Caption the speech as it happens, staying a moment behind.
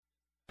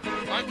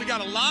right? We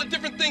got a lot of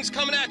different things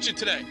coming at you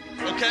today,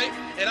 okay?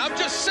 And I'm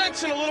just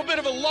sensing a little bit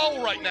of a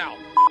lull right now.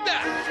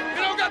 That.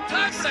 We don't got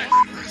time for that.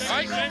 All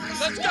right?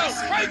 Let's go.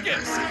 Crank it.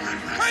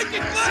 Crank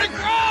it, Glenn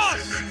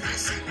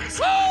Cross.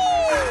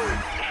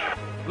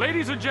 Woo!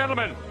 Ladies and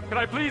gentlemen, can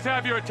I please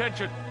have your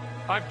attention?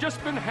 I've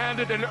just been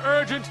handed an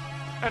urgent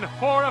and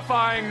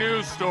horrifying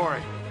news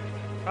story.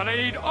 And I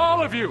need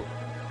all of you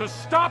to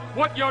stop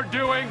what you're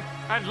doing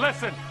and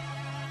listen.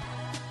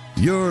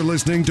 You're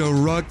listening to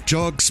Rock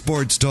Chalk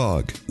Sports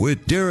Talk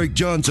with Derek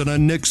Johnson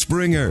and Nick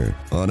Springer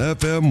on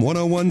FM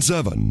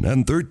 1017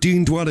 and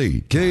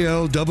 1320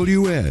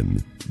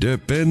 KLWN.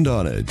 Depend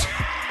on it.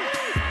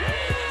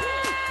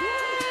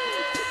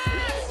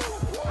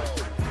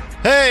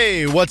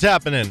 Hey, what's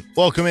happening?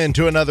 Welcome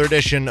into another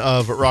edition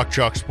of Rock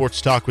Chalk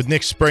Sports Talk with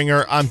Nick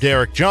Springer. I'm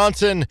Derek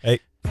Johnson. Hey.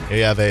 We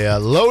have a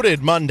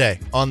loaded Monday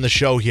on the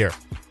show here.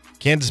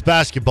 Kansas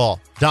basketball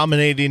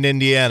dominating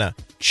Indiana.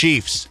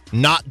 Chiefs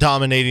not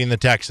dominating the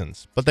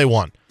Texans, but they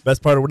won.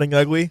 Best part of winning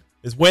ugly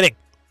is winning.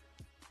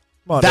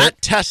 Come on, That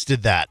Derek.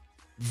 tested that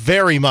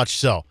very much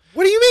so.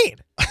 What do you mean?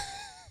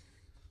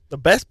 The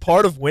best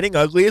part of winning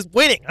ugly is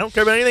winning. I don't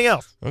care about anything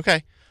else.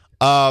 Okay.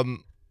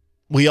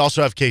 We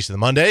also have Case of the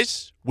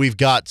Mondays. We've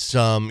got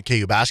some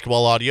KU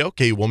basketball audio,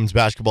 KU women's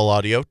basketball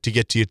audio to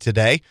get to you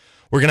today.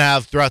 We're going to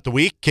have throughout the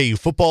week KU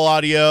football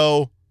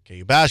audio,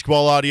 KU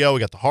basketball audio. We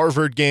got the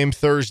Harvard game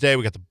Thursday.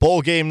 We got the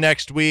bowl game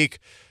next week.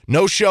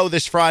 No show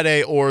this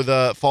Friday or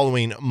the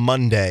following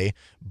Monday,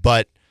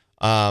 but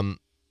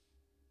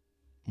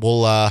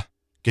we'll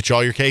get you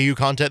all your KU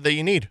content that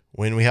you need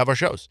when we have our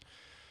shows.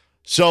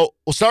 So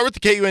we'll start with the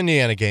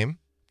KU-Indiana game.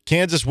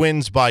 Kansas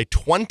wins by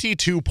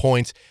 22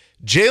 points.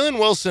 Jalen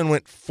Wilson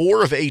went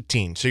 4 of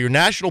 18, so your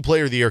National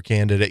Player of the Year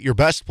candidate, your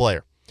best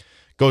player,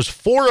 goes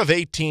 4 of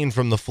 18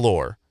 from the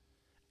floor,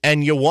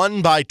 and you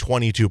won by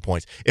 22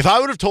 points. If I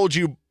would have told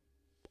you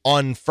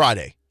on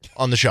Friday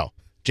on the show,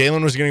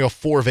 Jalen was going to go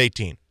 4 of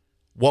 18,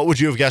 what would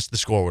you have guessed the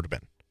score would have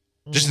been?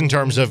 Just in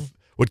terms of,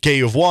 would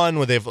KU have won?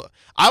 Would they have?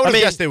 I would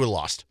have guessed they would have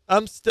lost.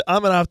 I'm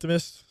an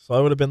optimist, so I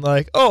would have been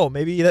like, oh,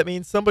 maybe that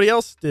means somebody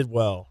else did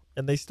well,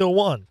 and they still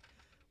won.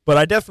 But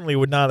I definitely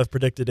would not have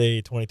predicted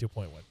a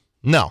 22-point win.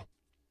 No.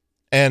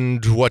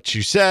 And what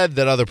you said,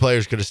 that other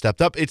players could have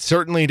stepped up, it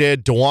certainly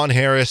did. DeJuan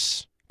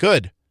Harris,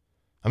 good.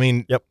 I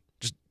mean, Yep.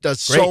 Just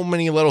does Great. so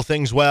many little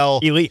things well.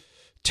 Elite.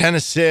 10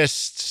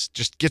 assists,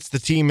 just gets the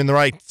team in the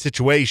right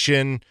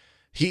situation.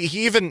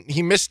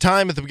 He missed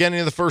time at the beginning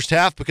of the first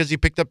half because he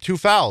picked up 2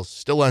 fouls.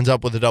 Still ends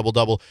up with a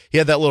double-double. He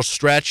had that little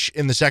stretch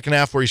in the second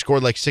half where he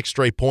scored like 6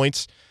 straight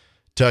points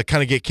to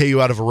kind of get KU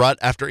out of a rut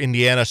after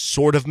Indiana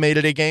sort of made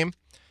it a game.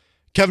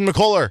 Kevin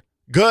McCullough,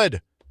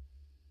 good.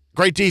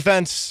 Great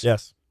defense.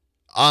 Yes.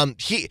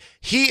 He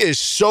is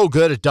so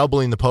good at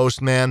doubling the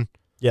post, man.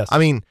 Yes. I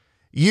mean,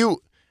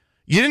 you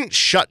didn't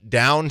shut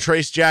down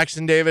Trace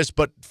Jackson Davis,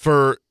 but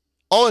for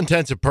all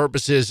intents and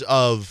purposes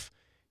of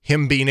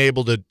him being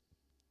able to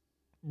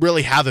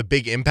really have a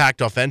big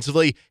impact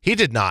offensively, he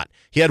did not.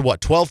 He had,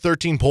 12,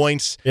 13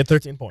 points? He had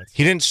 13 points.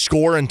 He didn't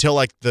score until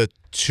like the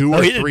 2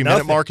 or 3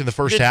 minute mark in the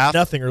first half.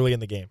 Nothing early in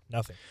the game.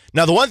 Nothing.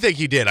 Now, the one thing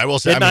he did, I will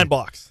say, He had 9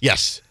 blocks.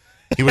 Yes.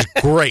 He was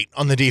great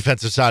on the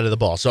defensive side of the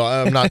ball. So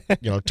I'm not,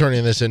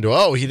 turning this into,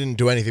 he didn't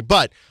do anything.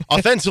 But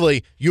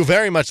offensively, you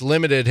very much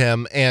limited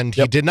him, and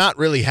he did not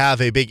really have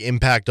a big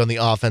impact on the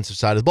offensive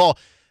side of the ball.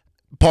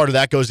 Part of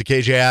that goes to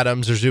KJ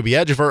Adams or Zuby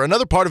Ejiofor.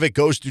 Another part of it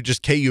goes to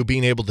just KU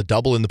being able to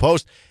double in the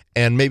post,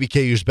 and maybe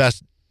KU's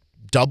best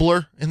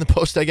doubler in the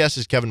post, I guess,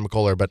 is Kevin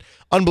McCullough. But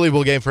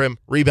unbelievable game for him.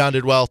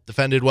 Rebounded well,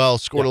 defended well,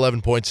 scored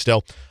 11 points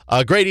still.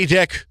 Grady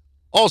Dick,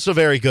 also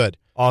very good.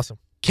 Awesome.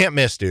 Can't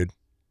miss, dude.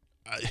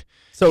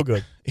 So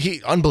good.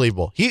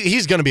 Unbelievable.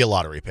 He's going to be a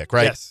lottery pick,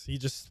 right?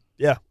 Yes.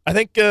 I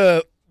think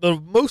the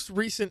most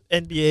recent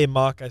NBA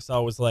mock I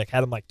saw was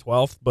had him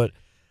 12th, but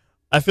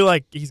I feel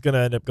like he's going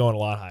to end up going a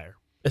lot higher,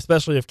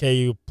 especially if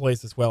KU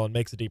plays this well and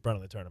makes a deep run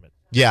in the tournament.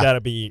 Yeah. It's got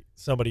to be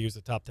somebody who's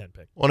a top 10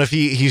 pick. Well, if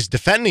he's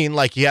defending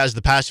like he has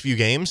the past few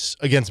games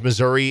against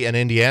Missouri and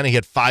Indiana, he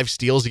had 5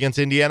 steals against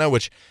Indiana,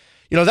 which,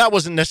 that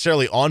wasn't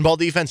necessarily on-ball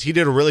defense. He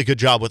did a really good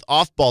job with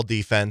off-ball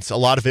defense. A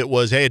lot of it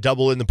was, hey, a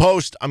double in the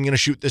post, I'm going to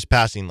shoot this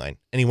passing lane.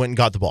 And he went and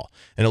got the ball,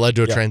 and it led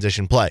to a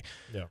transition play.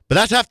 Yeah. But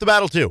that's half the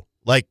battle, too.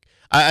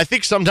 I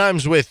think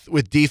sometimes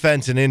with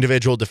defense and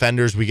individual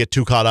defenders, we get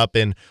too caught up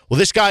in, well,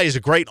 this guy is a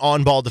great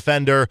on-ball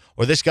defender,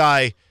 or this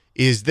guy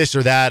is this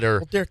or that,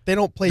 or Derek, they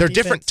don't play they're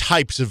defense. different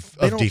types of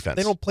defense.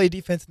 They don't play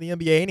defense in the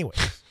NBA anyway.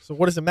 So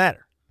what does it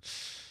matter?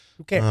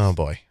 Who cares? Oh,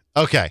 boy.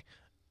 Okay.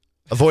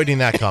 Avoiding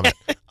that comment.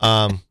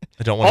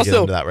 I don't want to get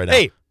into that right now.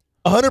 Hey,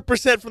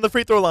 100% from the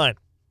free throw line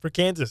for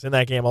Kansas in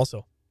that game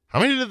also. How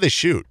many did they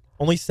shoot?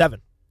 Only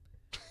 7.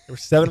 They were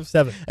 7 of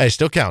 7. Hey,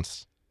 still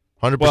counts.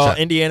 100%. Well,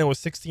 Indiana was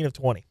 16 of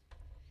 20.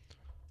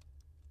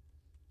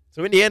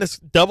 So Indiana's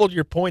doubled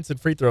your points in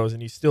free throws,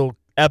 and you still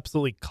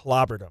absolutely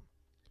clobbered them.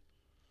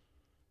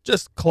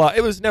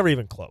 It was never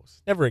even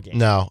close. Never a game.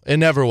 No, it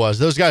never was.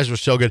 Those guys were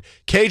so good.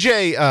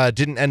 KJ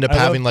didn't end up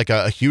having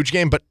a huge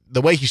game, but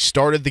the way he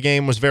started the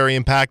game was very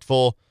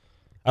impactful.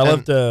 I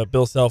loved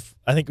Bill Self.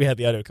 I think we had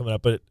the audio coming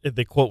up, but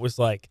the quote was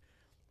like,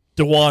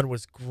 "Dewan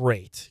was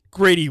great.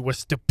 Grady was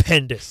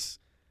stupendous.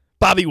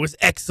 Bobby was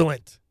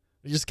excellent."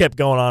 He just kept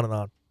going on and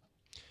on.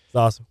 It's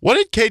awesome. What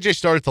did KJ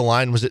start at the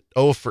line? Was it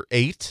 0 for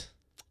 8?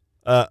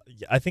 Yeah,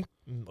 I think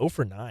 0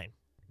 for 9,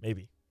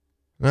 maybe.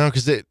 No,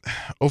 because 0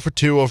 for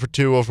 2, 0 for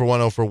 2, 0 for 1,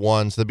 0 for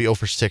 1. So that'd be 0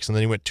 for 6, and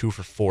then he went 2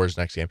 for 4 his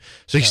next game.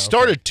 So he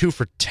started 2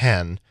 for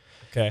 10.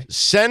 Okay.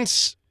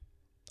 Since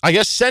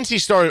he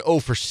started 0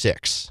 for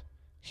 6,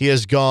 he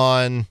has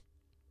gone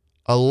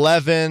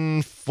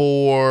 11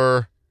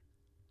 for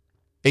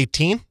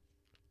 18,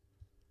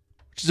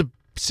 which is a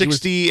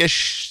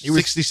 60-ish,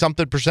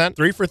 60-something percent.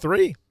 3 for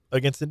 3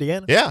 against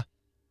Indiana. Yeah.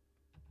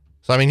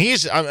 So, I mean,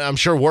 I'm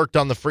sure worked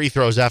on the free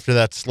throws after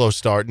that slow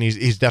start, and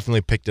he's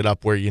definitely picked it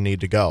up where you need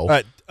to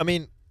go. I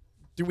mean,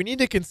 do we need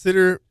to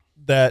consider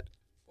that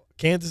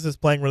Kansas is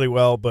playing really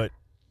well, but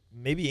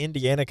maybe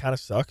Indiana kind of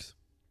sucks?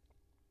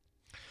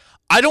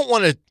 I don't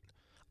want to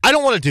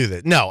do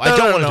that. No, I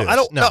don't want to do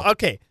this. No.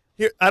 Okay.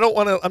 Here, I don't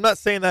want to. I'm not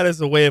saying that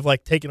as a way of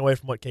like taking away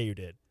from what KU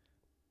did.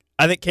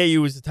 I think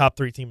KU is the top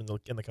 3 team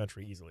in the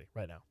country easily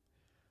right now.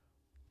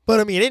 But,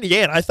 I mean,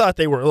 Indiana, I thought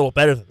they were a little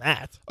better than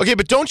that. Okay,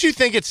 but don't you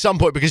think at some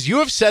point, because you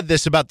have said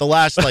this about the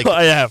last, like,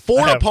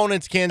 four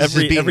opponents Kansas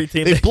has beaten, every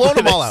team they've blown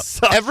them all out.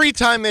 Suck. Every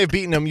time they've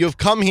beaten them, you've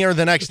come here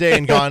the next day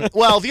and gone,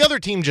 well, the other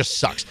team just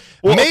sucks.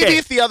 Well, Maybe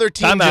if the other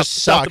team just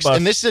sucks,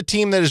 and this is a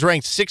team that is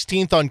ranked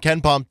 16th on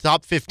KenPom,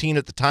 top 15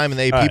 at the time in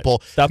the AP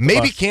poll,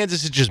 maybe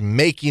Kansas is just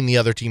making the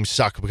other team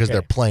suck because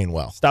they're playing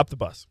well. Stop the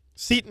bus.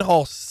 Seton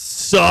Hall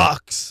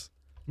sucks.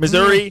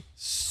 Missouri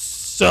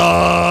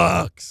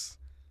sucks.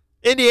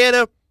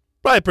 Indiana,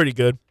 probably pretty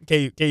good.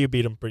 KU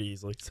beat them pretty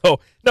easily.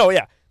 So, no,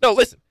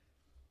 listen.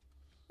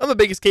 I'm the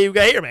biggest KU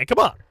guy here, man. Come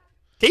on.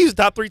 KU's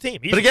the top 3 team.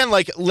 But again,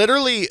 like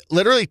literally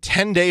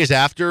 10 days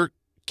after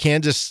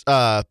Kansas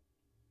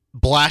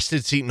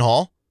blasted Seton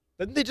Hall.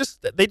 Didn't they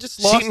just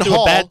lost Seton to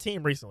Hall, a bad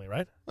team recently,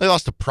 right? They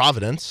lost to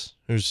Providence,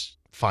 who's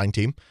a fine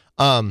team.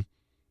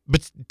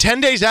 But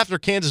 10 days after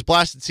Kansas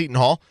blasted Seton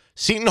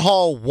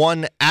Hall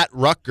won at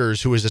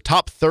Rutgers, who is a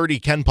top 30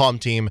 KenPom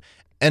team.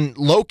 And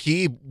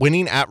low-key,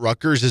 winning at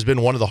Rutgers has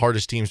been one of the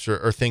hardest teams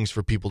or things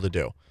for people to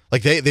do.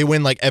 Like, they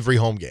win, like, every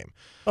home game.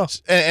 Oh.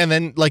 And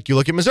then, like, you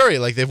look at Missouri.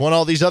 Like, they've won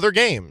all these other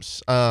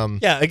games.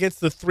 Yeah,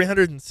 against the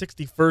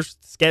 361st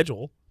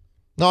schedule.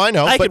 No, I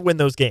know. I could win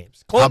those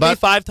games. Call me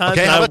 5 times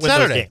and I would win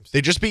those games.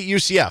 They just beat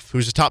UCF,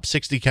 who's a top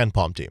 60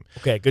 KenPom team.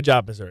 Okay, good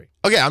job, Missouri.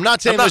 Okay, I'm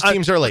not saying those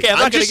teams are late. Okay,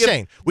 I'm just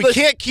saying, we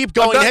can't keep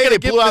going, hey, they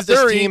blew out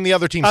this team, the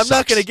other team sucks. I'm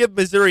not going to give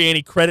Missouri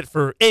any credit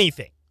for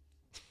anything.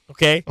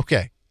 Okay?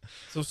 Okay.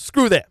 So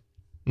screw them.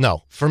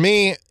 No. For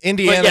me,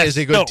 Indiana is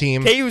a good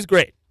team. KU's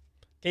great.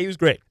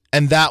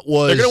 And that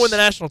was... They're going to win the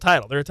national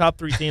title. They're a top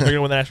 3 team. They're going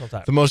to win the national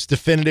title. The most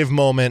definitive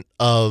moment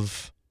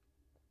of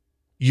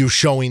you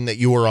showing that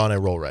you are on a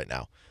roll right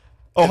now.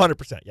 Oh,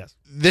 100%, yes.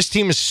 This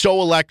team is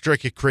so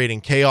electric at creating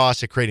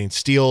chaos, at creating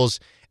steals,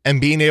 and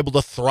being able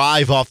to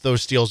thrive off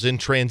those steals in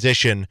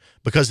transition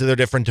because of their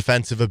different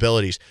defensive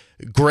abilities.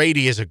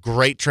 Grady is a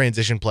great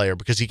transition player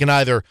because he can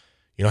either...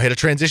 hit a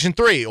transition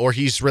 3, or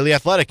he's really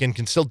athletic and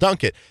can still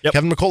dunk it. Yep.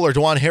 Kevin McCullough,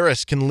 DeJuan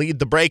Harris can lead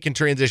the break in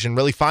transition,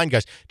 really find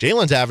guys.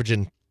 Jalen's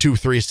averaging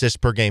 2-3 assists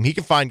per game. He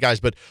can find guys,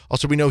 but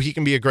also we know he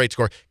can be a great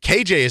scorer.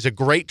 KJ is a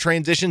great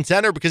transition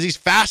center because he's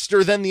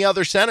faster than the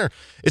other center.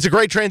 It's a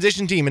great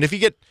transition team, and if you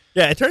get...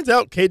 Yeah, it turns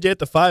out KJ at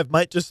the 5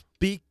 might just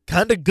be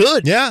kind of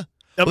good. Yeah.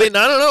 I mean,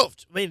 I don't know.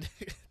 I mean,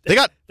 they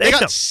got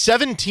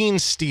 17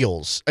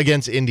 steals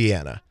against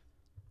Indiana.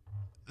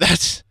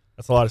 That's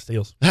a lot of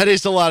steals. That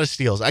is a lot of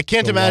steals. I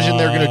can't imagine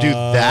they're going to do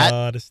that a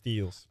lot of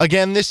steals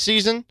again this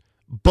season,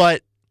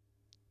 but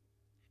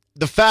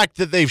the fact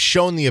that they've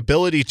shown the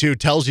ability to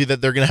tells you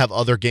that they're going to have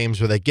other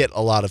games where they get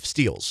a lot of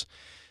steals.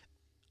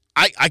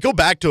 I go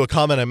back to a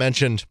comment I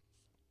mentioned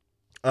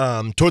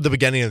toward the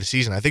beginning of the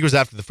season. I think it was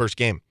after the first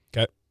game.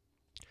 Okay.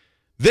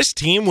 This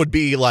team would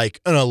be like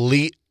an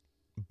elite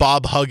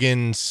Bob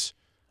Huggins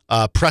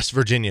press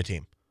Virginia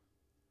team.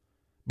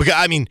 Because,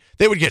 I mean,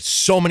 they would get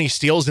so many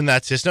steals in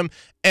that system.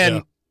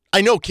 And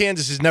I know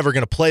Kansas is never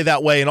going to play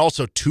that way. And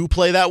also, to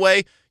play that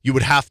way, you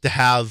would have to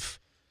have...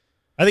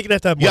 I think you'd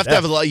have to have more. You have to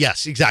have a lot.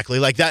 Yes, exactly.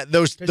 Like that.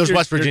 Those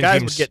West Virginia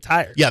guys teams would get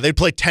tired. Yeah, they'd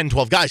play 10,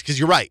 12 guys because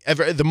you're right.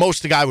 The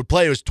most the guy would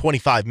play was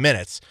 25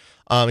 minutes,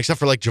 except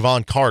for like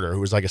Javon Carter, who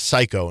was like a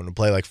psycho and would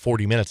play like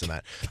 40 minutes in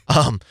that.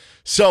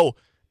 So,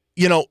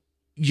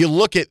 you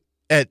look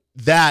at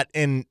that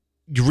and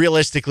you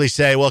realistically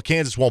say, well,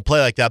 Kansas won't play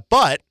like that,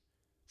 but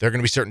there are going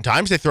to be certain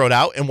times they throw it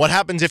out. And what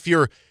happens if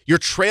you're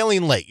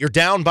trailing late? You're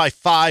down by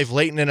 5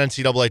 late in an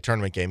NCAA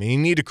tournament game, and you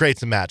need to create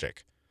some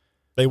magic.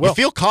 They will. You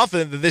feel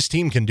confident that this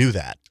team can do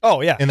that.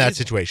 Oh, yeah. In that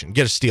situation.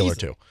 Get a steal or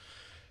two.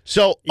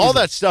 So all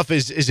that stuff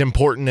is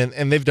important,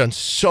 and they've done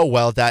so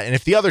well at that. And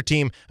if the other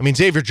team, I mean,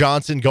 Xavier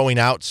Johnson going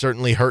out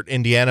certainly hurt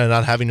Indiana,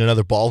 not having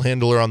another ball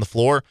handler on the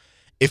floor.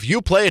 If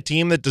you play a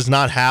team that does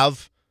not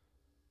have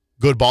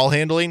good ball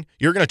handling,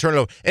 you're going to turn it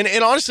over.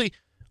 And honestly,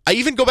 I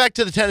even go back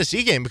to the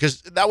Tennessee game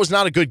because that was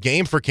not a good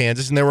game for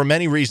Kansas, and there were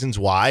many reasons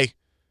why.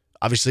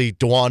 Obviously,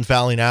 DeJuan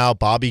fouling out,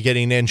 Bobby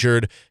getting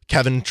injured,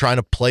 Kevin trying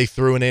to play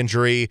through an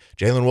injury,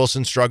 Jalen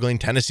Wilson struggling,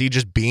 Tennessee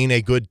just being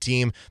a good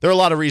team. There are a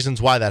lot of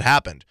reasons why that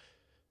happened.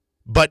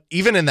 But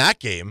even in that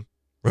game,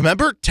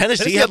 remember,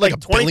 Tennessee had like a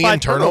billion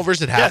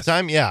turnovers at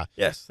halftime? Yeah.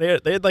 Yes, they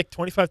had like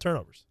 25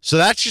 turnovers. So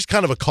that's just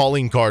kind of a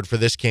calling card for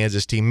this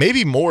Kansas team,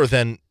 maybe more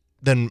than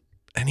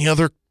any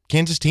other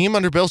Kansas team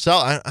under Bill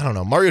Self. I don't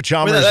know. Mario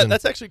Chalmers.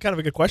 That's actually kind of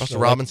a good question.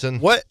 Russell Robinson.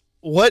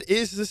 What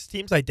is this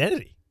team's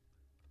identity?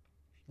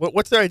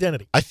 What's their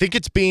identity? I think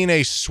it's being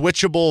a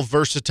switchable,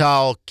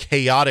 versatile,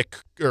 chaotic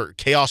or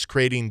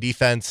chaos-creating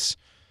defense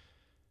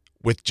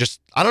with just,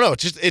 I don't know.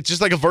 It's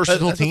just like a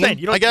versatile team,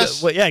 I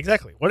guess. Yeah,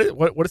 exactly. What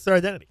is their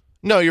identity?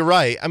 No, you're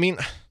right. I mean,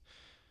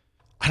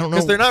 I don't know.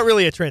 Because they're not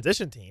really a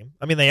transition team.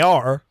 I mean, they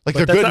are. Like,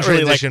 they're good in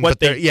transition, but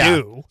they're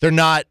do. They're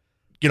not,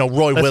 Roy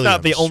Williams. That's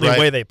not the only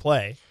way they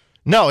play.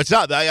 No, it's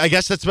not. I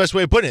guess that's the best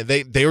way of putting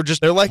it. They're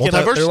just they're like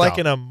multiversatile.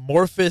 an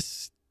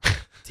amorphous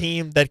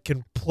team that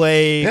can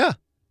play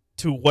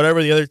to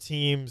whatever the other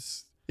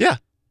team's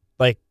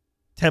like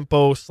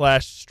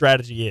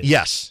tempo/strategy is.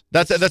 Yes,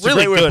 that's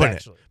really a great way of putting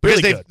it.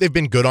 Because they've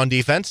been good on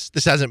defense.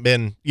 This hasn't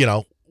been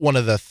one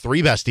of the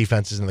 3 best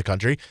defenses in the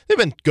country. They've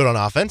been good on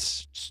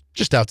offense,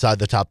 just outside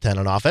the top 10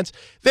 on offense.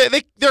 They're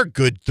a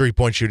good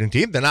 3-point shooting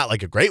team. They're not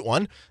like a great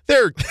one.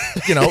 They're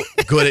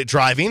good at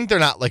driving. They're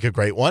not like a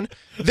great one.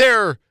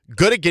 They're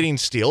good at getting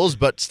steals,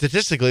 but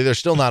statistically, they're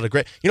still not a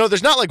great.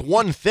 There's not like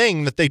one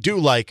thing that they do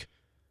like,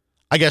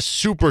 I guess,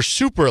 super,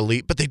 super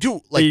elite, but they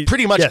do like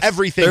pretty much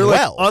everything they're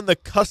well. Like on the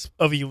cusp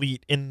of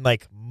elite in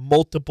like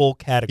multiple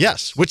categories.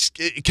 Yes, which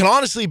can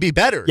honestly be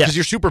better because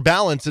you're super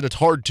balanced and it's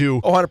hard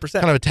to 100%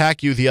 kind of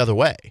attack you the other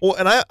way. Well,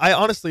 and I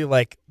honestly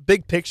like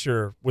big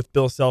picture with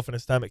Bill Self and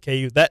his time at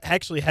KU. That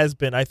actually has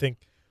been, I think,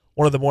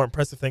 one of the more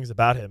impressive things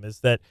about him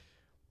is that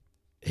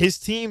his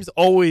teams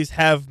always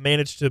have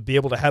managed to be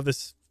able to have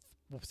this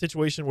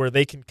situation where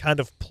they can kind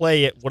of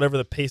play at whatever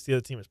the pace the other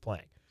team is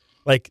playing.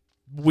 Like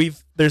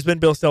there's been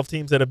Bill Self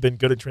teams that have been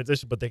good in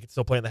transition, but they can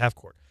still play in the half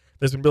court.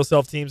 There's been Bill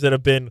Self teams that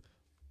have been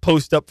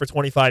post up for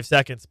 25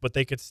 seconds, but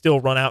they could still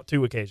run out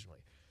too occasionally.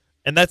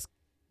 And that's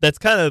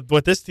kind of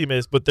what this team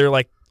is, but they're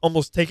like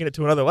almost taking it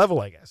to another level,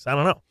 I guess. I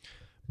don't know.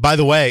 By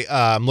the way,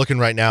 I'm looking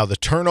right now, the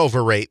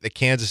turnover rate that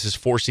Kansas is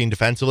forcing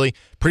defensively,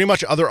 pretty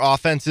much other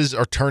offenses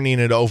are turning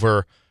it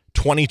over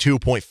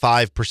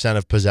 22.5%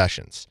 of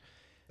possessions.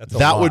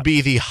 That would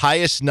be the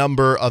highest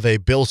number of a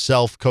Bill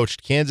Self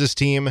coached Kansas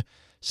team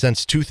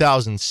since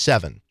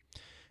 2007.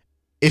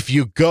 If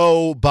you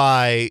go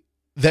by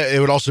that, it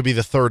would also be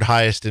the 3rd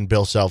highest in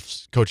Bill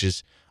Self's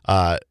coaches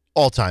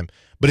all time.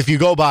 But if you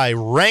go by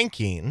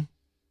ranking,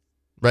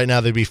 right now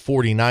they'd be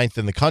 49th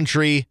in the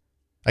country.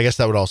 I guess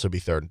that would also be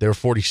 3rd. They were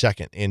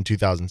 42nd in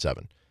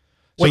 2007.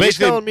 So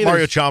basically,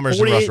 Mario Chalmers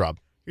and Russ Rob.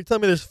 You're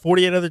telling me there's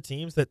 48 other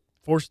teams that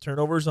force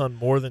turnovers on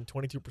more than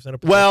 22% of possession?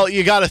 Well,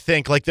 you got to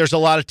think, like, there's a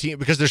lot of teams,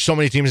 because there's so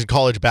many teams in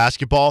college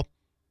basketball,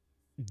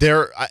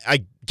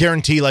 I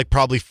guarantee, like,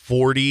 probably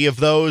 40 of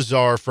those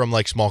are from,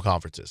 like, small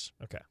conferences.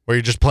 Okay. Where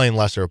you're just playing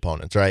lesser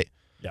opponents, right?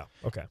 Yeah,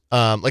 okay.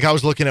 Like, I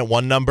was looking at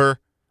one number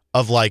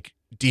of, like,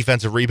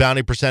 defensive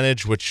rebounding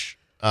percentage, which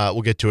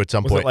we'll get to at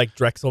some point. Was it, like,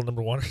 Drexel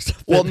number 1 or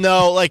something? Well,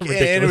 no, like, and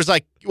it was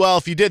like, well,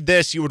 if you did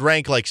this, you would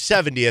rank, like,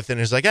 70th,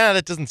 and it's like,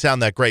 that doesn't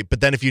sound that great.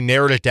 But then if you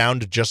narrowed it down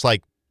to just,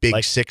 like,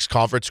 Big 6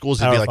 conference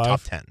schools, it'd be, like,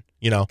 top 10,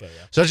 Okay, yeah.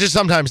 So it's just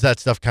sometimes that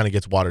stuff kind of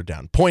gets watered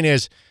down. Point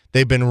is,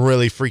 they've been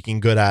really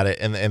freaking good at it,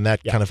 and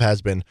that kind of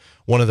has been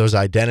one of those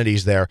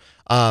identities there.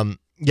 I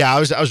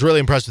was really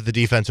impressed with the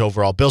defense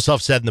overall. Bill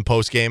Self said in the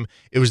postgame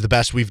it was the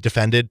best we've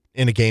defended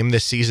in a game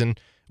this season. It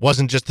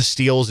wasn't just the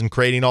steals and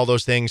creating all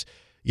those things.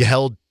 You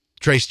held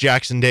Trace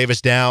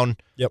Jackson-Davis down.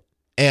 Yep.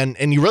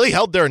 And you really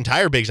held their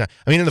entire bigs down.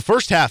 I mean, in the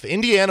first half,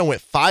 Indiana went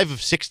 5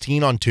 of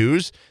 16 on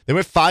 2s. They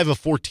went 5 of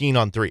 14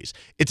 on 3s.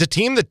 It's a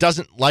team that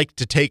doesn't like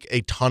to take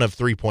a ton of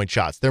 3-point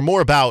shots. They're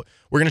more about,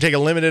 we're going to take a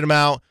limited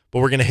amount, but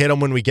we're going to hit them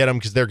when we get them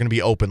because they're going to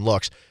be open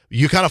looks.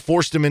 You kind of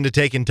forced them into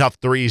taking tough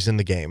threes in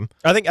the game.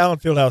 I think Allen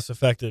Fieldhouse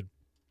affected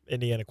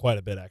Indiana quite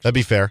a bit, actually. That'd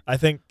be fair. I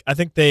think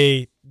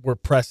they were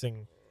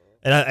pressing,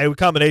 and a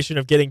combination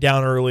of getting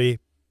down early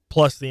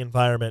plus the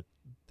environment,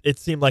 it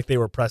seemed like they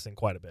were pressing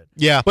quite a bit.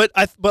 Yeah. But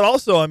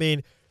also, I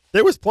mean,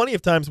 there was plenty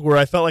of times where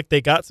I felt like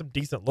they got some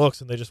decent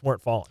looks and they just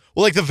weren't falling.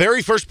 Well, like the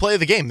very first play of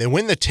the game, they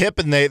win the tip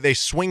and they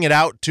swing it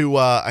out to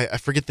I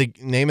forget the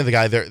name of the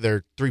guy,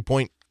 their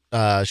 3-point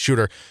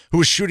shooter, who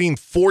was shooting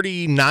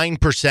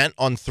 49%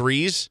 on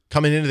 3s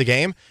coming into the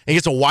game, and he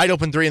gets a wide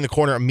open 3 in the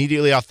corner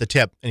immediately off the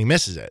tip, and he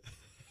misses it.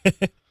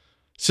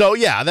 So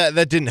yeah,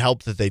 that didn't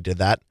help that they did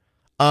that.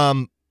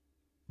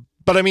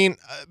 But I mean,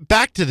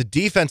 back to the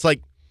defense,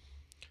 like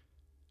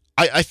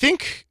I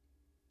think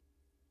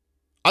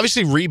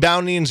obviously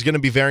rebounding is going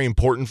to be very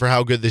important for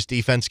how good this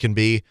defense can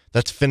be.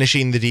 That's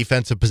finishing the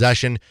defensive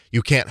possession.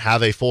 You can't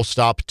have a full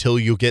stop till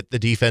you get the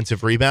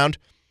defensive rebound.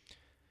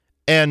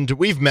 And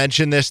we've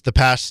mentioned this the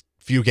past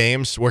few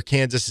games where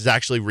Kansas has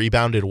actually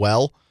rebounded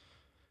well,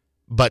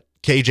 but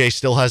KJ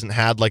still hasn't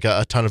had like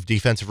a ton of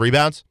defensive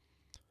rebounds.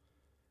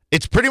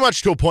 It's pretty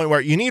much to a point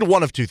where you need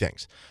one of two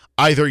things.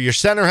 either your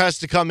center has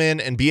to come in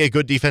and be a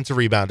good defensive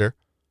rebounder,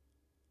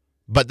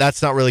 but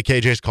that's not really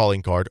KJ's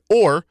calling card,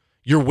 or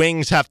your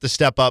wings have to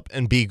step up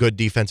and be good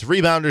defensive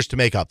rebounders to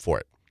make up for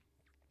it.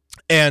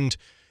 And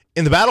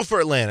in the battle for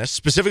Atlantis,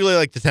 specifically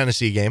like the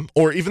Tennessee game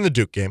or even the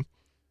Duke game,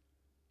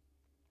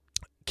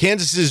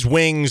 Kansas's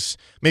wings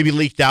maybe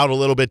leaked out a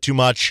little bit too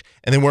much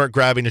and they weren't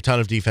grabbing a ton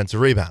of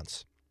defensive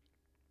rebounds.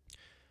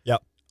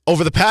 Yep.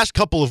 Over the past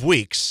couple of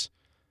weeks,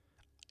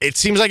 it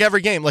seems like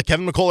every game, like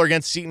Kevin McCullough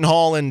against Seton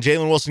Hall and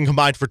Jalen Wilson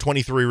combined for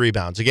 23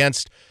 rebounds.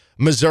 Against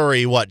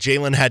Missouri,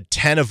 Jalen had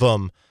 10 of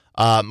them.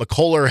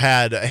 McCullough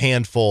had a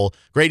handful.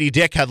 Grady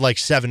Dick had like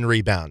 7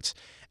 rebounds.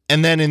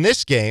 And then in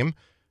this game,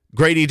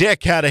 Grady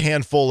Dick had a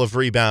handful of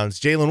rebounds.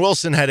 Jalen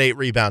Wilson had 8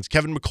 rebounds.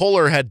 Kevin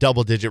McCullough had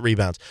double-digit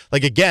rebounds.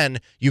 Like, again,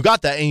 you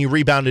got that and you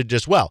rebounded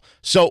just well.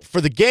 So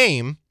for the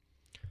game,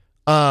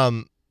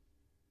 They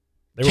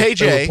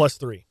KJ were plus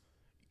 3.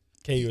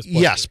 KU was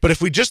plus yes, 3. but if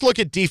we just look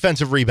at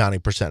defensive rebounding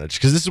percentage,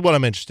 because this is what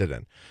I'm interested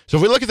in. So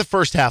if we look at the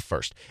first half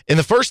first. In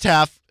the first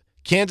half,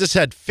 Kansas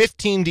had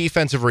 15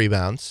 defensive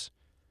rebounds.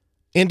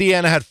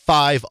 Indiana had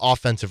 5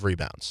 offensive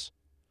rebounds.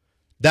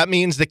 That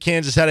means that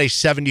Kansas had a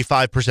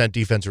 75%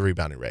 defensive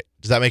rebounding rate.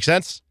 Does that make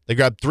sense? They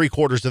grabbed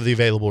 3/4 of the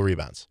available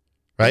rebounds,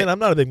 right? Again, I'm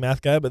not a big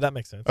math guy, but that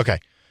makes sense. Okay.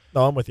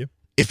 No, I'm with you.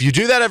 If you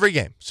do that every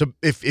game, so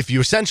if you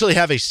essentially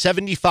have a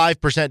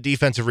 75%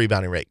 defensive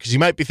rebounding rate, because you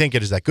might be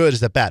thinking, is that good? Is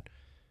that bad?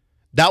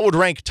 That would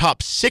rank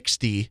top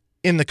 60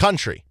 in the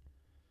country.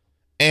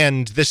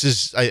 And this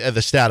is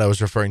the stat I was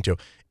referring to.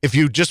 If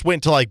you just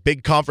went to like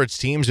big conference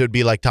teams, it would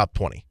be like top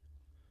 20.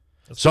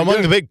 So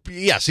among the big,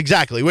 yes,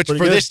 exactly. Which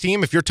for this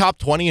team, if you're top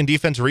 20 in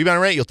defensive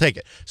rebounding rate, you'll take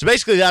it. So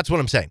basically, that's what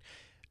I'm saying.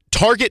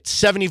 Target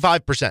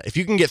 75%. If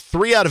you can get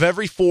 3 out of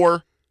every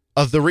 4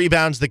 of the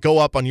rebounds that go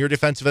up on your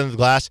defensive end of the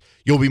glass,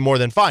 you'll be more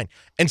than fine.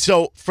 And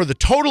so for the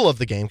total of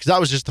the game, because that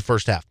was just the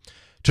first half,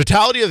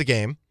 totality of the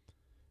game,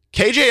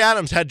 KJ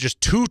Adams had just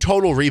 2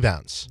 total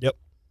rebounds. Yep.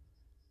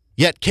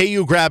 Yet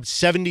KU grabbed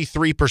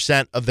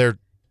 73% of their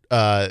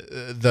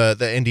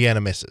the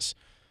Indiana misses.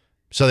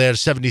 So they had a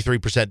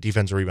 73%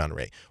 defensive rebound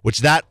rate, which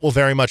that will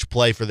very much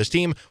play for this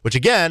team, which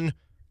again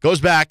goes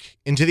back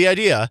into the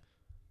idea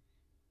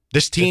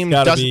this team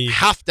doesn't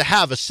have to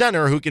have a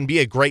center who can be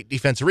a great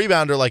defensive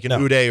rebounder like an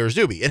Uday or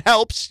Zuby. It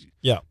helps,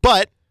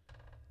 but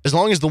as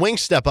long as the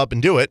wings step up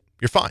and do it,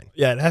 you're fine.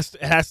 Yeah, it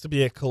has to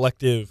be a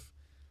collective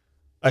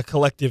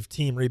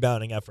team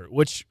rebounding effort,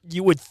 which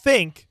you would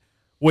think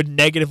would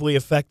negatively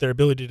affect their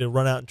ability to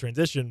run out in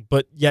transition,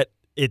 but yet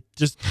it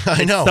just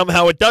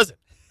somehow it doesn't.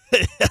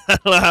 I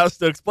don't know how else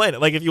to explain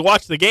it. Like if you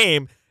watch the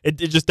game, it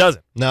just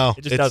doesn't. No,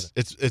 it just doesn't.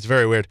 It's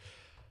very weird.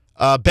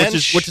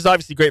 Bench, which is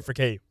obviously great for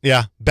KU.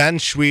 Yeah,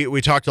 bench.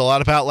 We talked a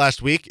lot about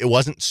last week. It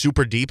wasn't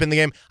super deep in the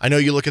game. I know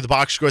you look at the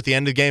box score at the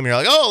end of the game, and you're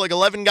like, oh, like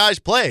 11 guys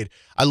played.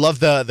 I love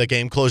the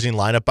game closing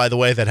lineup, by the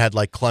way, that had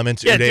like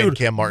Clements, Uday, and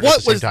Cam Martin. What at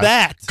the same was time.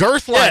 that?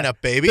 Girth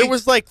lineup, baby. There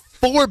was like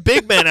 4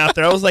 big men out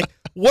there. I was like,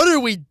 what are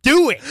we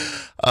doing?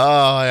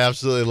 Oh, I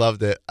absolutely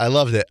loved it. I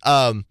loved it.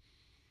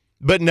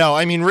 But no,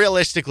 I mean,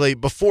 realistically,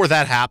 before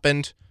that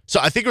happened, so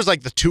I think it was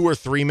like the 2 or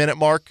 3 minute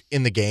mark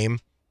in the game,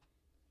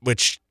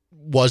 which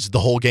was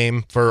the whole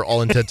game for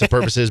all intents and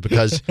purposes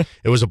because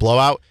it was a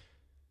blowout.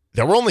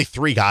 There were only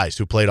 3 guys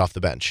who played off the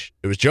bench.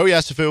 It was Joe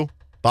Yesufu,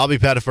 Bobby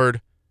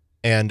Pettiford,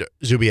 and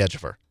Zuby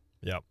Ejiofor.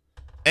 Yep.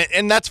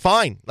 And that's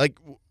fine. Like,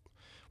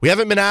 we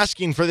haven't been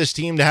asking for this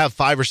team to have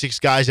 5 or 6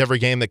 guys every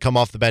game that come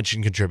off the bench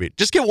and contribute.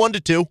 Just get 1 to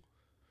 2.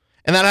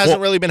 And that hasn't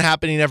really been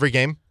happening every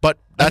game, but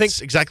that's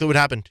exactly what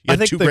happened. You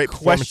had 2 great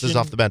performances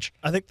off the bench.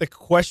 I think the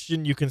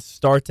question you can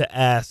start to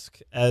ask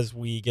as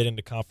we get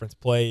into conference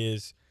play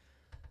is,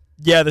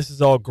 yeah, this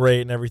is all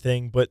great and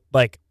everything, but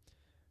like,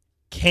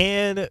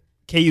 can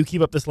KU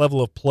keep up this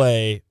level of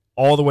play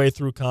all the way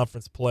through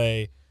conference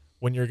play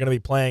when you're going to be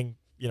playing,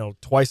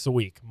 twice a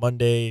week,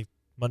 Monday,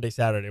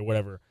 Saturday,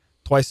 whatever,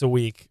 twice a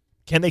week?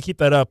 Can they keep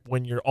that up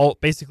when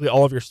basically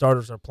all of your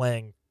starters are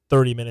playing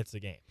 30 minutes a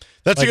game?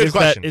 That's a good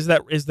question. Is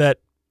that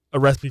a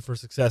recipe for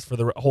success for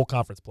the whole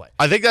conference play?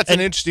 I think that's an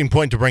interesting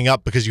point to bring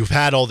up because you've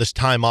had all this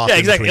time off. Yeah,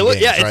 exactly. Games,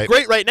 it's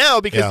great right now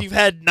because you've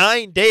had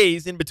 9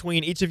 days in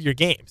between each of your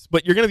games,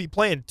 but you're going to be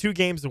playing 2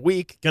 games a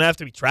week. Going to have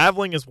to be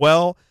traveling as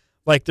well.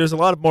 Like, there's a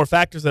lot of more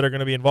factors that are going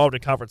to be involved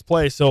in conference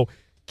play. So,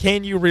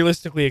 can you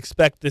realistically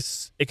expect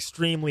this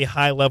extremely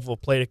high level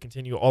of play to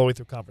continue all the way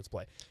through conference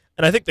play?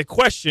 And I think the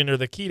question, or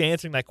the key to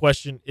answering that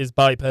question, is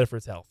Bobby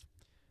Pettiford's health.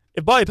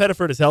 If Bobby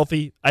Pettiford is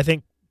healthy, I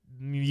think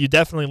you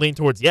definitely lean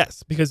towards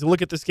yes, because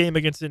look at this game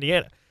against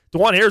Indiana.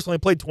 DeJuan Harris only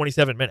played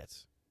 27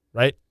 minutes,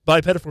 right?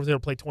 Bobby Pettiford was able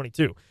to play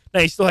 22.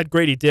 Now, he still had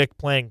Grady Dick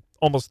playing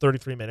almost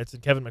 33 minutes,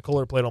 and Kevin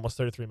McCullough played almost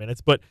 33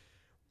 minutes. But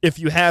if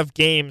you have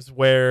games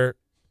where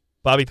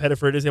Bobby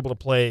Pettiford is able to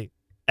play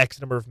X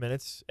number of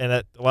minutes, and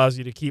that allows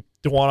you to keep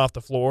DeJuan off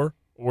the floor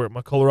or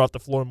McCullough off the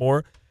floor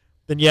more,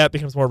 then yeah, it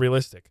becomes more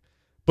realistic.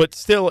 But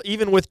still,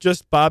 even with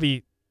just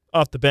Bobby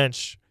off the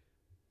bench,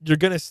 you're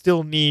going to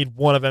still need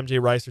one of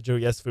MJ Rice or Joe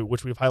Yesufu,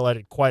 which we've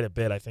highlighted quite a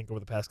bit, I think, over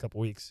the past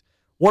couple weeks.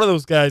 One of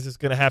those guys is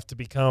going to have to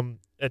become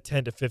a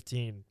 10 to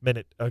 15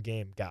 minute a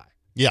game guy.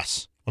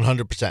 Yes,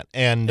 100%.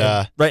 And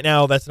right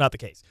now, that's not the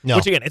case. No.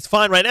 Which, again, it's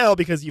fine right now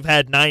because you've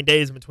had 9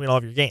 days in between all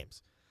of your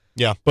games.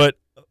 yeah. But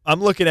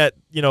I'm looking at,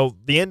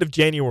 the end of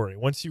January,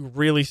 once you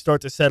really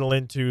start to settle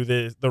into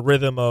the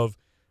rhythm of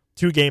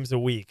 2 games a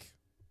week,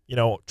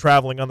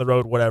 traveling on the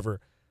road, whatever,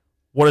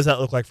 what does that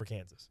look like for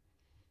Kansas?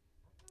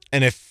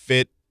 And if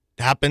it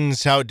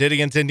happens how it did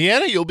against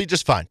Indiana, you'll be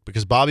just fine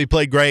because Bobby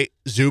played great.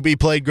 Zuby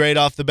played great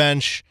off the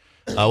bench.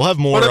 We'll have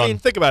more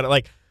But, think about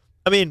it.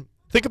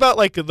 Think about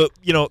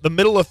the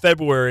middle of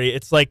February.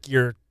 It's like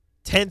your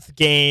 10th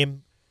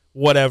game,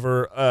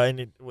 whatever,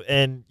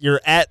 and you're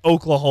at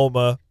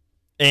Oklahoma,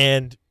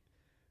 and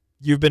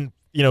you've been,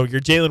 you're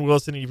Jalen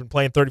Wilson, and you've been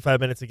playing 35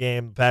 minutes a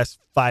game the past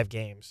 5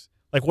 games.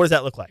 What does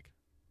that look like?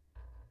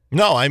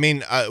 No, I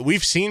mean,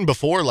 we've seen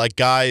before,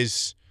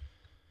 guys,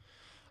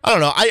 I don't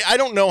know. I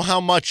don't know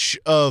how much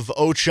of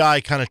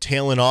Ochai kind of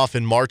tailing off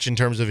in March in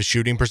terms of his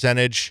shooting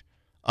percentage.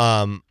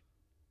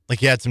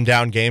 He had some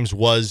down games,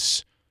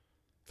 was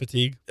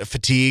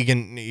fatigue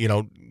and,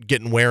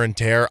 getting wear and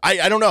tear.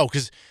 I don't know,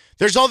 because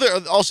there's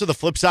also the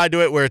flip side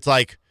to it where it's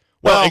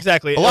well,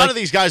 exactly. A lot of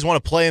these guys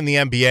want to play in the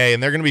NBA,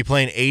 and they're going to be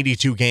playing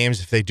 82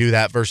 games if they do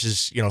that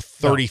versus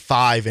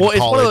 35 in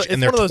college,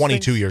 and they're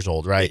 22 years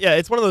old, right? Yeah,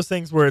 it's one of those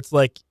things where it's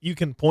you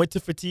can point to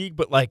fatigue,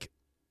 but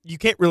you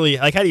can't really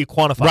how do you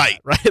quantify right?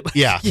 That, right?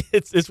 Yeah,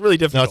 it's really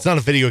difficult. No, it's not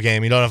a video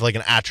game. You don't have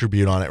an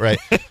attribute on it, right?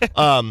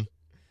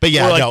 But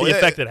yeah, or the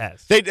effect it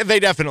has. They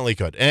definitely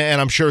could,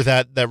 and I'm sure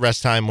that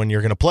rest time when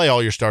you're going to play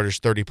all your starters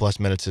 30+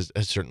 minutes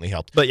has certainly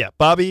helped. But yeah,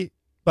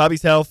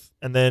 Bobby's health,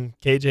 and then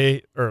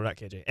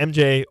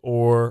MJ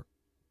or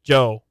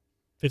Joe,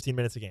 15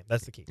 minutes a game.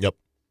 That's the key. Yep.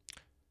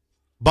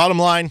 Bottom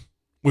line,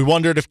 we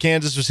wondered if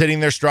Kansas was hitting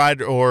their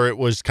stride or it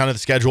was kind of the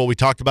schedule. We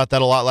talked about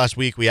that a lot last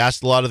week. We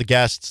asked a lot of the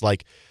guests,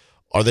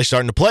 are they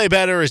starting to play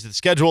better? Is it the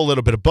schedule? A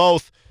little bit of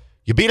both.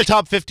 You beat a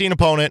top 15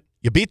 opponent.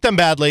 You beat them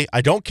badly.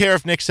 I don't care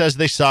if Nick says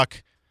they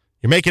suck.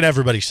 You're making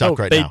everybody suck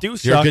right now. They do You're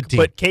suck, a good team.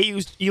 but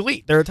KU's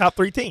elite. They're a top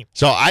 3 team.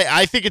 So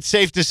I think it's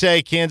safe to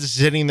say Kansas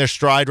is hitting their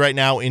stride right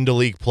now into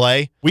league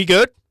play. We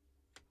good?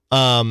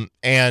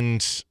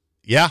 And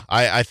yeah,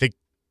 I think,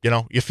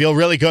 you feel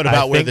really good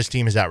about where this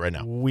team is at right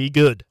now. We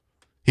good.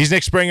 He's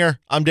Nick Springer.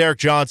 I'm Derek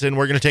Johnson.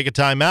 We're going to take a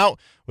timeout.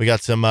 We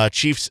got some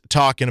Chiefs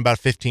talk in about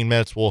 15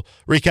 minutes. We'll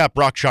recap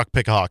Rock Chalk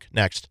Pick a Hawk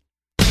next.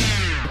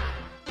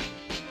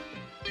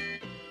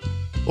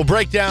 We'll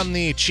break down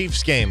the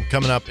Chiefs game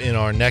coming up in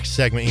our next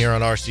segment here on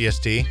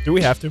RCST. Do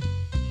we have to?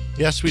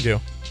 Yes, we do.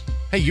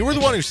 Hey, you were the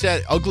one who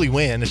said ugly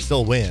win. It's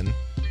still a win.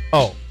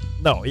 Oh,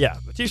 no, yeah.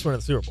 The Chiefs win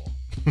the Super Bowl.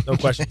 No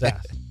questions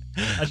asked.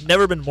 I've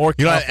never been more confident.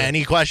 You don't have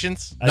any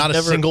questions? Not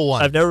a single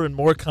one. I've never been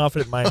more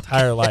confident in my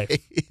entire life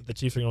that the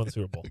Chiefs are going to win the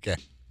Super Bowl. Okay.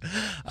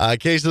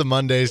 Case of the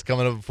Mondays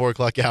coming up at 4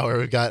 o'clock hour.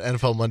 We've got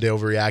NFL Monday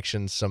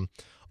Overreactions, some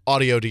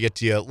audio to get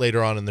to you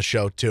later on in the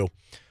show, too.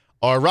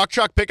 Our Rock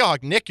Chalk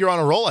Pick-a-Hawk. Nick, you're on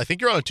a roll. I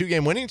think you're on a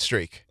 2-game winning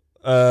streak.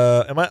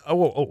 Am I?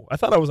 I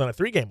thought I was on a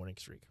 3-game winning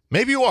streak.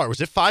 Maybe you are.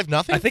 Was it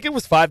 5-0? I think it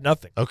was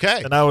 5-0.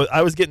 Okay. And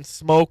I was getting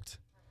smoked,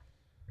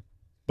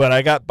 but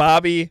I got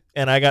Bobby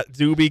and I got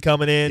Zuby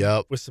coming in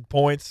with some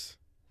points.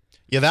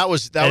 Yeah, that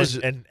was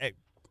and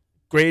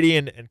Grady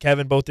and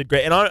Kevin both did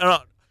great. And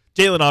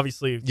Jalen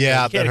obviously.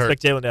 Yeah, you can't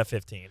expect Jalen to have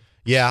 15.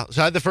 Yeah,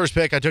 so I had the first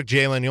pick. I took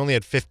Jalen. He only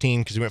had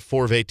 15 because he went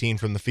 4 of 18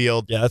 from the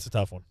field. Yeah, that's a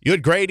tough one. You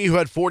had Grady, who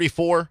had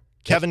 44.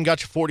 Kevin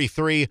got you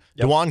 43.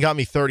 Dewan got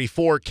me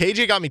 34.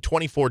 KJ got me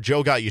 24.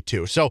 Joe got you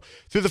 2. So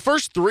through the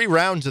first 3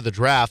 rounds of the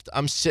draft,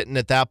 I'm sitting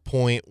at that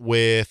point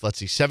with,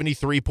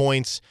 73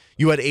 points.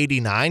 You had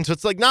 89. So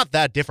it's not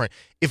that different.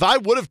 If I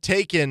would have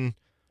taken...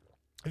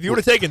 If you would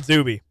have taken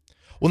Zuby.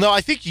 Well, no, I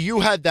think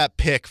you had that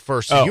pick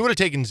first. So you would have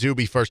taken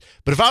Zuby first.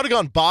 But if I would have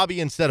gone Bobby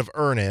instead of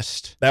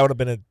Ernest... That would have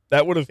been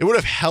It would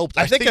have helped.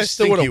 I think I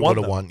still would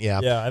have won.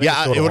 Yeah.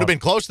 It would have been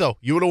close, though.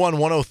 You would have won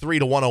 103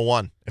 to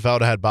 101 if I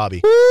would have had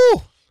Bobby.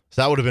 Woo!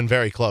 So that would have been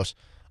very close.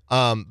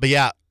 But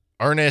yeah,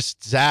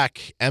 Ernest,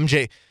 Zach,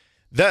 MJ.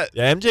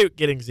 MJ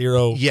getting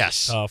 0.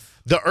 Yes.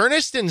 Tough. The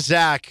Ernest and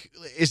Zach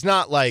is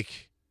not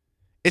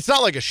it's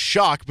not like a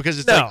shock because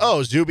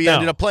it's Zuby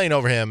ended up playing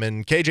over him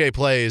and KJ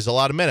plays a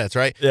lot of minutes,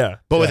 right? Yeah.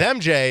 But with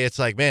MJ, it's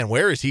man,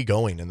 where is he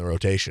going in the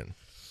rotation?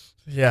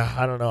 Yeah,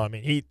 I don't know. I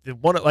mean,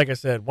 like I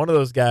said, one of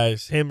those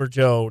guys, him or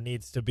Joe,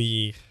 needs to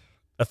be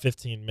a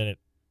 15-minute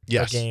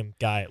a game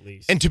guy at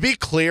least. And to be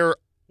clear,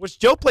 which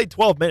Joe played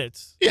 12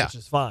 minutes, which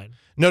is fine.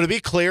 No, to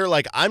be clear,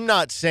 I'm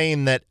not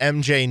saying that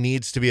MJ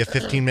needs to be a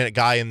 15-minute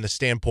guy in the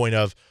standpoint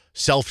of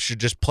Self should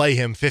just play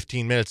him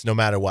 15 minutes no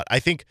matter what. I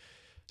think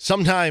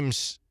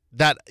sometimes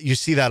that you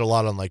see that a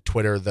lot on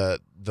Twitter, the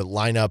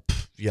lineup,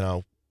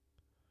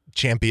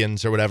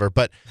 champions or whatever.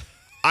 But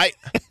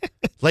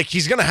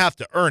he's going to have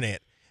to earn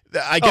it.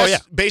 I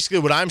guess basically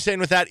what I'm saying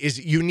with that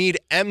is you need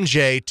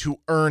MJ to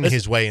earn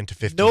his way into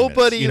 15 minutes.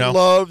 Nobody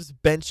loves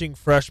benching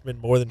freshmen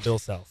more than Bill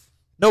Self.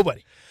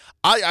 Nobody.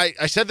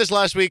 I said this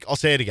last week. I'll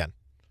say it again.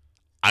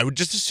 I would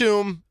just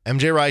assume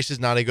MJ Rice is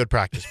not a good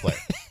practice player.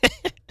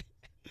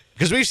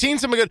 Because we've seen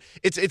some good.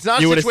 It's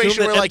not a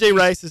situation where MJ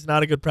Rice is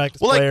not a good practice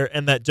player,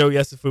 and that Joe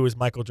Yesufu is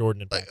Michael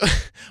Jordan in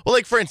practice.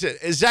 Well, for instance,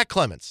 Zach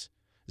Clements.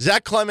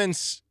 Zach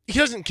Clemens, he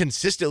doesn't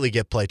consistently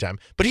get playtime,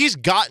 but he's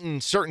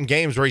gotten certain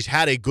games where he's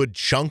had a good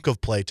chunk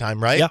of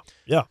playtime, right?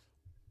 Yeah.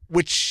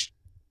 Which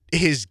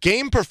his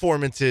game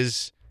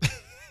performances,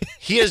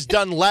 he has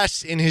done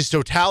less in his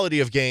totality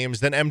of games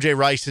than MJ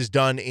Rice has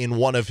done in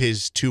one of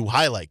his 2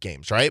 highlight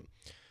games, right?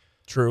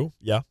 True.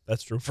 Yeah,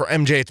 that's true. For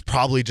MJ, it's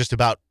probably just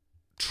about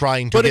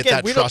trying to get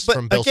that trust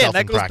from Bill Self in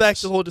that goes practice. back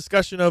to the whole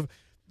discussion of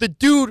the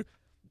dude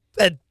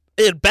that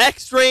had back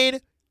strain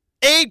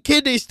and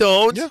kidney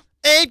stones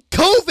and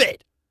COVID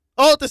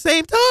all at the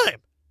same time.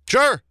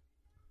 Sure.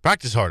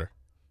 Practice harder.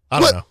 I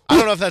don't know. I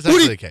don't know if that's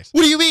actually the case.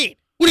 What do you mean?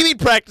 What do you mean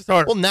practice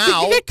harder? Well,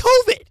 now. You get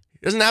COVID.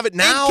 He doesn't have it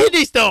now. And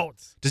kidney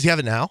stones. Does he have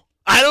it now?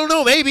 I don't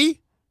know, maybe.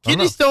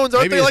 Kidney stones,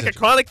 aren't Maybe they it like a isn't.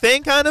 chronic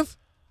thing, kind of?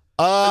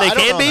 They I don't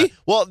can know be? that.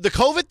 Well, the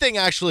COVID thing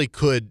actually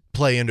could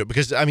play into it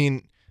because, I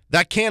mean,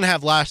 that can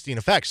have lasting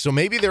effects. So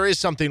maybe there is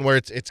something where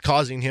it's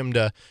causing him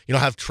to,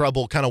 have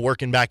trouble kind of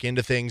working back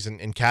into things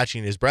and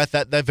catching his breath.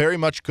 That very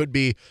much could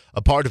be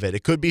a part of it.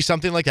 It could be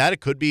something like that. It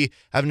could be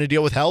having to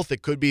deal with health.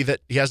 It could be that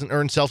he hasn't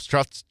earned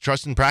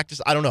self-trust in practice.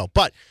 I don't know.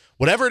 But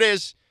whatever it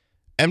is,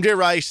 MJ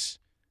Rice,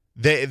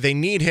 they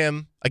need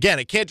him. Again,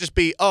 it can't just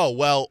be, oh,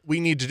 well, we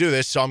need to do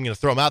this, so I'm going to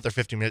throw him out there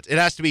 15 minutes. It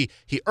has to be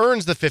he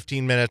earns the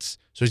 15 minutes,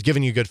 so he's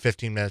giving you a good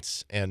 15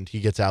 minutes, and he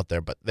gets out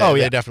there. But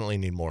they definitely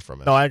need more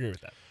from him. No, I agree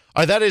with that.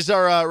 All right, that is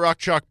our Rock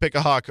Chalk Pick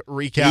a Hawk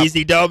recap.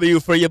 Easy W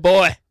for your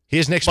boy. He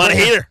is Nick Money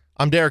Springer. hater.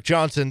 I'm Derek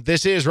Johnson.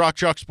 This is Rock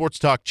Chalk Sports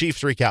Talk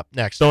Chiefs recap.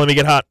 Next. Don't let me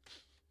get hot.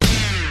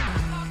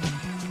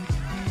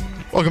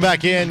 Welcome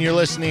back in. You're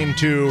listening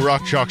to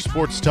Rock Chalk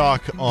Sports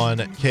Talk on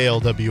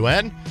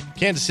KLWN.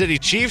 Kansas City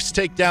Chiefs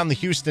take down the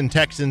Houston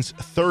Texans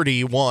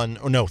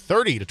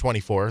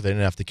 30-24. They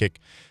didn't have to kick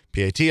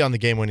PAT on the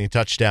game-winning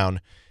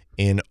touchdown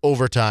in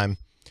overtime.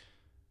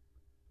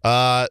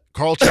 Carl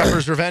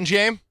Sheffer's revenge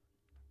game?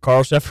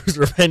 Carl Sheffer's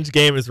revenge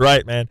game is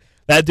right, man.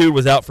 That dude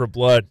was out for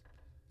blood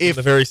from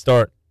the very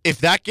start. If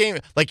that game,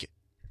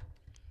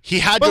 he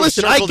had But to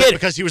listen, have circled I it get it.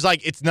 because he was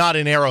like, it's not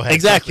an Arrowhead.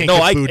 Exactly. So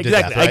No, I can't get booed to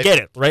death, right? I get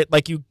it, right?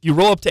 Like you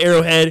roll up to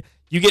Arrowhead,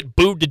 you get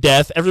booed to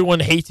death, everyone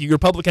hates you, you're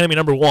public enemy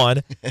number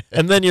 1,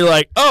 and then you're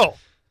like, oh,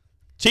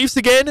 Chiefs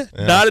again?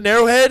 Yeah. Not an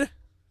Arrowhead?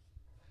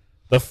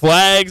 The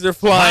flags are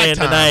flying My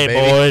time, tonight,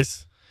 baby.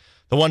 boys.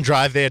 The one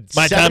drive, they had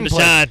My 7 time to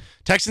plays. shine.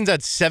 Texans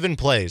had 7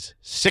 plays.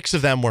 6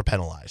 of them were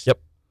penalized. Yep.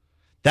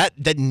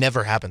 That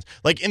never happens.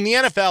 Like in the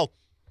NFL,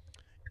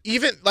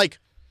 even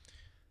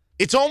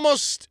it's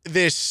almost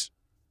this,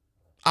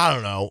 I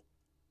don't know,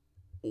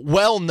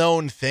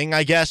 well-known thing,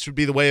 I guess, would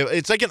be the way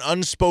it's like an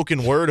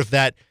unspoken word of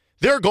that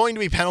there are going to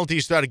be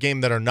penalties throughout a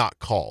game that are not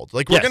called.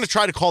 Like, we're Yes. going to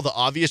try to call the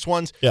obvious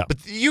ones, Yeah. but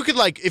you could, if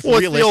Well, it's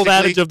realistically... the old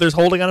adage of there's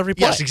holding on every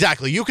play. Yes,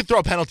 exactly. You could throw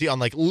a penalty on,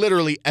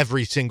 literally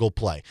every single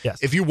play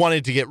if you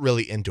wanted to get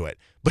really into it,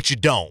 but you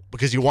don't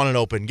because you want an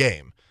open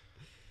game.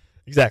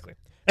 Exactly.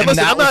 And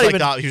listen, that I'm was not like, even,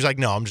 the, he was like,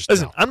 no, I'm just...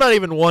 listen, no. I'm not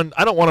even one.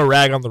 I don't want to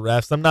rag on the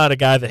refs. I'm not a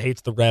guy that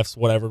hates the refs,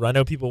 whatever. I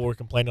know people were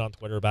complaining on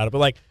Twitter about it,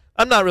 but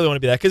I'm not really want to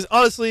be that because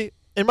honestly,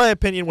 in my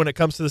opinion, when it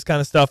comes to this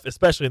kind of stuff,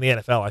 especially in the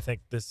NFL, I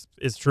think this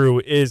is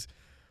true, is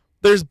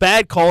there's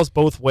bad calls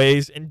both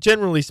ways, and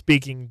generally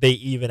speaking, they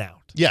even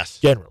out. Yes.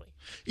 Generally.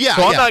 Yeah,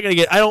 So I'm yeah. not going to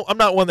get, I'm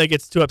not one that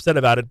gets too upset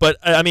about it, but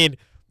I mean,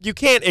 you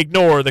can't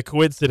ignore the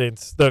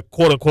coincidence, the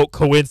quote unquote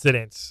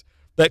coincidence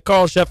that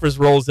Carl Sheffers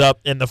rolls up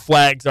and the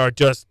flags are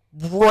just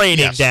raining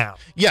Yes. down.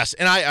 Yes,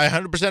 and I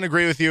 100%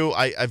 agree with you.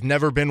 I've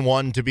never been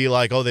one to be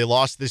like, oh, they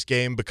lost this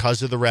game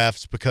because of the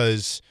refs,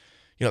 because,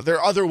 there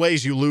are other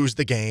ways you lose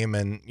the game,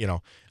 and,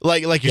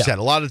 like you Yeah. said,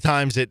 a lot of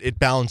times it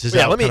balances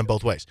Yeah, out let me- kind of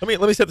both ways. Let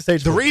me set the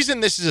stage. The for you. reason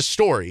this is a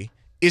story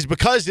is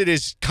because it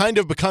is kind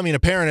of becoming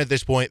apparent at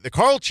this point that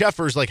Carl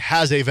Sheffers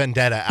has a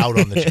vendetta out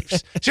on the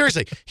Chiefs.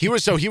 Seriously, he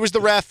was the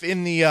ref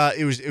in the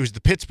it was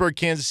the Pittsburgh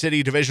Kansas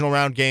City divisional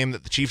round game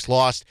that the Chiefs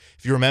lost.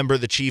 If you remember,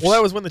 the Chiefs. Well,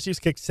 that was when the Chiefs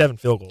kicked 7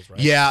 field goals, right?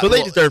 Yeah, So they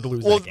well, deserve to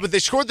lose Well, that game. but they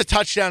scored the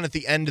touchdown at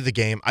the end of the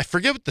game. I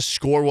forget what the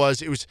score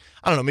was. It was,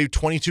 I don't know, maybe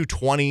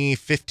 22-20,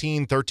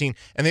 15-13,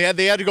 and they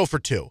had to go for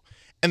 2.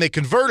 And they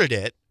converted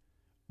it,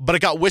 but it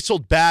got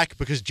whistled back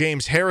because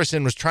James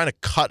Harrison was trying to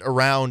cut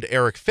around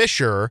Eric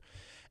Fisher,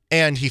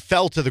 and he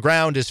fell to the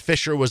ground as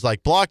Fisher was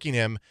blocking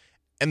him,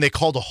 and they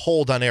called a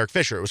hold on Eric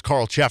Fisher. It was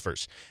Carl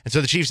Sheffers. And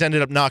so the Chiefs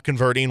ended up not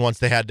converting once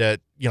they had to,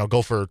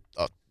 go for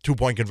a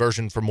 2-point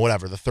conversion from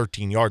whatever, the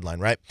 13-yard line,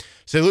 right?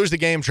 So they lose the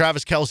game.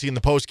 Travis Kelce in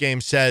the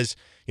postgame says,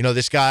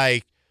 this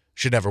guy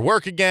should never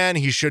work again.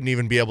 He shouldn't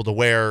even be able to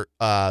wear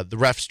the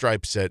ref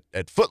stripes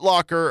at Foot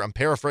Locker. I'm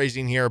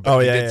paraphrasing here, but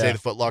he did say the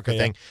Foot Locker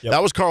thing. Yep.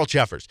 That was Carl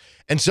Sheffers.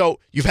 And so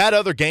you've had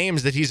other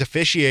games that he's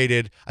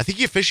officiated. I think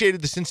he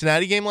officiated the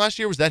Cincinnati game last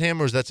year. Was that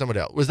him or was that somebody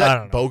else? Was I that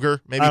don't know.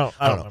 Boger? Maybe? I don't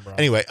know. know.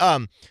 Anyway,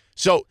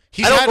 so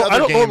he's I had don't, other I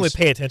don't games. normally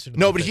pay attention to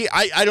No, those but things.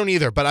 I don't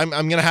either. But I'm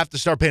going to have to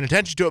start paying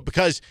attention to it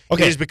because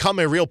Okay. it has become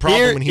a real problem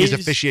Here when he's is-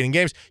 officiating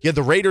games. You had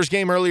the Raiders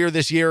game earlier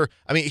this year.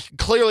 I mean,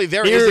 clearly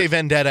there is Here- a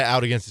vendetta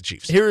out against the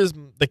Chiefs. Here is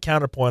the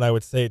counterpoint I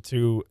would say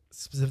to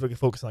specifically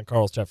focus on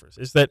Carl Sheffers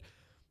is that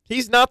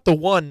he's not the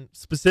one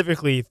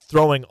specifically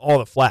throwing all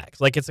the flags.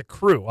 It's a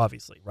crew,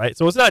 obviously, right?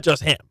 So it's not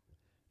just him.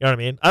 You know what I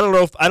mean?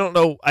 I don't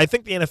know. I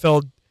think the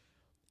NFL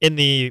in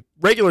the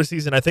regular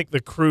season, I think the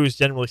crews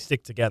generally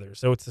stick together,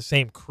 so it's the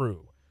same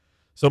crew.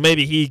 So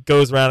maybe he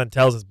goes around and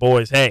tells his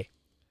boys, "Hey,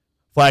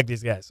 flag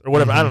these guys," or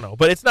whatever. I don't know,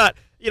 but it's not,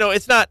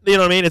 it's not, you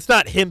know what I mean? It's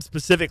not him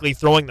specifically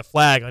throwing the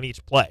flag on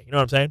each play. You know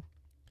what I'm saying?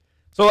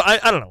 So I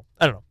don't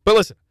know. But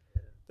listen,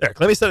 Eric,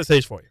 let me set the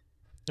stage for you.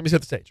 Let me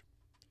set the stage.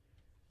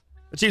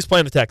 The Chiefs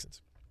playing the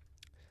Texans.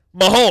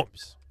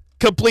 Mahomes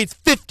completes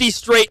 50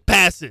 straight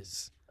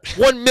passes,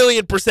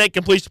 1,000,000%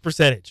 completion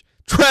percentage.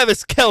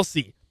 Travis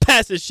Kelce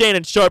passes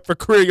Shannon Sharp for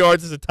career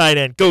yards as a tight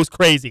end, goes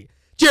crazy.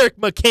 Jerick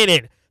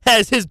McKinnon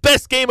has his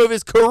best game of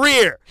his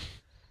career.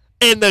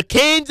 And the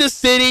Kansas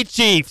City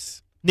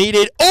Chiefs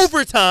needed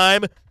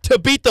overtime to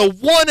beat the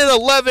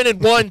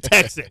 1-11-1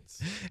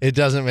 Texans. It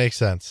doesn't make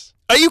sense.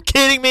 Are you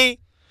kidding me?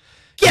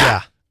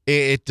 Yeah.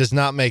 It does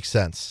not make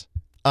sense.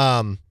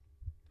 Mahomes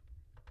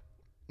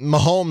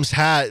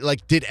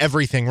did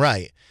everything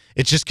right.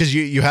 It's just because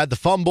you had the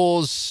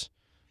fumbles,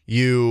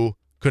 you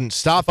couldn't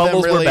stop them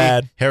really. Fumbles were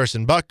bad.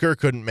 Harrison Butker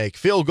couldn't make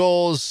field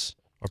goals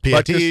or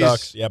PATs. Butker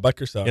sucks. Yeah,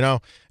 Butker sucks.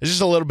 It's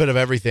just a little bit of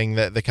everything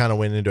that kind of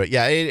went into it.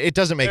 Yeah, it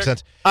doesn't make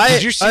sense.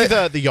 Did Did you see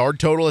the yard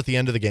total at the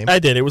end of the game? I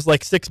did. It was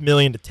like 6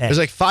 million to 10. It was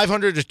like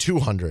 500 to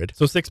 200.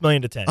 So 6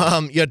 million to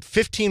 10. You had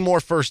 15 more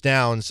first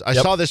downs. I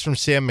saw this from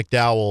Sam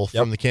McDowell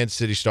from the Kansas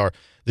City Star.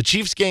 The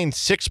Chiefs gained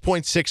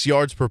 6.6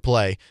 yards per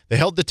play. They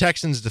held the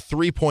Texans to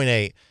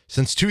 3.8.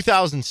 Since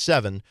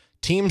 2007,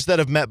 teams that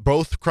have met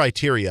both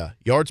criteria,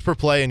 yards per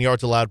play and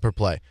yards allowed per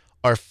play,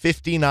 are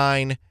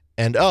 59-0,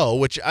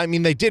 which, I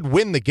mean, they did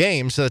win the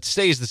game, so that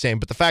stays the same,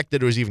 but the fact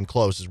that it was even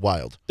close is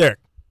wild. Derek,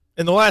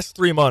 in the last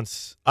 3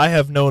 months, I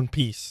have known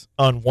peace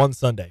on one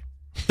Sunday.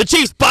 The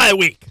Chiefs bye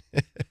week.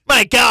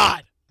 My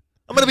God.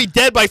 I'm going to be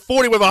dead by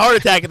 40 with a heart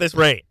attack at this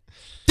rate.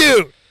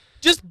 Dude,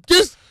 just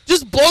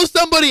blow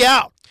somebody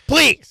out.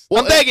 Please.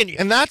 I'm begging you.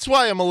 And that's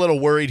why I'm a little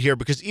worried here,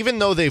 because even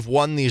though they've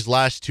won these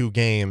last 2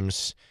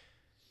 games,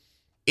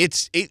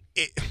 it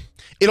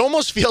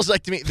almost feels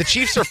like to me the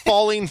Chiefs are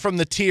falling from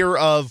the tier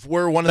of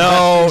we're one of the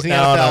best teams in the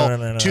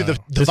NFL to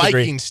the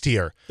Vikings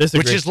tier,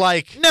 which is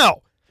like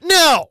no.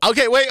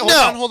 Okay, wait,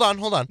 hold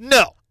on.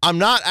 No, I'm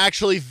not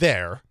actually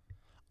there.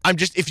 I'm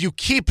just, if you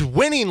keep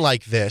winning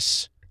like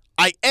this,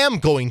 I am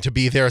going to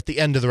be there at the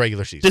end of the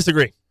regular season.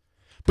 Disagree.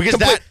 Because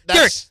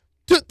that's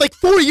like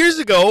 4 years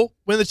ago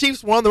when the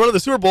Chiefs won the run of the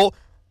Super Bowl,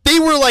 they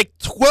were like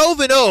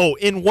 12-0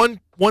 in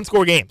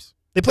one-score games.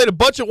 They played a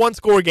bunch of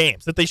one-score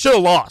games that they should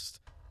have lost.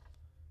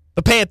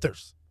 The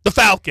Panthers, the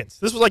Falcons.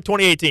 This was like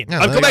 2018.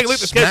 Yeah, Go back and look at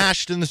the schedule.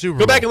 Smashed in the Super Bowl.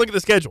 Go back and look at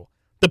the schedule.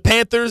 The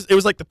Panthers. It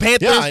was like the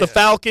Panthers, the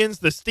Falcons,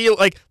 the Steelers.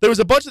 Like there was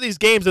a bunch of these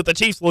games that the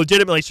Chiefs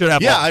legitimately should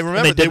have. Yeah, lost, I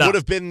remember. It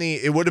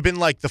would have been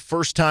like the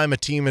first time a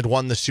team had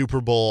won the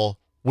Super Bowl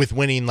with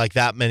winning like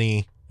that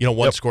many,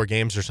 one-score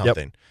games or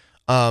something.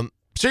 Yep.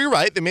 So you're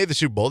right. They made the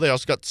Super Bowl. They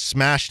also got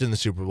smashed in the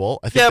Super Bowl.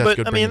 I think yeah, that's but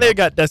good I mean, they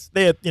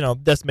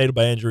had decimated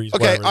by injuries.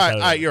 Okay, whatever, all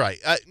right, you're right.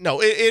 No,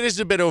 it is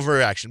a bit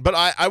overreaction, but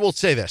I will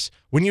say this: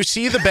 when you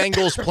see the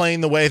Bengals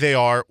playing the way they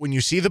are, when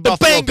you see the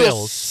Buffalo Bengals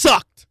Bills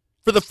sucked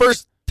for the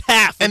first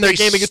half and of their they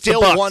game against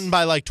still the Bucs. won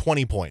by like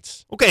 20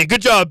 points. Okay,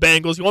 good job,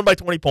 Bengals. You won by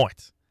 20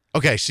 points.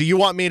 Okay, so you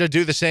want me to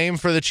do the same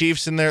for the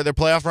Chiefs in their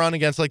playoff run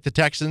against like the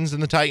Texans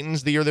and the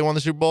Titans the year they won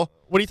the Super Bowl?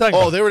 What are you talking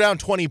about? Oh, they were down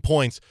 20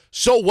 points.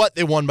 So what?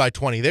 They won by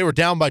 20. They were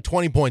down by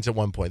 20 points at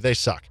one point. They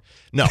suck.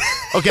 No.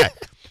 Okay.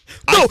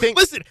 No,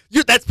 listen,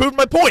 that's proving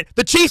my point.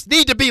 The Chiefs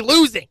need to be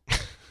losing.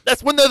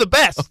 That's when they're the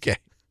best. Okay.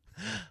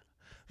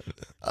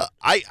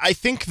 I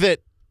think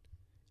that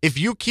if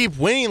you keep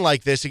winning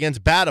like this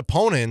against bad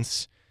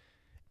opponents,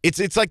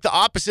 it's like the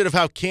opposite of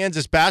how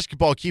Kansas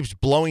basketball keeps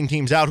blowing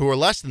teams out who are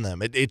less than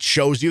them. It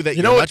shows you that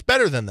you're much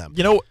better than them.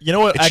 You know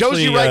what? It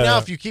shows you right now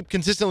if you keep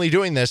consistently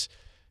doing this.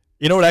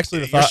 You know what?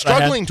 Actually, you're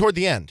struggling toward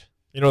the end.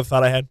 You know the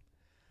thought I had?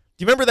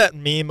 Do you remember that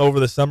meme over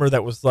the summer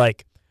that was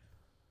like,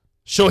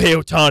 Shohei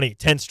Ohtani,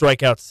 10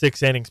 strikeouts,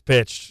 6 innings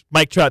pitched.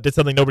 Mike Trout did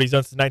something nobody's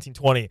done since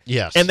 1920.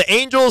 Yes. And the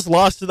Angels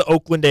lost to the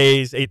Oakland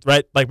A's,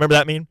 right? Like, remember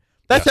that meme?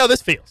 That's how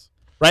this feels,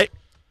 right?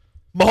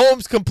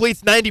 Mahomes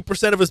completes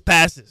 90% of his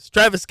passes.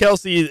 Travis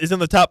Kelce is in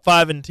the top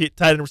 5 in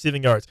tight end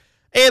receiving yards.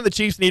 And the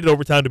Chiefs needed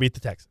overtime to beat the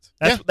Texans.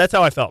 That's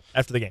how I felt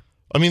after the game.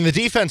 I mean, the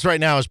defense right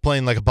now is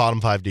playing like a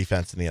bottom 5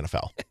 defense in the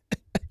NFL.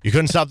 You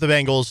couldn't stop the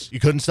Bengals. You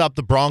couldn't stop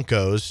the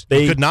Broncos.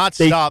 You could not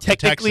stop the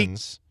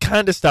Texans.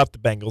 Kind of stopped the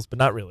Bengals, but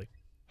not really.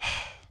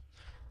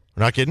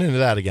 We're not getting into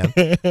that again.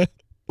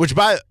 Which,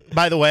 by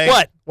the way,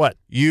 what?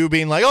 You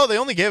being like, oh, they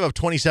only gave up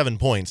 27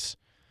 points.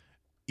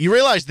 You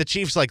realize the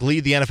Chiefs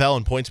lead the NFL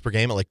in points per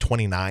game at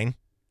 29?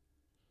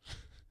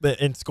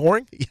 In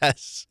scoring?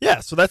 Yes.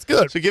 Yeah, so that's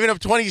good. So giving up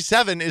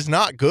 27 is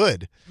not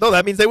good. No,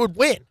 that means they would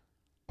win.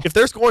 If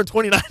they're scoring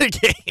 29 a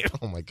game.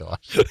 Oh my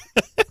gosh.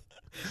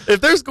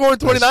 If they're scoring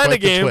 29 a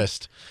game.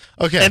 Twist.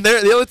 Okay. And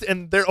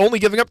they're only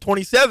giving up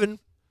 27.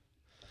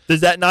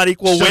 Does that not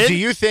equal so win? Do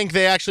you think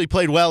they actually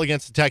played well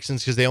against the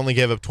Texans because they only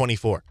gave up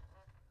 24?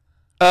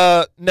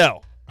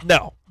 No.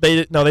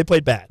 They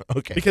played bad.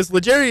 Okay. Because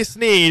L'Jarius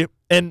Sneed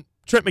and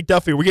Trent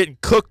McDuffie were getting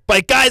cooked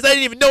by guys I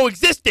didn't even know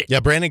existed.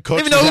 Yeah, Brandon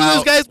Cooks I didn't even know who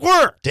those guys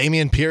were.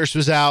 Damian Pierce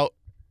was out.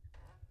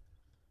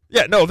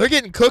 Yeah, no, they're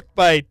getting cooked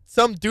by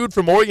some dude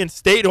from Oregon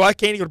State who I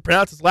can't even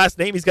pronounce his last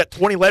name. He's got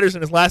 20 letters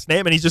in his last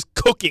name, and he's just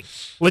cooking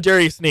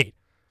L'Jarius Sneed,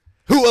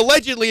 who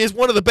allegedly is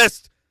one of the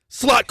best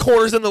slot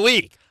corners in the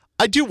league.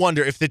 I do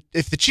wonder if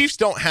the Chiefs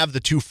don't have the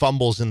 2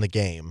 fumbles in the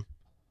game,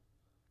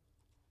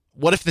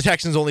 what if the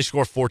Texans only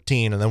score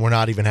 14 and then we're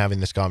not even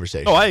having this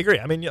conversation? Oh, I agree.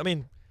 I mean, at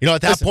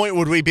that listen, point,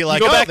 would we be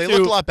like, they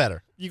look a lot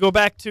better? You go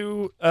back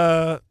to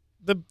the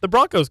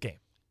Broncos game.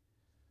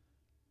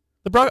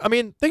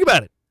 Think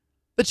about it.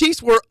 The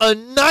Chiefs were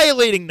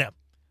annihilating them.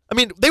 I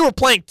mean, they were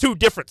playing 2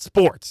 different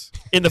sports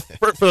in the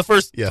for the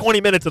first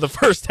 20 minutes of the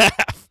first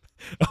half.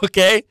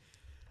 Okay?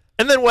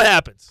 And then what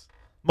happens?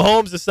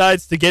 Mahomes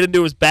decides to get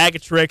into his bag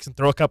of tricks and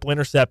throw a couple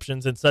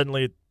interceptions, and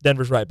suddenly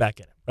Denver's right back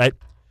in it, right?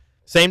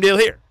 Same deal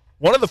here.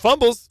 One of the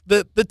fumbles,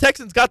 the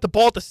Texans got the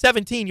ball at the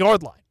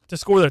 17-yard line to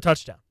score their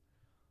touchdown,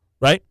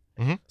 right?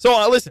 Mm-hmm.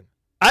 So, listen,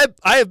 I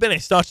have been a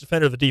staunch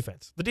defender of the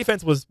defense. The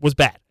defense was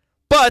bad.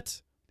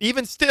 But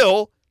even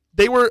still,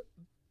 they were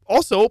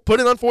also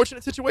put in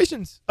unfortunate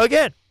situations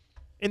again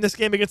in this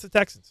game against the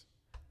Texans,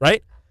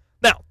 right?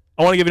 Now,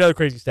 I want to give you another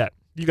crazy stat.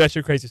 You got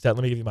your crazy stat.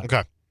 Let me give you mine.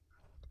 Okay.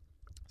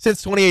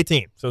 Since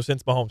 2018, so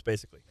since Mahomes,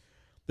 basically,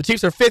 the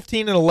Chiefs are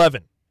 15-11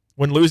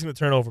 when losing the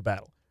turnover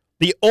battle.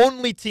 The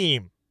only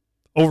team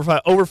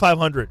over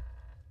 500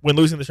 when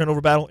losing the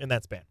turnover battle in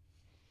that span.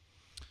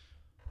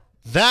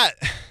 That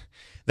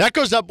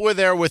goes up with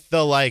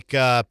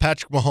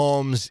Patrick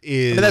Mahomes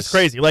is. That's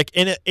crazy. Like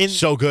in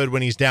so good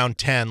when he's down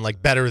 10,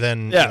 like better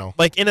than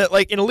Like in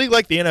a league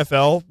like the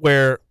NFL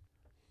where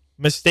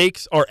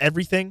mistakes are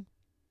everything.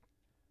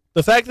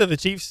 The fact that the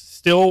Chiefs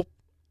still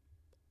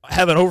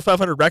have an over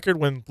 500 record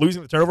when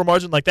losing the turnover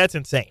margin, like that's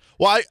insane.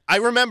 Well, I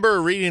remember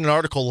reading an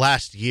article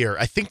last year.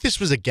 I think this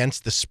was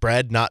against the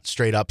spread, not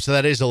straight up, so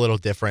that is a little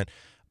different.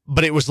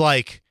 But it was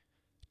like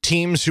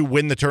teams who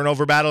win the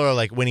turnover battle are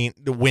like win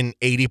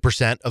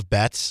 80% of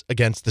bets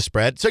against the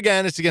spread. So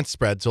again, it's against the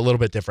spread, so a little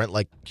bit different.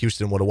 Like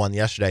Houston would have won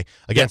yesterday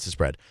against the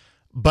spread.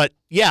 But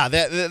yeah,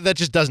 that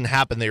just doesn't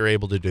happen. They were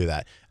able to do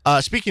that.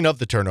 Speaking of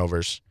the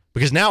turnovers.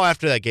 Because now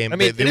after that game,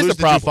 they lose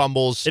the 2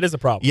 fumbles. It is a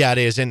problem. Yeah, it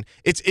is. And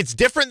it's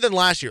different than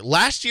last year.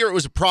 Last year, it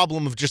was a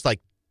problem of just like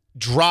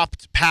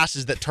dropped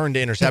passes that turned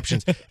to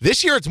interceptions.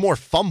 This year, it's more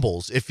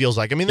fumbles, it feels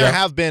like. I mean, there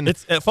have been.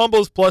 It's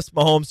fumbles plus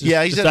Mahomes.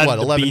 He's at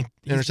 11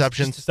 interceptions?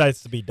 He just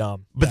decides to be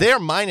dumb. But they are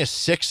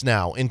 -6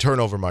 now in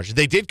turnover margin.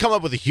 They did come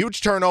up with a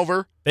huge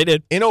turnover. They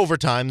did. In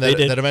overtime that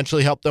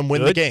eventually helped them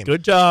win the game.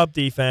 Good job,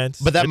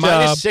 defense. But that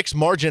 -6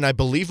 margin, I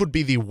believe, would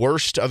be the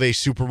worst of a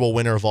Super Bowl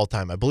winner of all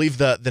time. I believe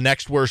the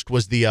next worst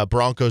was the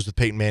Broncos with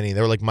Peyton Manning.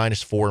 They were like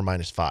 -4,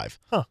 -5.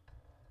 Huh.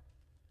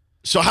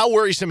 So how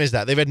worrisome is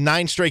that? They've had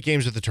 9 straight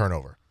games with the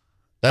turnover.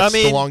 That's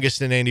the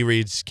longest in Andy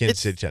Reid's Kansas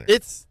City tenure.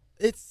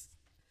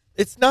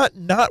 It's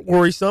not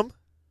worrisome.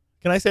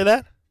 Can I say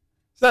that?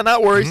 It's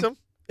not worrisome.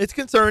 Mm-hmm. It's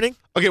concerning.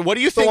 Okay, what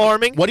do you think?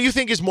 Alarming. What do you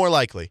think is more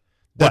likely?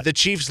 That the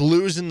Chiefs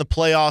lose in the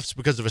playoffs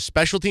because of a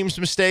special teams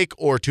mistake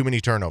or too many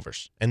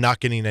turnovers and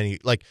not getting any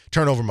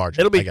turnover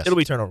margin? It'll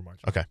be turnover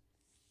margin. Okay.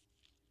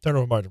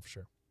 Turnover margin for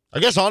sure. I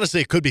guess honestly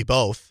it could be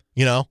both.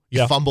 You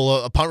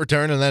fumble a punt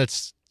return and then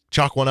it's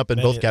chalk one up in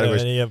both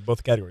categories. And you have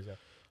both categories, yeah.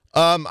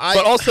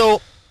 But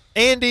also,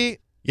 Andy.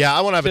 Yeah,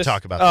 I want to have a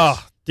talk about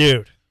this. Oh,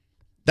 dude.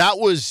 That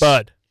was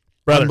Bud.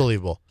 Brother.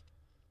 Unbelievable.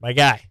 My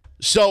guy.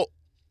 So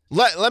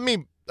let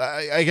me,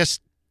 I guess,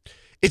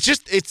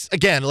 it's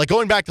again, like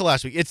going back to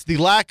last week, it's the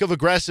lack of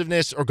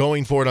aggressiveness or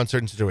going for it on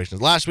certain situations.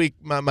 Last week,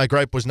 my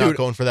gripe was not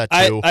going for that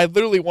too. I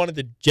literally wanted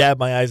to jab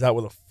my eyes out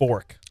with a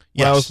fork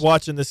when I was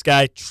watching this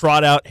guy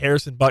trot out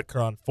Harrison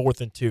Butker on 4th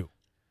and 2.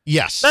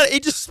 Yes. He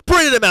just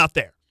sprinted him out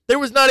there. There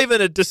was not even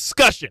a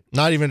discussion.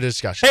 Not even a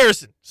discussion.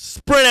 Harrison,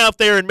 sprint out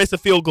there and miss a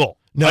field goal.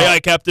 No. Aye,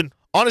 Captain.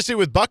 Honestly,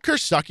 with Butker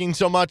sucking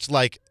so much,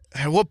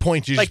 at what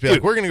point do you just be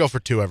like, we're going to go for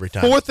 2 every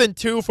time? 4th and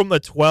 2 from the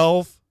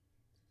 12?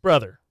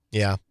 Brother.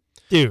 Yeah.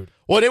 Dude.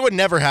 Well, it would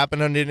never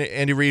happen under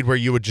Andy Reid where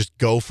you would just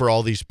go for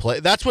all these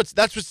plays. That's what's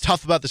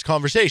tough about this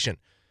conversation.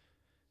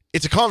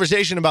 It's a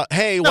conversation about,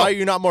 hey, why are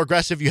you not more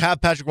aggressive? You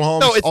have Patrick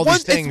Mahomes,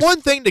 these things. It's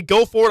one thing to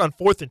go for it on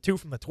 4th and 2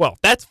 from the 12.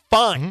 That's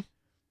fine. Mm-hmm.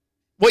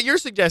 What you're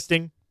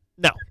suggesting,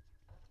 no.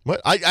 What?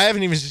 I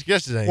haven't even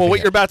suggested anything. Well, what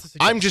you're about to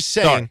suggest. I'm just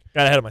saying.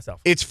 Got ahead of myself.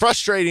 It's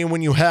frustrating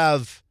when you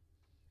have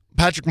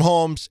Patrick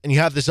Mahomes and you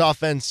have this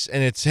offense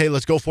and it's, hey,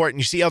 let's go for it. And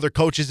you see other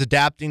coaches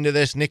adapting to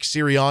this, Nick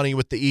Sirianni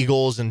with the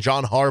Eagles and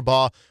John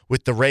Harbaugh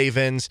with the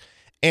Ravens.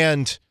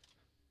 And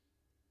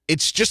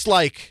it's just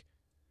like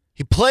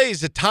he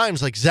plays at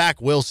times like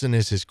Zach Wilson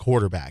is his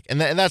quarterback.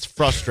 And that's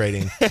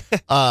frustrating.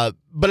 But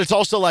it's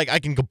also like I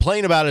can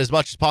complain about it as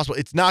much as possible.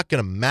 It's not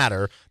going to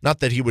matter. Not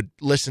that he would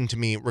listen to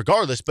me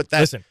regardless, but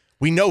listen.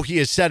 We know he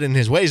is set in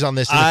his ways on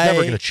this, and it's never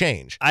going to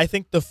change. I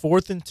think the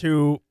 4th and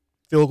 2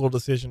 field goal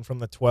decision from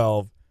the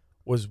 12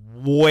 was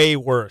way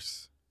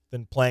worse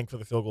than playing for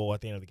the field goal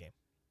at the end of the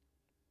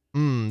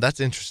game.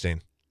 That's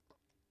interesting.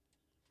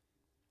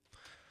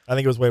 I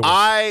think it was way worse.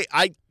 I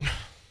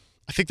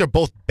think they're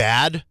both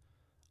bad.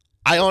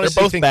 I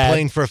honestly think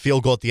playing for a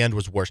field goal at the end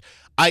was worse.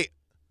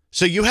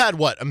 So you had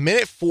what, a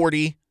minute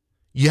 40?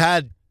 You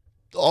had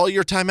all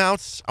your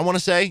timeouts, I want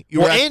to say.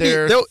 You were at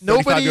their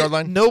 35-yard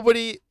line.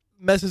 Nobody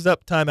messes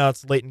up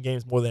timeouts late in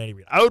games more than Andy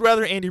Reid. I would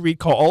rather Andy Reid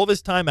call all of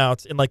his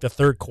timeouts in like the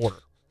third quarter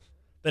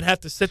than have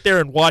to sit there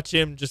and watch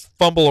him just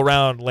fumble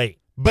around late.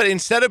 But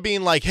instead of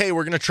being like, hey,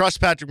 we're going to trust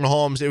Patrick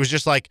Mahomes, it was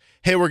just like,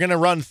 hey, we're going to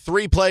run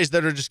 3 plays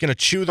that are just going to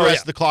chew the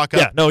rest of the clock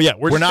up.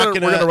 We're going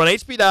to run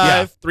HB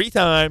dive 3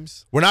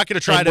 times. We're not going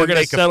to try to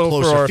make a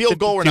closer field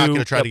goal. We're not going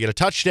to try to get a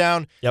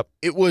touchdown. Yep.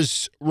 It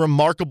was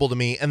remarkable to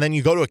me. And then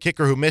you go to a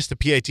kicker who missed a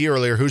PAT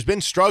earlier, who's been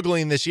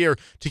struggling this year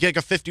to kick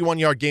a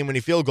 51-yard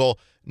game-winning field goal.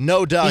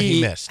 No duh, he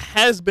missed. He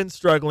has been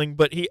struggling,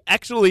 but he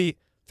actually,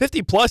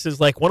 50-plus is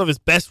like one of his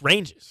best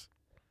ranges,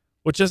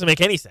 which doesn't make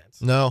any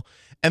sense. No.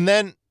 And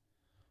then...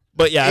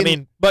 But yeah,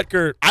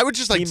 Butker. I would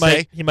just like to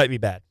say he might be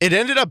bad. It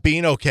ended up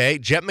being okay.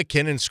 Jet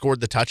McKinnon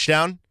scored the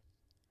touchdown.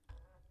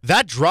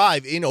 That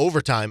drive in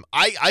overtime,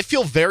 I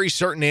feel very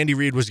certain Andy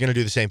Reid was going to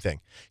do the same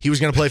thing. He was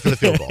going to play for the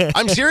field goal.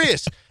 I'm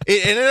serious.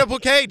 It ended up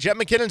okay. Jet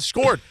McKinnon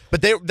scored,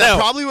 but that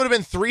probably would have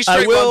been 3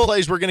 straight run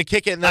plays. We're going to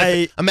kick it.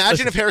 And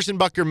imagine if Harrison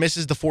Butker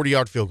misses the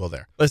 40-yard field goal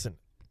there. Listen,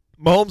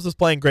 Mahomes was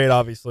playing great,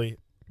 obviously,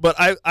 but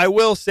I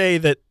will say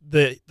that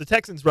the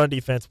Texans' run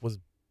defense was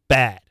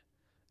bad.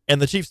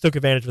 And the Chiefs took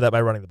advantage of that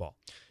by running the ball,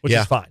 which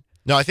is fine.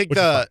 No, I think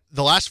the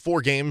last 4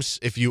 games,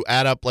 if you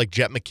add up like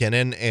Jet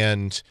McKinnon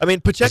and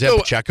Pacheco,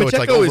 it's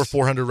like over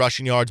 400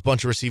 rushing yards,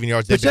 bunch of receiving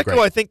yards. Pacheco,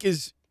 I think,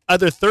 is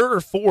either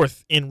 3rd or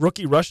 4th in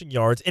rookie rushing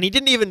yards, and he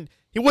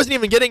wasn't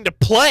even getting to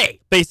play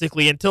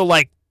basically until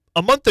like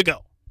a month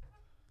ago.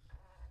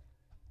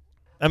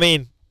 I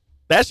mean,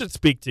 that should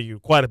speak to you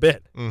quite a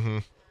bit. Mm-hmm.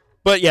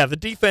 But yeah, the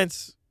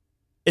defense.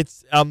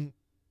 It's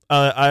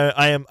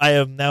I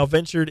have now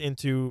ventured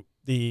into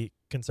the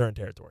concern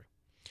territory.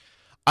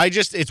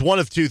 It's one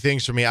of 2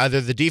 things for me. Either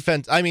the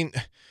defense,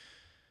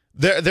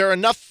 there are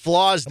enough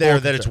flaws there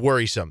that it's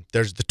worrisome.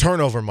 There's the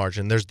turnover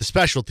margin, there's the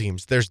special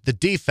teams, there's the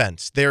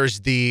defense,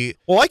 there's the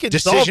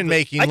decision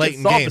making late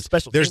in games.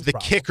 There's the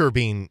kicker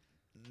being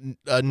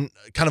kind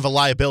of a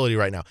liability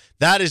right now.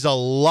 That is a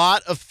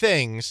lot of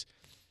things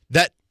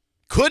that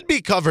could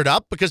be covered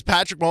up because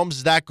Patrick Mahomes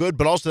is that good,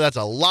 but also that's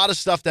a lot of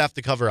stuff to have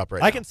to cover up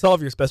right now. I can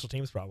solve your special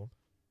teams problem.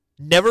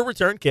 Never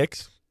return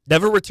kicks,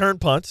 never return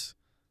punts.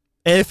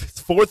 And if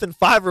it's 4th and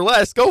 5 or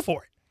less, go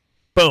for it.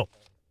 Boom.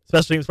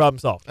 Special teams problem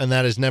solved. And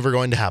that is never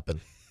going to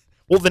happen.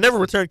 Well, the never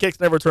return kicks,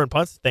 never return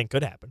punts thing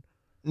could happen.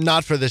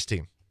 Not for this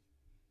team.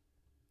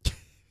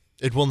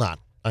 It will not.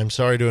 I'm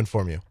sorry to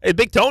inform you. Hey,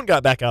 Big Tone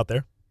got back out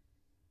there.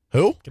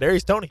 Who?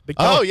 Kadarius Toney. Big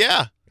Tone. Oh,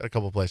 yeah. Got a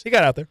couple plays. He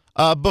got out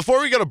there.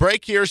 Before we go to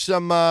break, here's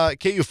some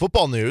KU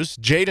football news.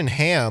 Jaden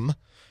Ham,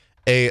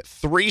 a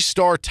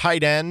 3-star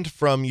tight end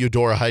from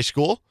Eudora High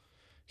School.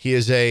 He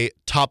is a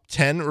top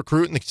 10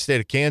 recruit in the state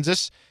of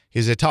Kansas.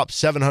 He's a top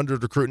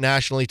 700 recruit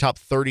nationally, top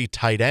 30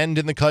 tight end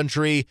in the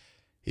country.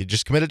 He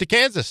just committed to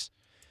Kansas.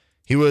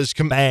 He was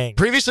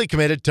previously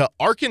committed to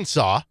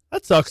Arkansas.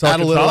 That sucks. Add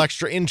a little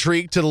extra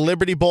intrigue to the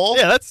Liberty Bowl.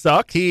 Yeah, that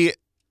sucks. He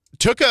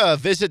took a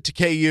visit to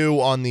KU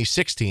on the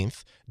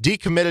 16th,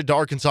 decommitted to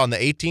Arkansas on the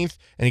 18th,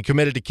 and he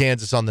committed to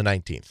Kansas on the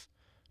 19th.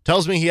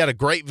 Tells me he had a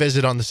great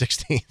visit on the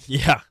 16th.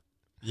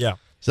 Yeah.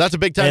 So that's a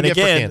big-time gift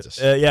for Kansas.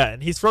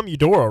 And he's from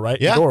Eudora,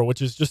 right? Yeah. Eudora,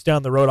 which is just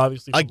down the road,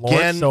 obviously, from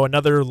Lawrence. So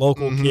another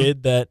local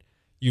kid that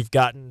you've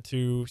gotten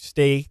to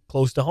stay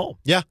close to home.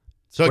 Yeah.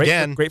 So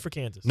great for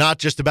Kansas. Not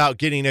just about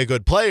getting a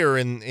good player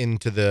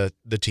into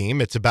the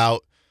team. It's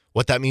about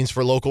what that means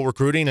for local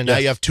recruiting. And now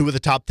you have 2 of the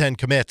top 10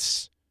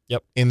 commits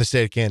in the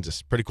state of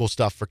Kansas. Pretty cool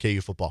stuff for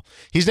KU football.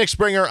 He's Nick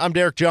Springer. I'm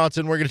Derek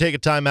Johnson. We're going to take a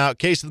timeout.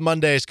 Case of the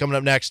Monday is coming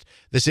up next.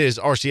 This is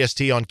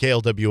RCST on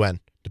KLWN.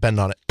 Depend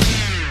on it.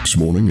 This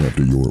morning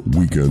after your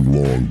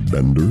weekend-long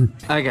bender.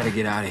 I gotta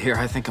get out of here.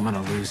 I think I'm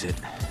gonna lose it.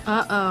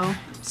 Uh-oh.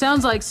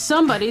 Sounds like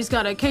somebody's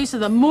got a case of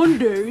the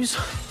Mondays.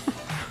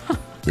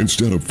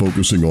 Instead of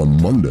focusing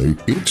on Monday,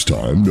 it's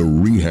time to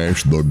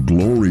rehash the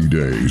glory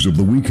days of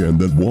the weekend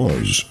that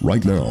was,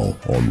 right now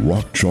on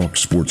Rock Chalk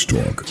Sports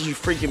Talk. You're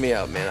freaking me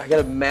out, man. I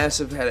got a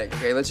massive headache,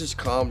 okay? Let's just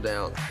calm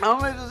down. How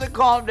much does it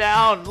calm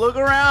down? Look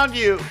around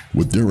you.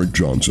 With Derek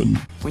Johnson.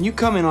 When you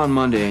come in on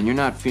Monday and you're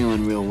not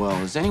feeling real well,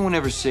 does anyone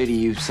ever say to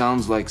you,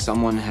 sounds like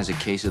someone has a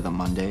case of the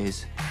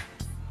Mondays?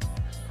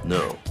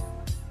 No.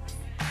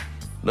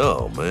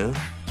 No, man.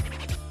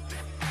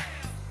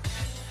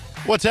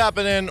 What's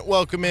happening?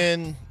 Welcome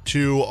in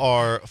to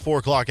our 4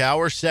 o'clock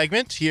hour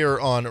segment here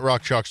on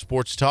Rock Chalk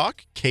Sports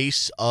Talk.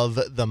 Case of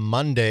the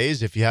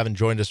Mondays. If you haven't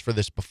joined us for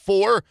this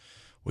before,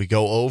 we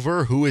go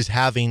over who is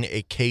having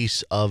a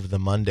case of the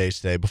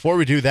Mondays today. Before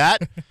we do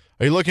that,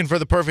 are you looking for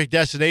the perfect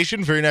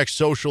destination for your next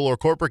social or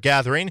corporate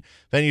gathering?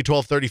 Venue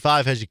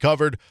 1235 has you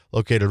covered,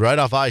 located right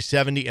off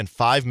I-70 and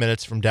 5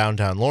 minutes from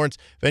downtown Lawrence.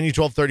 Venue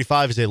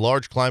 1235 is a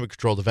large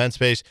climate-controlled event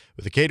space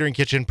with a catering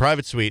kitchen,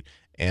 private suite,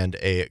 and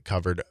a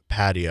covered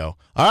patio.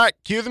 All right,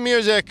 cue the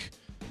music.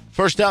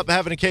 First up,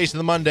 having a case of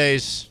the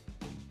Mondays,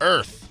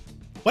 Earth.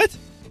 What?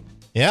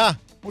 Yeah.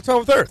 What's wrong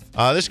with Earth?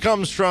 This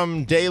comes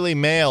from Daily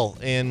Mail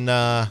in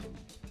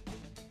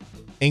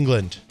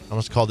England. I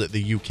almost called it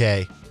the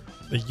UK.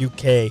 The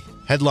UK.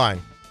 Headline,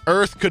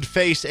 Earth could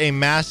face a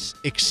mass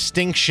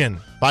extinction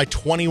by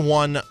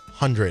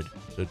 2100.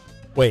 So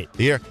Wait.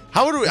 the year.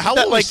 How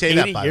will we say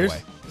that, by the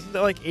way? Isn't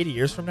that like 80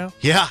 years from now?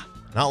 Yeah,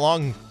 not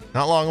long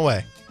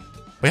away.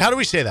 Wait, how do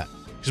we say that?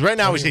 Because right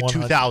now we say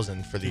 2100.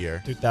 2000 for the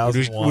year.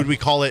 2001. Would we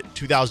call it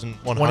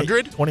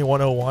 2100?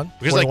 2101.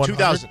 Because like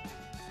 2000.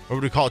 Or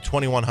would we call it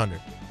 2100?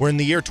 We're in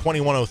the year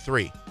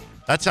 2103.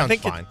 That sounds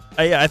fine.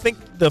 I think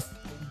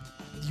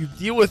you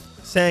deal with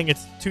saying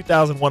it's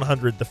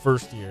 2100 the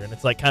first year, and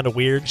it's like kind of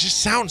weird. It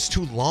just sounds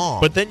too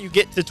long. But then you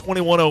get to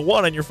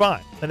 2101 and you're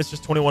fine. Then it's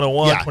just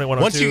 2101, Yeah.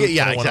 2102, Once you get-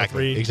 yeah,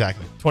 2103,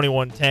 exactly.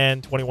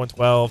 2110,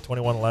 2112,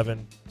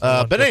 2111.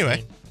 But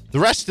anyway, the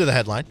rest of the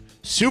headline.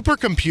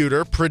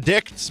 Supercomputer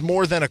predicts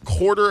more than a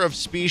quarter of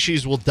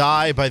species will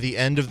die by the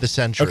end of the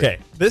century. Okay,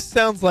 this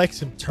sounds like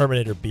some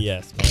Terminator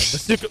BS,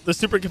 man. The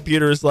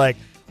supercomputer is like,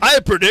 I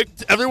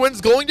predict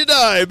everyone's going to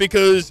die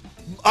because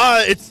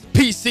it's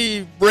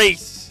PC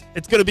race.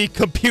 It's going to be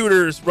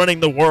computers running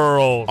the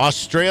world.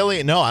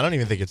 Australia, no, I don't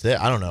even think it's it.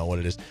 I don't know what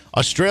it is.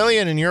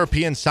 Australian and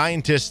European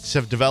scientists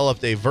have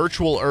developed a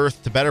virtual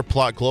Earth to better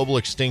plot global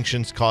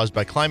extinctions caused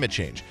by climate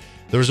change.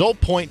 The result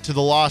point to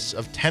the loss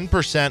of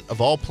 10%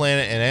 of all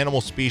plant and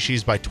animal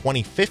species by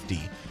 2050,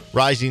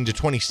 rising to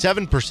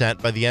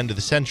 27% by the end of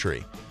the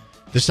century.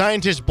 The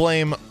scientists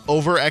blame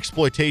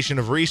over-exploitation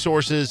of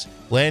resources,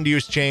 land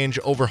use change,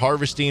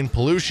 over-harvesting,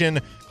 pollution,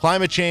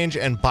 climate change,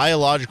 and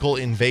biological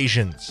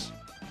invasions.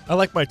 I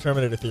like my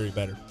Terminator theory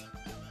better.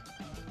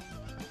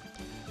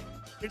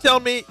 You're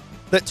telling me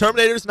that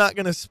Terminator's not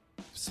going to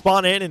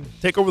spawn in and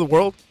take over the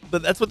world?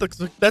 But that's what the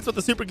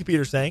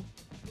supercomputer's saying.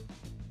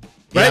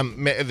 Right?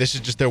 Yeah, this is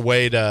just their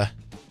way to...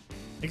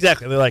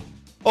 Exactly. They're like,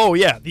 oh,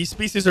 yeah, these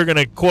species are going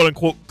to,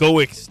 quote-unquote, go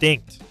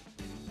extinct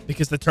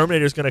because the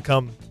Terminator's going to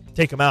come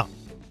take them out.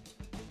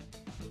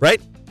 Right?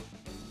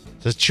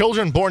 It says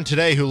children born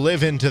today who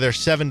live into their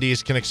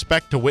 70s can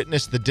expect to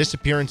witness the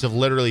disappearance of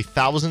literally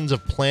thousands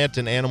of plant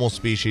and animal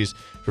species,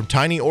 from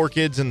tiny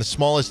orchids and the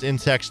smallest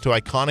insects to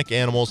iconic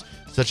animals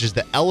such as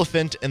the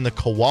elephant and the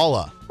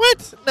koala.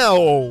 What?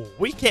 No,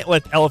 we can't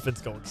let elephants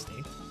go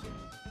extinct.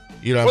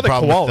 You don't have a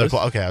problem with the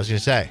koala? Okay, I was going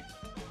to say.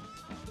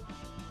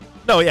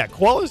 No, yeah,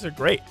 koalas are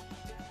great.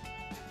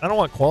 I don't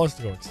want koalas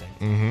to go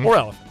extinct. Mm-hmm. Or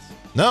elephants.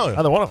 No.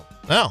 Either one of them.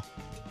 No.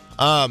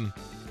 Well,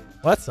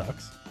 that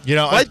sucks. You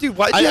know, Why do you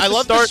I have to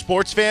love start- the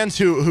sports fans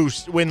who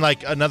when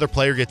like another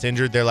player gets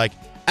injured, they're like,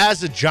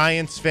 as a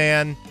Giants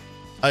fan,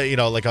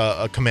 like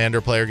a Commander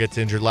player gets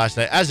injured last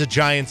night. As a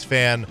Giants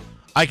fan,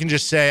 I can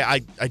just say I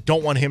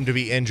don't want him to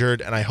be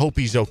injured, and I hope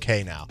he's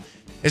okay now.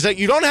 It's like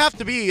you don't have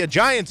to be a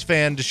Giants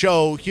fan to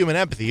show human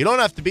empathy. You don't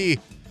have to be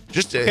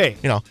just okay.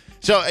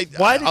 So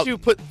why did you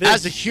put this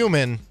as a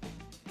human?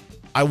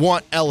 I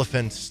want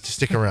elephants to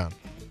stick around.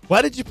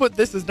 Why did you put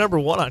this as number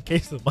one on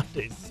Case of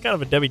Mondays? It's kind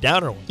of a Debbie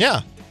Downer one.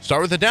 Yeah.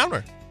 Start with a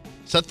downer.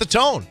 Set the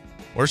tone.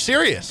 We're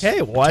serious.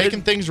 Okay, well,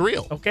 taking things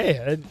real.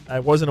 Okay, I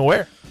wasn't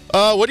aware.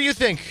 What do you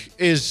think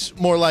is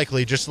more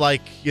likely? Just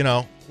like,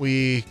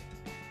 we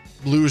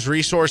lose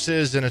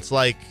resources and it's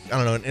like, I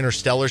don't know, an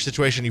interstellar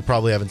situation. You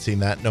probably haven't seen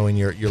that, knowing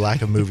your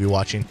lack of movie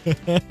watching.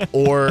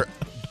 Or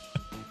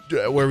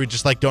where we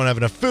just like don't have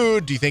enough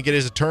food. Do you think it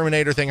is a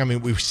Terminator thing? I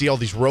mean, we see all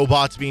these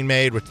robots being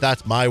made, which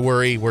that's my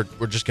worry. We're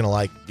just going to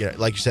like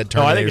you said,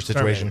 Terminator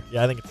situation. Terminator.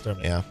 Yeah, I think it's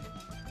Terminator. Yeah.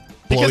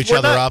 Blow each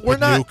other up with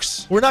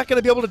nukes. We're not going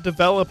to be able to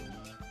develop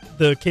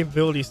the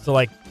capabilities to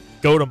like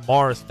go to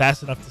Mars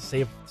fast enough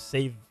to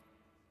save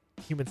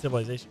human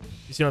civilization.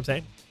 You see what I'm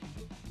saying?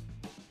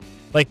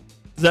 Like,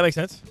 does that make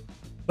sense?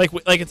 Like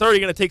it's already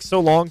going to take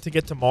so long to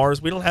get to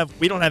Mars. We don't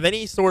have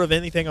any sort of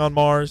anything on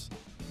Mars.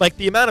 Like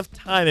the amount of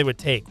time it would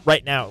take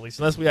right now, at least,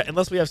 unless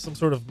we have some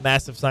sort of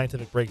massive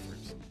scientific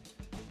breakthroughs.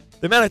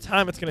 The amount of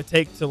time it's going to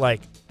take to like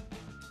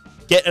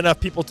get enough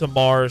people to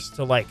Mars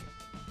to like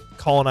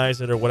colonize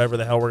it or whatever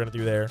the hell we're going to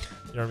do there.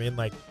 You know what I mean?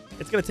 Like,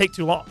 it's going to take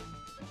too long.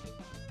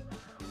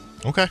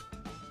 Okay.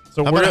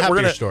 So we're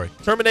going to story.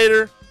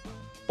 Terminator,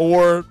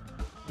 or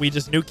we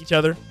just nuke each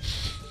other,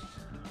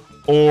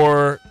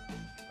 or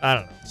I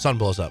don't know. Sun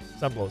blows up.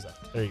 Sun blows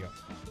up. There you go.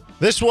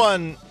 This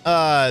one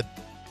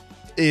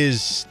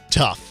is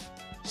tough.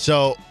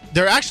 So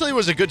there actually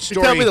was a good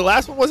story. You tell me the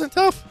last one wasn't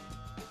tough?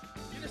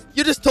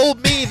 You just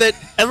told me that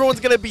everyone's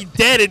going to be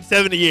dead in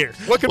 70 years.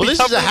 What could be this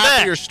tougher is a than that?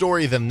 happier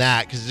story than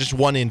that because it's just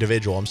one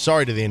individual. I'm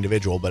sorry to the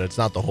individual, but it's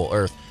not the whole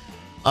Earth.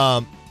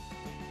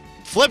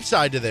 Flip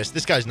side to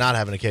this guy's not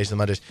having a case of the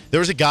Mondays. There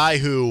was a guy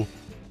who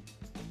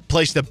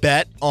placed a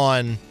bet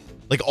on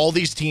like all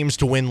these teams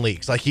to win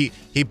leagues. Like he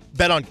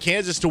bet on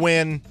Kansas to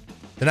win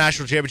the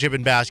national championship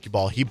in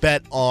basketball. He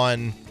bet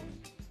on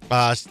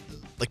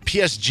like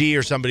PSG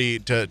or somebody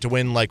to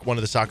win like one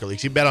of the soccer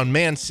leagues. He bet on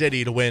Man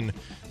City to win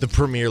the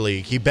Premier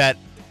League. He bet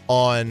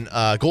on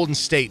Golden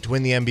State to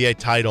win the NBA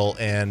title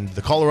and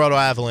the Colorado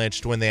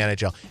Avalanche to win the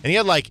NHL. And he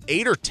had like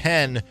 8 or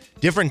 10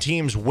 different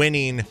teams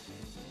winning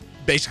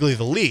basically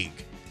the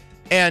league.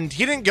 And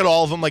he didn't get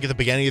all of them like at the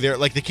beginning of the year.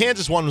 Like the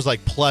Kansas one was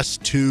like plus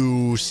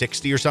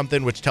 260 or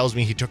something, which tells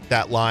me he took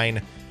that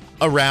line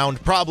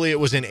around. Probably it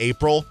was in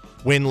April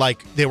when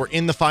like they were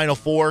in the Final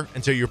Four,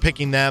 and so you're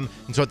picking them.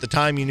 And so at the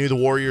time you knew the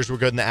Warriors were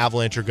good and the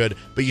Avalanche are good,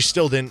 but you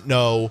still didn't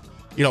know,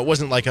 it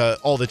wasn't like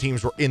all the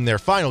teams were in their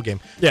final game.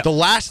 Yeah. The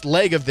last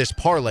leg of this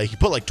parlay, he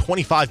put like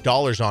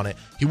 $25 on it.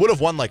 He would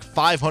have won like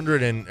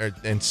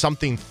 $500 and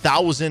something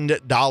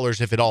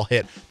 $1,000 if it all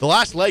hit. The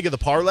last leg of the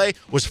parlay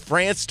was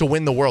France to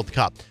win the World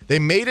Cup. They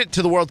made it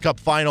to the World Cup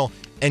final,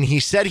 and he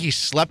said he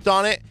slept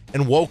on it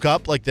and woke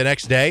up like the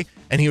next day,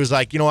 and he was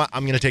like, you know what,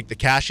 I'm going to take the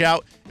cash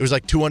out. It was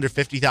like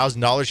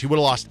 $250,000. He would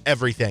have lost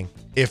everything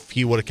if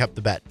he would have kept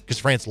the bet because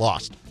France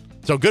lost.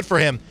 So good for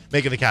him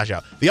making the cash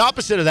out. The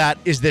opposite of that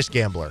is this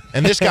gambler,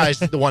 and this guy's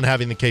the one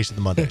having the case of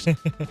the Mondays.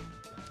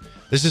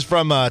 This is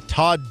from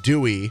Todd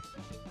Dewey,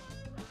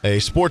 a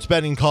sports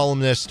betting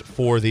columnist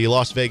for the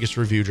Las Vegas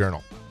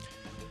Review-Journal.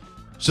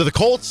 So the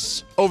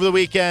Colts over the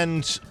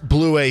weekend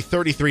blew a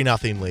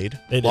 33-0 lead,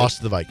 lost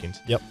to the Vikings.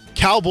 Yep.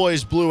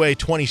 Cowboys blew a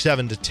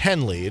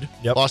 27-10 lead,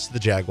 lost to the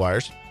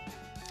Jaguars.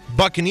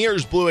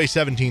 Buccaneers blew a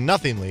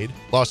 17-0 lead,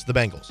 lost to the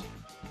Bengals.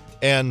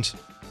 And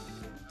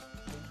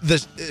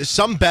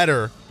some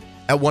bettor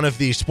at one of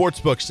the sports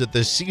books at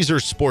the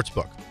Caesars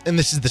Sportsbook, and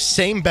this is the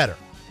same bettor,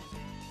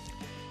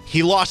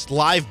 he lost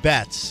live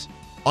bets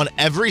on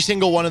every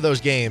single one of those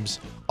games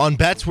on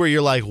bets where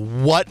you're like,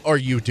 what are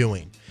you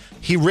doing?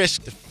 He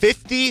risked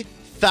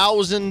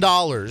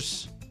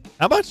 $50,000.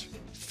 How much?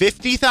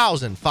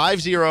 50,000,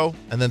 50,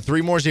 and then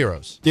 3 more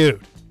zeros.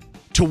 Dude.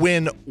 To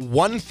win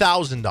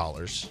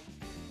 $1,000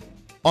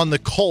 on the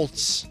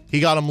Colts. He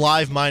got him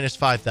live minus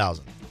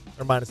 5,000.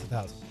 Or minus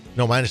 1,000.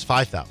 No, minus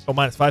 5,000. Oh,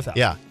 minus 5,000.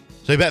 Yeah.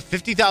 So he bet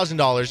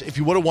 $50,000. If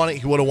he would have won it,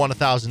 he would have won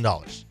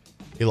 $1,000.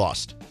 He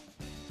lost.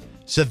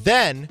 So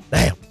then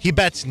he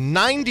bets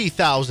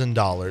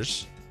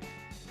 $90,000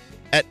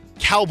 at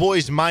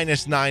Cowboys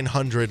minus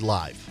 900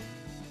 live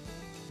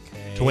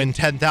to win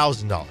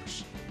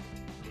 $10,000.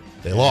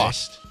 They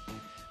lost.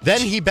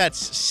 Then he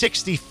bets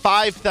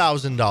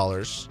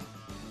 $65,000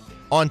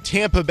 on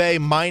Tampa Bay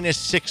minus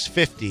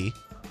 650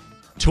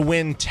 to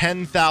win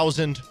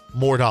 $10,000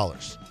 more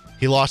dollars.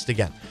 He lost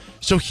again.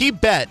 So he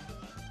bet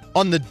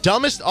on the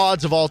dumbest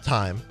odds of all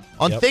time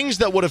on things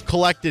that would have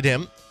collected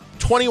him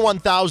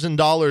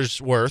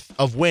 $21,000 worth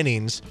of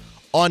winnings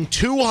on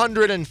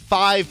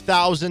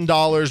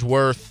 $205,000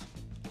 worth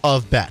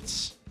of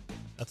bets.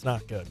 That's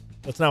not good.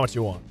 That's not what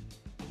you want.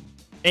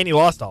 And he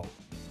lost all.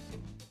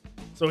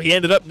 So he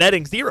ended up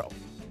netting 0.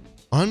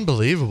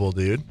 Unbelievable,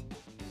 dude.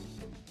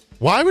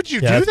 Why would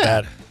you do that?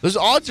 Bad. Those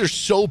odds are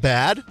so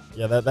bad.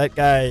 Yeah, that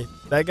guy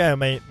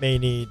may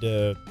need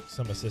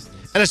some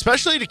assistance. And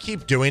especially to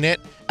keep doing it.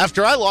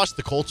 After I lost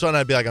the Colts one,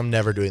 I'd be like, I'm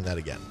never doing that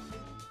again.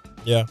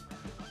 Yeah.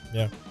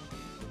 I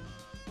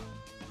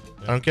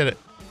don't get it.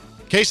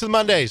 Case of the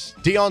Mondays,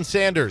 Deion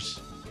Sanders.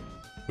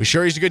 We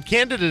sure he's a good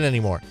candidate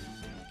anymore?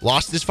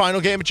 Lost his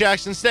final game at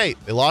Jackson State.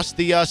 They lost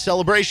the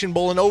Celebration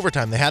Bowl in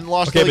overtime. They hadn't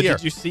lost all year.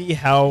 Did you see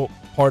how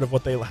part of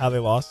how they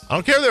lost? I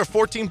don't care. They're a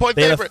 14-point favorite.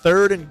 They had a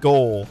 3rd and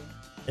goal,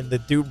 and the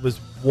dude was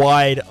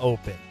wide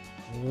open.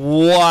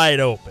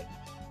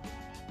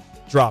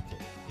 Dropped it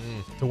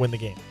to win the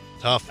game.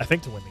 Tough. I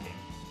think to win the game.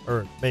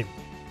 Or maybe.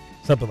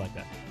 Something like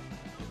that.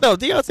 No,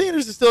 Deion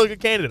Sanders is still a good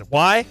candidate.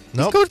 Why?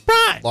 Nope. He's Coach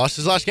Prime. Lost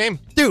his last game.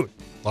 Dude,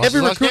 Lost every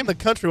his last recruit game. in the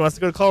country wants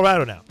to go to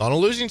Colorado now. On a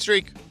losing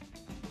streak.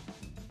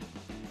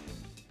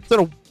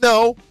 So,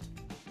 no.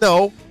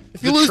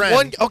 If you The lose trend.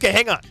 one... Okay,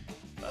 hang on.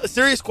 A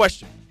serious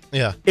question.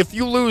 Yeah. If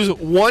you lose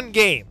one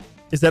game,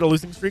 is that a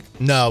losing streak?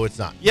 No, it's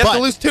not. You have to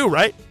lose 2,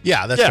 right?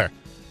 Yeah, that's fair.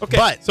 Okay,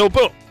 But so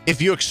boom.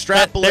 if you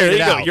extrapolate there you it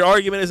go. out... Your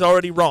argument is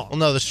already wrong. Well,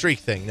 no, the streak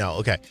thing. No,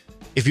 okay.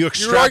 If you Your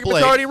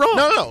extrapolate... argument's already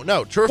wrong.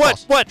 No. True or What?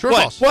 false? What? True or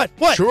What? false? What?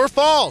 What? True or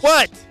false?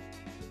 What?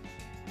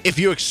 If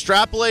you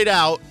extrapolate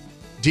out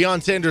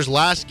Deion Sanders'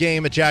 last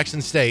game at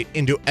Jackson State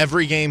into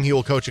every game he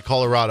will coach at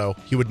Colorado,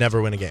 he would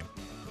never win a game.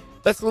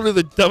 That's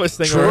literally the dumbest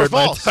thing I've True or heard in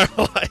my false?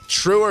 entire life.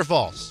 True or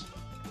false?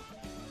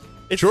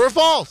 True or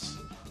false?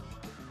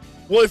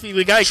 Well, if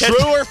the guy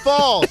True or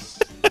false?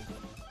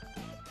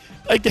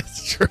 I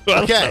guess true. I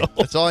don't Okay, know.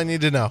 that's all I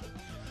need to know.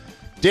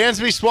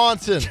 Dansby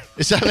Swanson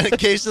is having a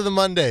case of the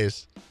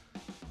Mondays.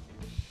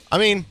 I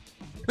mean,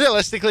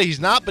 realistically, he's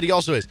not, but he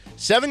also is.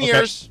 7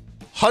 years,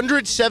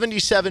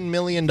 $177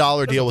 million deal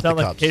with the Sound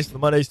like Cubs. a case of the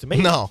Mondays to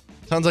me. No.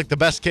 Sounds like the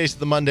best case of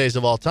the Mondays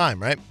of all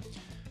time, right?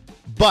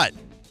 But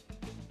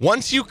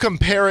once you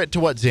compare it to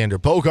what Xander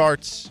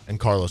Bogaerts and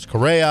Carlos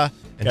Correa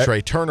and Okay.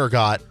 Trey Turner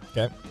got,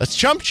 Okay. that's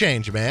chump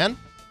change, man.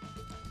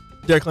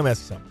 Derek, let me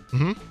ask you something.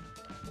 Mm-hmm.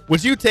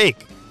 Would you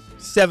take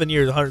 7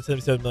 years,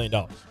 $177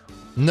 million?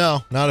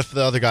 No, not if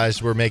the other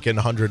guys were making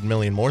 $100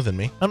 million more than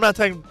me. I'm not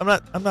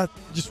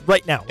just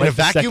right now. In a right this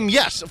vacuum, second.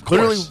 yes, of course.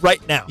 Literally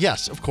right now.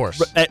 Yes, of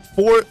course. At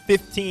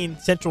 4:15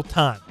 Central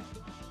Time.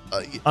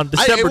 On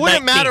December it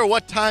wouldn't 19th, matter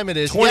what time it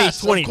is. Yes,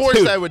 of 2022.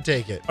 course I would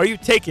take it. Are you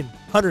taking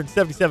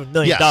 $177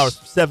 million Yes.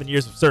 for 7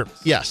 years of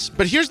service? Yes,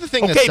 but here's the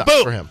thing that Okay, sucks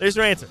boom. for him. There's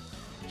your answer.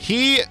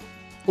 He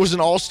was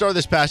an all-star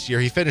this past year.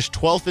 He finished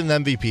 12th in the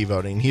MVP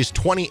voting. He's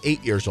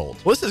 28 years old.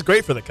 Well, this is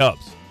great for the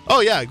Cubs.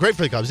 Oh, yeah, great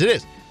for the Cubs. It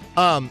is.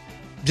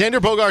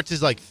 Xander Bogaerts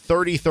is like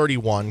 30,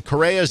 31.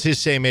 Correa's his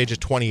same age at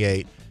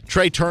 28.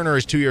 Trey Turner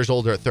is 2 years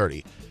older at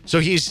 30. So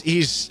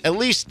he's at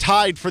least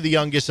tied for the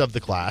youngest of the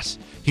class.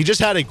 He just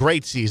had a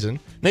great season.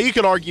 Now, you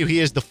could argue he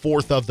is the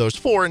fourth of those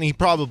four, and he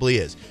probably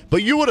is.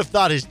 But you would have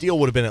thought his deal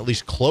would have been at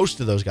least close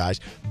to those guys.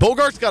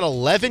 Bogart's got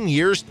 11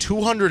 years,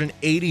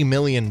 $280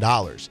 million.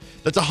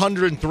 That's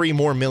 $103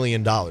 more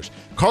million.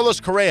 Carlos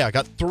Correa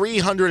got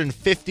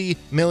 $350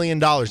 million.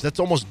 That's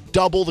almost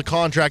double the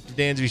contract of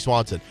Dansby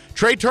Swanson.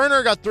 Trey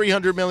Turner got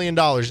 $300 million,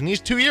 and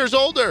he's 2 years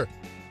older.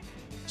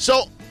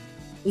 So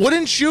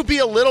wouldn't you be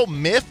a little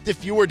miffed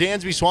if you were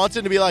Dansby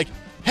Swanson to be like,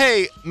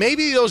 hey,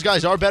 maybe those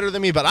guys are better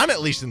than me, but I'm at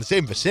least in the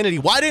same vicinity.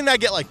 Why didn't I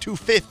get like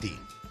 250?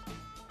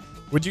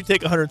 Would you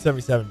take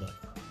 177 million?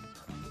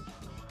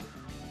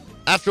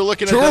 After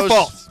looking True at or those,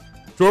 false?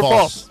 True or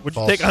false? Would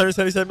False. you take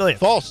 177 million?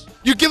 False.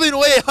 You're giving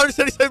away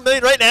 177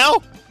 million right now?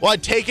 Well,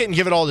 I'd take it and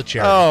give it all to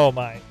charity. Oh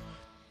my.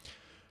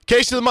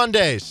 Case of the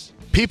Mondays.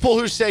 People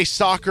who say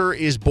soccer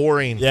is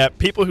boring. Yeah,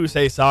 people who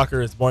say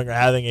soccer is boring are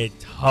having a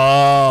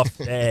tough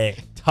day.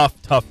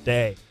 Tough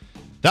day.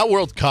 That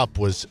World Cup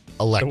was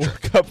The electric.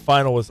 World Cup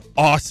final was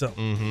awesome.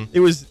 Mm-hmm. It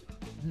was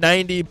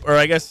 90, or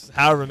I guess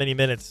however many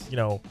minutes,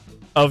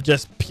 of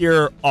just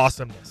pure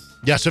awesomeness.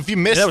 Yeah, so if you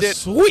missed And that it, was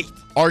sweet.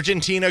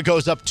 Argentina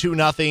goes up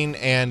 2-0,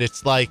 and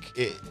it's like...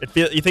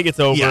 You think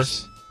it's over?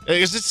 Yes.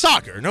 Because it's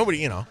soccer. Nobody,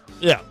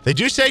 Yeah. They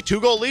do say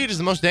 2-goal lead is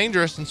the most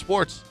dangerous in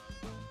sports.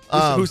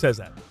 Who says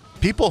that?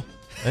 People.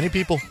 Many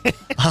people.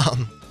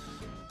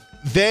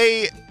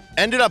 They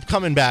ended up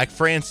coming back.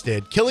 France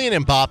did.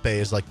 Kylian Mbappe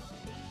is like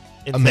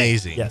Insane.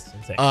 amazing. Yes,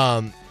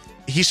 insane.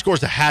 He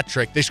scores a hat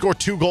trick. They score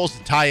 2 goals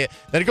to tie it.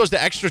 Then it goes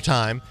to extra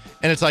time,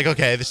 and it's like,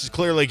 okay, this is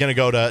clearly going to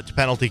go to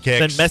penalty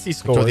kicks. Then Messi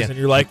scores, and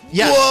you're like,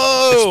 yes,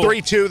 whoa!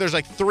 It's 3-2. There's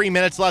like 3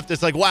 minutes left.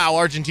 It's like, wow,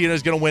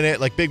 Argentina's going to win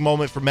it. Like, big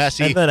moment for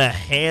Messi. And then a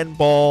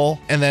handball.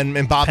 And then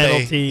Mbappe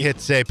penalty.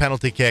 hits a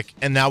penalty kick,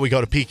 and now we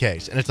go to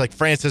PKs. And it's like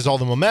France has all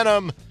the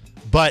momentum,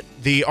 but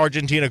the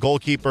Argentina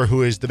goalkeeper,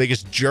 who is the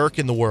biggest jerk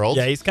in the world.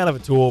 Yeah, he's kind of a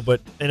tool,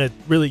 but in a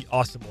really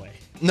awesome way.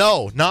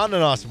 No, not in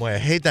an awesome way. I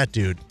hate that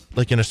dude.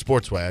 Like in a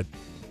sports way. I'm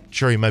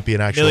sure he might be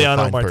an actual Emiliano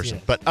fine Martinez.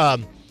 person. But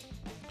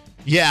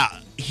yeah,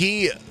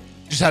 he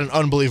just had an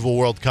unbelievable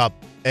World Cup,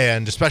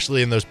 and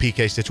especially in those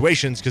PK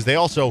situations, because they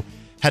also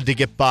had to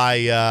get by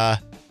it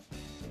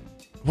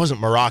wasn't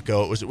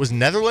Morocco, it was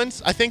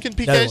Netherlands, I think, in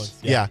PKs. Netherlands,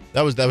 yeah,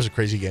 that was a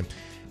crazy game.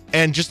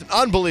 And just an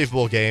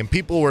unbelievable game.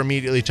 People were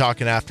immediately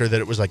talking after that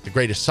it was like the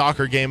greatest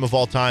soccer game of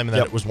all time, and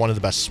that it was one of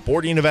the best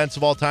sporting events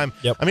of all time.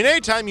 Yep. I mean,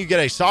 anytime you get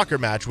a soccer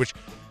match, which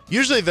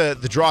usually the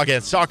draw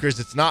against soccer is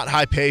it's not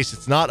high pace,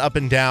 it's not up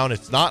and down,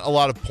 it's not a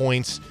lot of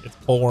points. It's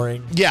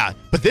boring. Yeah,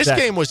 but this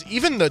Exactly. game was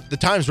even the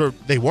times where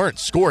they weren't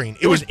scoring.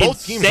 It was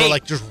both teams insane. were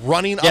like just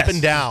running up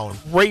and down.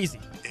 Crazy.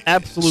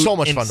 Absolute So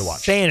much fun to watch.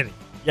 Insanity.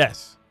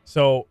 Yes.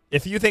 So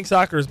if you think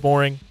soccer is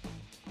boring,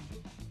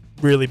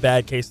 really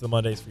bad case of the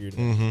Mondays for you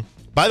today. Mm-hmm.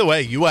 By the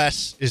way,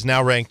 U.S. is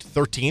now ranked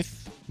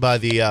 13th by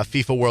the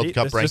FIFA World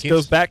Cup this rankings. just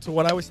goes back to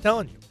what I was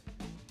telling you.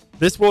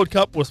 This World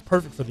Cup was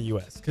perfect for the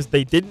U.S. because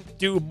they didn't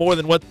do more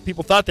than what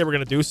people thought they were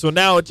going to do. So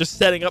now it's just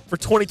setting up for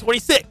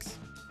 2026.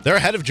 They're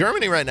ahead of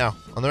Germany right now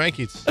on the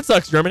rankings. That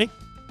sucks, Germany.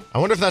 I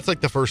wonder if that's like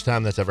the first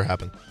time that's ever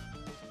happened.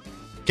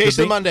 Case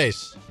Could of be.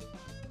 Mondays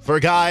for a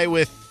guy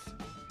with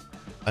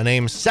a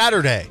name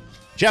Saturday,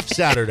 Jeff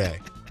Saturday.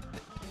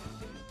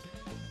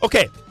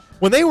 Okay,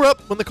 when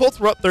the Colts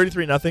were up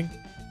 33-0,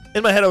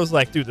 in my head I was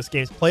like, dude, this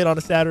game's played on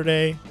a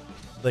Saturday.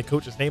 The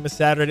coach's name is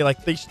Saturday.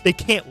 Like they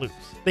can't lose.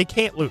 They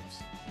can't lose.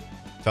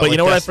 Felt But you like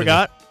know what destiny.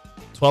 I forgot?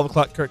 12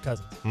 o'clock Kirk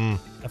Cousins.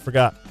 I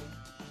forgot.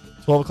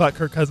 12 o'clock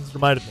Kirk Cousins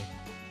reminded me.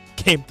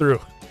 Came through.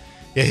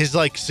 Yeah, his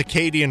like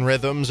circadian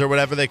rhythms or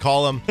whatever they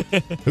call them.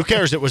 Who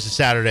cares? It was a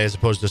Saturday as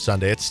opposed to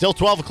Sunday. It's still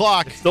 12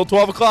 o'clock. Still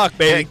 12 o'clock,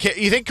 baby. Yeah,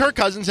 you think Kirk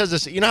Cousins has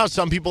this? You know how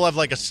some people have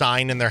like a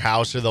sign in their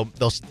house, or they'll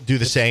do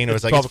the saying. It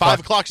was like 12 it's 5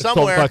 o'clock It's 12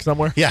 somewhere. o'clock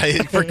somewhere.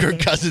 Yeah, for Kirk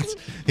Cousins,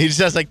 he just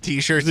has like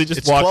T-shirts. He just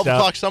it's walks 12 out.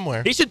 o'clock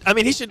somewhere. He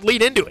should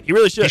lead into it. He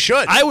really should. He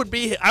should. I'll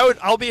be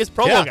his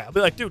promo Yeah. guy. I'll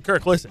be like, dude,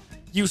 Kirk, listen.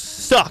 You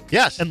suck.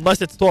 Yes.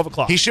 Unless it's 12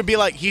 o'clock. He should be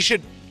like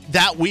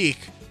that week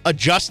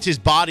adjust his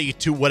body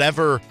to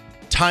whatever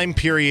time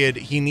period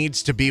he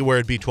needs to be where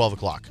it'd be 12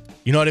 o'clock.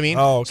 You know what I mean?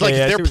 Oh, okay. So like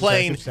Yeah, I if see they're what you're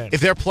playing saying. if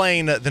they're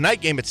playing the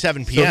night game at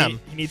 7 So p.m.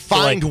 he needs to,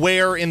 find like,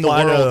 where in the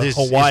fly to world is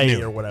Hawaii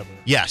noon. or whatever.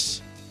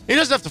 Yes. He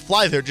doesn't have to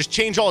fly there. Just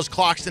change all his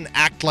clocks and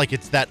act like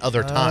it's that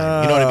other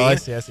time. You know what I mean? I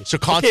see. So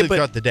constantly but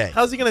throughout the day.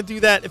 How's he going to do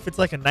that if it's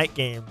like a night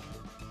game?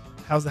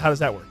 How does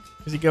that work?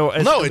 Does he go?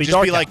 No, it'd just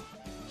dark be out. like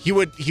he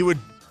would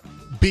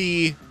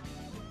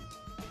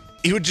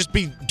just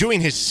be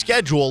doing his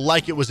schedule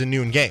like it was a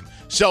noon game.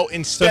 So So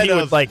instead he of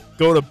would like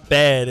go to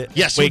bed.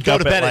 yes, wake he'd go up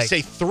to bed at like,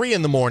 say 3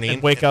 in the morning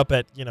and wake up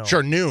at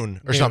sure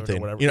noon or noon something.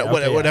 or whatever. You know, Yeah,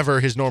 okay, yeah. whatever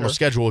his normal Sure.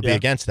 schedule would be Yeah.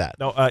 against that.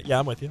 No, yeah,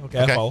 I'm with you. Okay,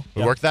 I follow.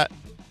 We Yeah. work that.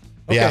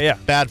 Okay, yeah.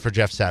 Bad for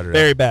Jeff Saturday.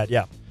 Very bad.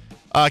 Yeah,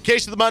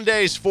 Case of the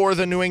Mondays for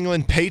the New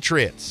England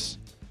Patriots.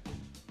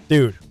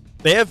 dude,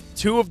 they have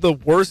 2 of the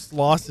worst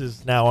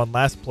losses now on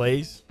last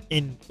plays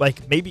in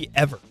like maybe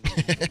ever.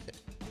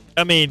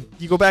 I mean,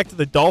 you go back to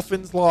the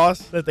Dolphins loss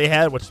that they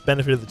had, which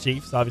benefited the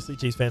Chiefs. Obviously,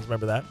 Chiefs fans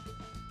remember that.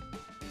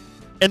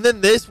 And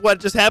then what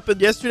just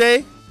happened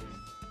yesterday?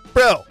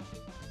 Bro,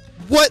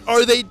 what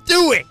are they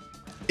doing?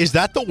 Is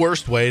that the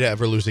worst way to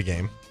ever lose a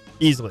game?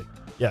 Easily,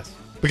 yes.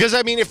 Because,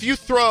 I mean, if you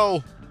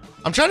throw...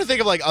 I'm trying to think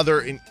of, like,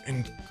 other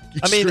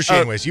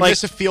excruciating ways. You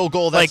miss a field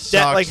goal, that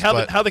sucks. Like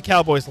how the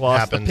Cowboys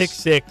lost, happens.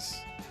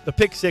 The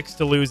pick six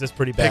to lose is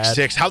pretty bad. Pick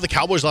six. How the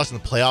Cowboys lost in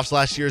the playoffs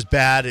last year is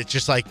bad. It's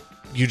just like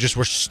you just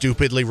were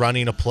stupidly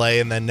running a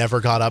play and then never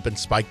got up and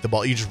spiked the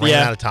ball. You just ran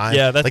out of time.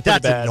 Yeah, that's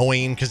bad.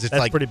 Annoying because it's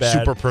like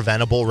super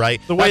preventable, right?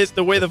 The way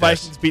the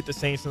Vikings beat the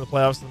Saints in the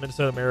playoffs and the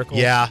Minnesota Miracle.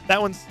 Yeah,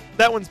 that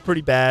one's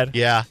pretty bad.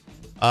 Yeah.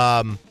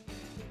 The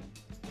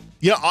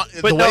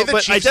way the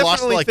Chiefs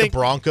lost to like the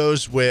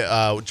Broncos with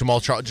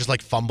Jamal Charles just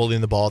like fumbling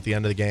the ball at the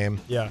end of the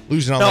game. Yeah,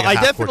 losing on like a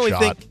half-court shot. I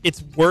definitely think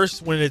it's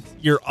worse when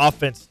your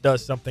offense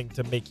does something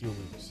to make you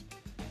lose,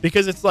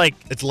 because it's like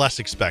it's less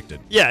expected.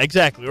 Yeah,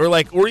 exactly.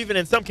 Or even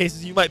in some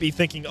cases you might be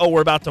thinking, oh,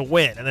 we're about to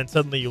win, and then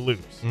suddenly you lose.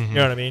 Mm-hmm. You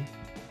know what I mean?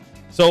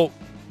 So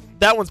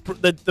that one's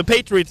the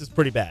Patriots is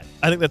pretty bad.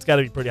 I think that's got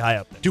to be pretty high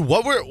up there. Dude,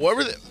 what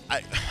were they?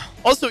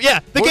 Also,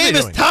 yeah, the game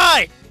is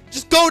tied.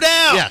 Just go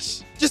down.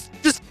 Yes.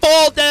 Just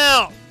fall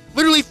down.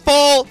 Literally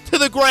fall to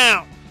the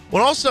ground.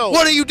 Well, also,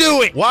 what are you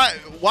doing? Why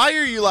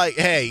are you like,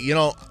 hey,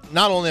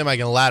 not only am I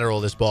going to lateral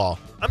this ball,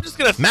 I'm just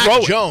going to throw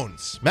Mac it.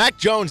 Jones. Mac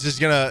Jones is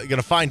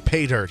gonna find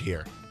pay dirt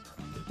here.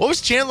 What was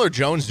Chandler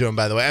Jones doing,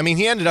 by the way? I mean,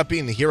 he ended up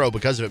being the hero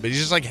because of it, but he's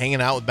just like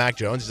hanging out with Mac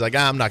Jones. He's like,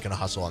 I'm not going to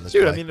hustle on this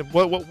Dude, play. I mean,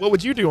 what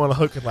would you do on a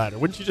hook and ladder?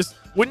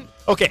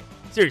 Okay,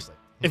 seriously.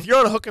 If you're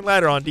on a hook and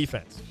ladder on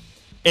defense,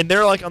 and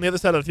they're like on the other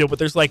side of the field, but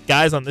there's like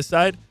guys on this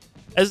side,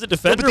 as a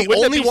defender, but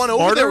the only one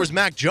over there was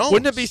Mac Jones.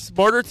 Wouldn't it be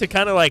smarter to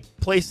kind of like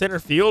play center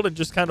field and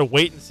just kind of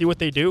wait and see what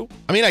they do?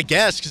 I mean, I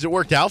guess because it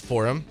worked out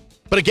for him.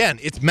 But again,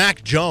 it's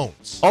Mac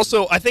Jones.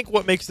 Also, I think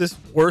what makes this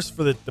worse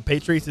for the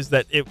Patriots is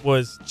that it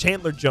was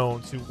Chandler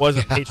Jones who was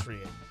a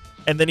Patriot.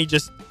 And then he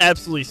just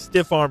absolutely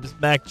stiff-arms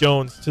Mac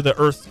Jones to the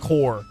earth's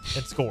core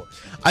and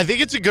scores. I think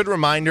it's a good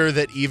reminder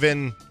that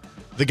even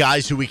the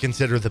guys who we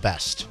consider the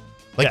best,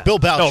 like Bill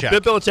Belichick.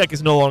 No, Bill Belichick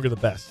is no longer the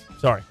best.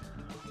 Sorry.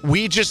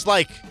 We just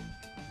like...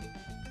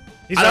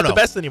 He's not the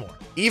best anymore.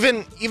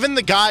 Even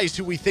the guys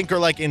who we think are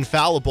like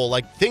infallible,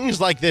 like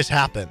things like this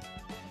happen.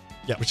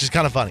 Yeah. Which is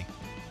kind of funny.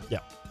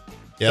 Yeah.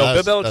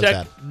 No, Bill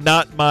Belichick,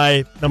 not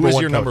my number one.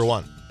 Who's your coach. number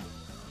one?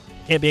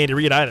 Can't be Andy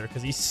Reid either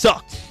because he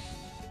sucked.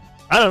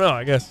 I don't know,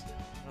 I guess.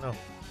 I don't know.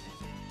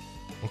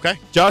 Okay.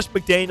 Josh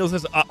McDaniels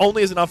is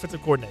only as an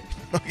offensive coordinator.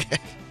 Okay.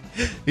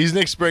 He's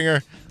Nick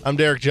Springer. I'm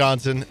Derek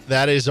Johnson.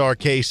 That is our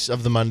case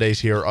of the Mondays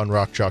here on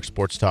Rock Chalk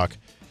Sports Talk.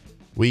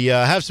 We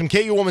have some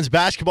KU women's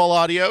basketball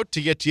audio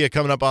to get to you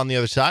coming up on the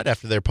other side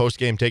after their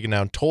postgame taking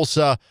down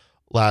Tulsa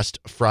last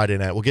Friday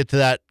night. We'll get to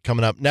that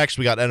coming up next.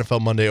 We got NFL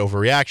Monday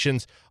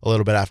overreactions a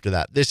little bit after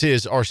that. This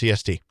is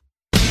RCST.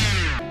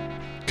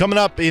 Coming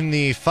up in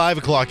the 5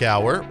 o'clock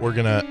hour, we're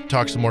going to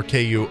talk some more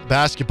KU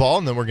basketball,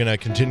 and then we're going to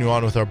continue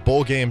on with our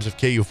bowl games of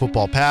KU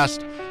football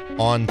past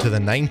on to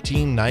the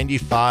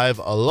 1995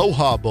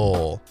 Aloha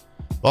Bowl.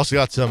 We've also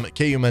got some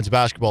KU men's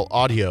basketball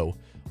audio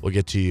we'll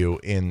get to you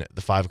in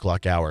the 5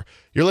 o'clock hour.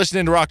 You're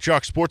listening to Rock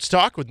Chalk Sports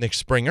Talk with Nick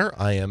Springer.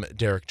 I am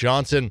Derek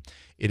Johnson.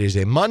 It is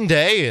a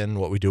Monday, and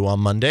what we do on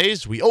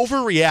Mondays, we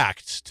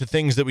overreact to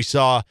things that we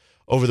saw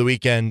over the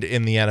weekend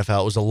in the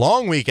NFL. It was a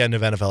long weekend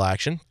of NFL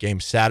action.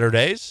 Games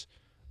Saturdays,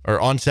 or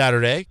on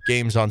Saturday,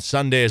 games on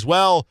Sunday as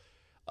well.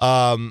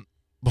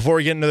 Before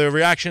we get into the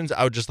reactions,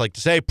 I would just like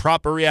to say,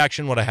 proper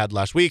reaction, what I had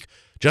last week.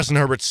 Justin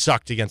Herbert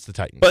sucked against the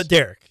Titans. But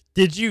Derek,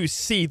 did you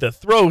see the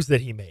throws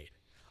that he made?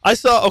 I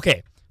saw,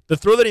 the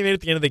throw that he made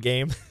at the end of the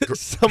game,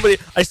 somebody,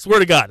 I swear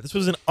to God, this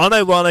was an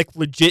unironic,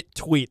 legit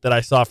tweet that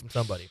I saw from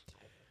somebody.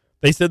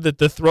 They said that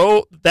that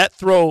throw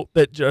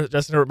that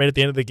Justin Herbert made at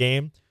the end of the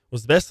game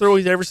was the best throw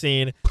he's ever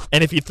seen,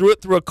 and if he threw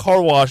it through a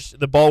car wash,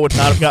 the ball would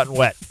not have gotten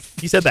wet.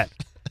 He said that.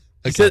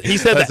 He said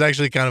that's that.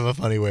 actually kind of a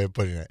funny way of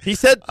putting it. He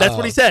said that's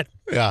what he said.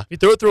 Yeah. If he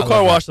threw it through a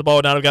car wash, the ball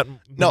would not have gotten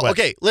wet.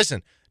 Okay,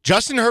 listen.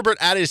 Justin Herbert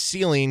at his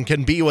ceiling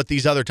can be what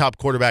these other top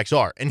quarterbacks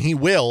are, and he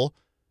will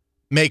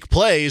make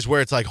plays where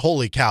it's like,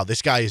 holy cow,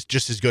 this guy is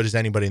just as good as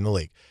anybody in the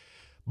league.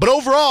 But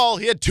overall,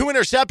 he had 2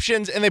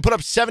 interceptions, and they put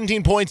up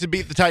 17 points and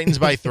beat the Titans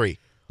by 3.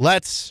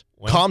 Let's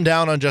calm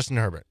down on Justin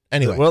Herbert.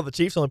 Anyway. Well, the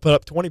Chiefs only put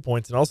up 20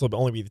 points and also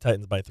only beat the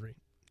Titans by 3.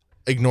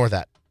 Ignore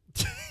that.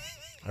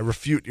 I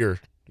refute your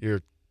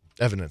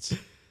evidence.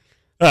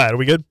 All right, are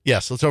we good?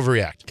 Yes, let's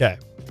overreact. Okay.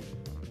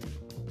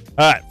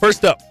 All right,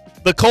 first up,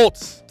 the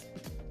Colts.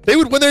 They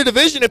would win their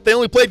division if they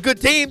only played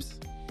good teams.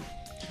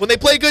 When they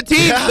play good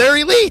teams, they're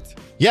elite.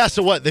 Yeah,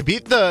 so what? They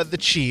beat the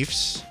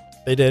Chiefs.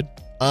 They did.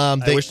 I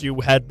wish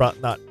you had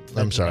not.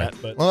 I'm sorry.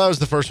 That Well, that was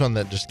the first one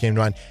that just came to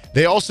mind.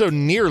 They also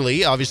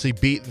nearly, obviously,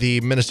 beat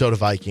the Minnesota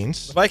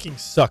Vikings. The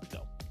Vikings suck,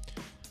 though.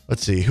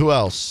 Let's see. Who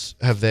else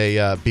have they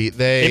beat?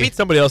 They beat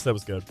somebody else that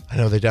was good. I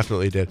know they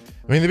definitely did.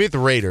 I mean, they beat the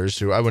Raiders,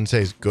 who I wouldn't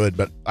say is good,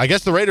 but I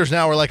guess the Raiders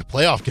now are like a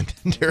playoff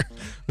contender,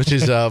 which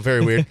is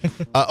very weird.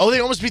 They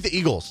almost beat the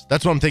Eagles.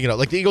 That's what I'm thinking of.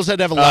 Like, the Eagles had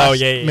to have a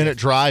last-minute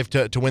drive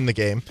to win the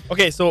game.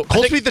 Okay, so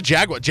Colts beat the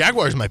Jaguars.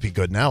 Jaguars might be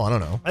good now. I don't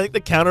know. I think the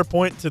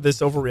counterpoint to this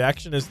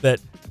overreaction is that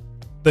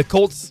the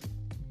Colts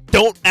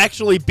don't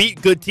actually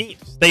beat good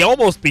teams. They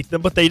almost beat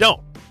them, but they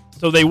don't.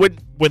 So they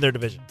wouldn't win their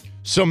division.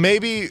 So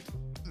maybe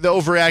the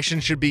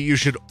overreaction should be you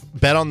should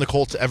bet on the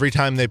Colts every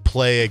time they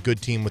play a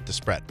good team with the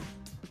spread.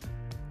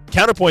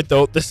 Counterpoint,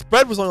 though, the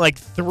spread was only like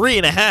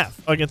 3.5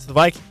 against the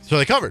Vikings. So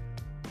they covered.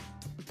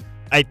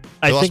 I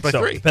lost think by so.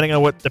 3. Depending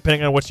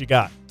on what you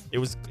got, it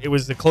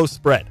was a close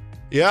spread.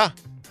 Yeah.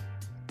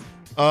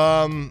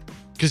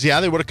 Because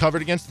they would have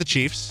covered against the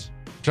Chiefs.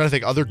 I'm trying to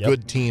think other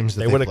good teams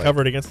that they would have played.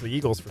 covered against the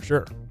Eagles for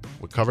sure.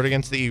 Would covered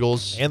against the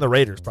Eagles And the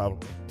Raiders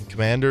probably.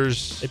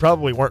 Commanders. They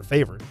probably weren't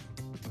favored.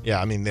 Yeah,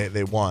 I mean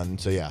they won,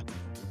 so yeah.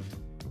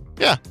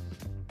 Yeah.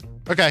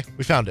 Okay,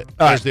 we found it.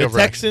 All There's right,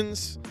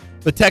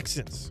 the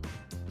Texans.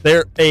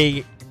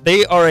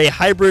 They are a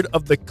hybrid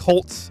of the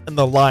Colts and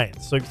the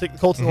Lions. So if you take the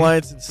Colts and the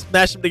Lions and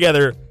smash them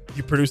together,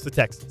 you produce the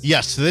Texans.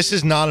 Yes, so this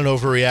is not an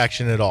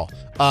overreaction at all.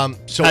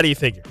 So how do you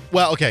figure?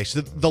 Well, okay,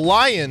 so the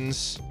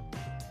Lions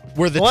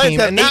were the Lions team,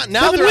 have and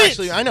now 7 they're wins.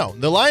 actually. I know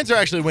the Lions are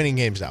actually winning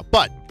games now,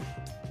 but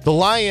the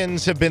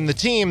Lions have been the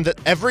team that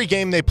every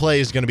game they play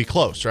is going to be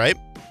close, right?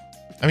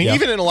 I mean,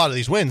 even in a lot of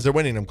these wins, they're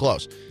winning them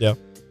close. Yeah.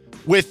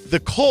 With the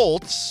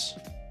Colts,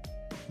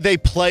 they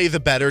play the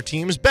better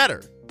teams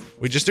better.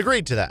 We just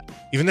agreed to that.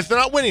 Even if they're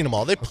not winning them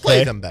all, they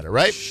play them better,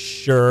 right?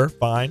 Sure,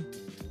 fine.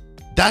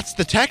 That's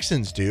the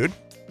Texans, dude.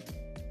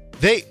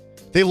 They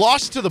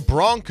lost to the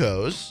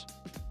Broncos.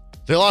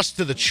 They lost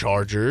to the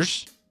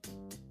Chargers.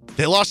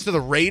 They lost to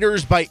the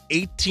Raiders by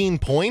 18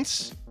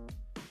 points.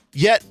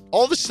 Yet,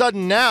 all of a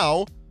sudden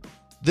now,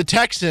 the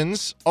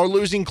Texans are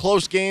losing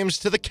close games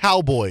to the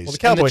Cowboys,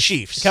 and the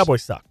Chiefs. The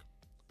Cowboys suck.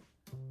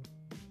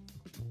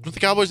 Don't the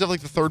Cowboys have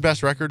like the third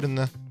best record in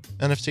the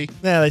NFC?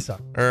 Yeah, they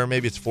suck. Or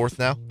maybe it's fourth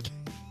now?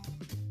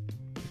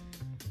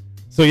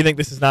 So you think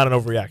this is not an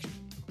overreaction?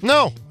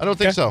 No, I don't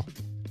think so.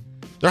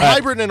 They're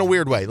hybrid in a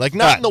weird way. Like,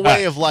 not in the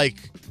way of like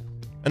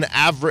an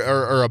average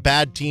or a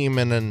bad team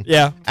and an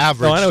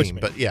average team,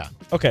 but yeah.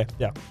 Okay,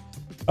 yeah.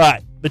 All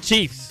right, the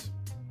Chiefs.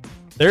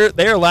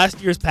 They are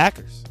last year's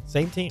Packers.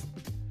 Same team.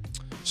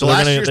 So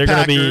last year's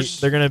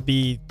Packers, they're gonna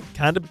be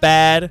kind of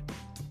bad,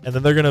 and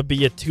then they're gonna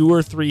be a 2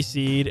 or 3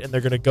 seed, and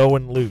they're gonna go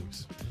and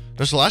lose.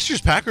 No, so last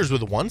year's Packers were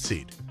the 1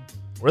 seed.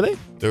 Were they?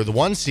 They were the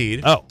 1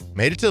 seed. Oh,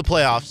 made it to the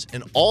playoffs,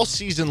 and all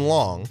season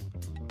long,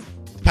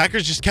 the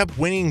Packers just kept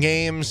winning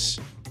games.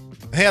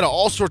 They had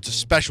all sorts of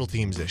special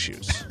teams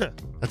issues.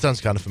 That sounds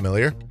kind of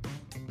familiar.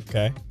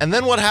 Okay. And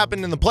then what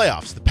happened in the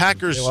playoffs? The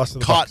Packers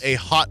caught Bucs. a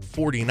hot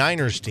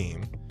 49ers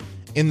team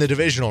in the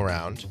divisional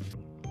round,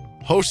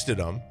 hosted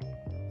them,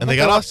 and they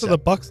got lost upset. to the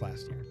Bucs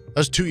last year. That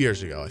was 2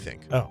 years ago, I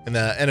think. Oh. In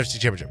the NFC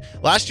Championship.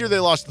 Last year, they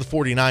lost to the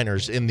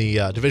 49ers in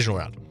the divisional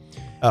round.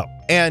 Oh.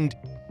 And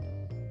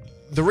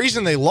the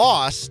reason they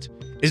lost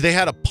is they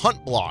had a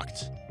punt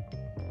blocked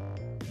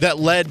that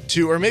led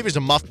to, or maybe it was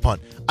a muffed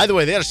punt. Either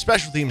way, they had a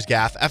special teams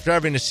gaffe after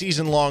having a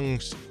season-long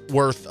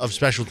worth of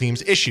special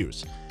teams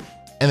issues.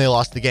 And they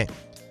lost the game.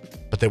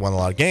 But they won a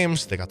lot of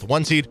games. They got the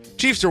 1 seed.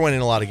 Chiefs are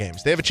winning a lot of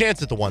games. They have a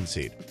chance at the 1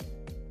 seed.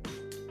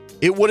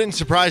 It wouldn't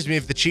surprise me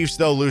if the Chiefs,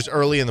 though, lose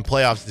early in the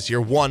playoffs this year.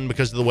 1,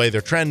 because of the way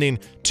they're trending.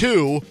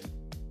 2,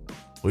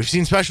 we've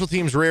seen special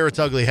teams rear its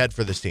ugly head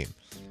for this team.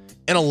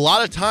 And a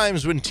lot of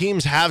times when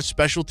teams have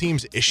special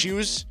teams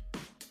issues,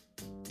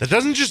 that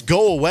doesn't just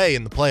go away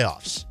in the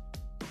playoffs.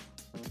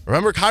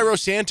 Remember Cairo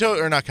Santos,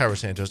 or not Cairo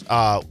Santos,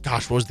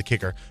 what was the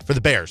kicker? For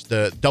the Bears,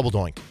 the double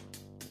doink.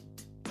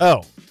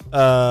 Oh,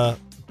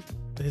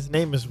 his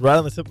name is right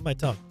on the tip of my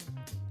tongue.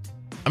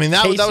 I mean,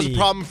 that was a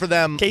problem for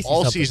them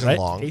all season right?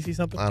 long. Casey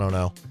something? I don't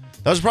know.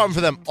 That was a problem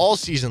for them all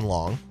season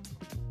long,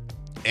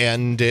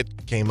 and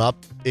it came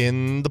up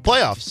in the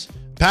playoffs.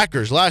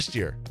 Packers last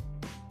year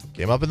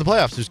came up in the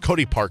playoffs. It was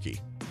Cody Parkey.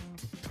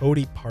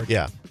 Cody Parkey.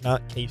 Yeah.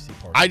 Not Casey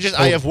Parkey.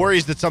 I have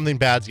worries that something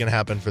bad's going to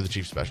happen for the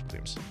Chiefs special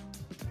teams.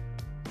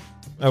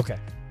 Okay.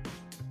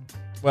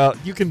 Well,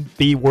 you can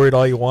be worried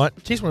all you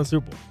want. Chiefs won the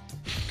Super Bowl.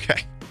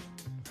 Okay.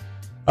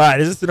 All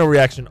right, is this an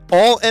overreaction?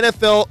 All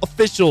NFL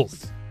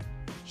officials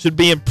should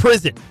be in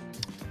prison.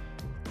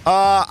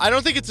 I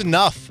don't think it's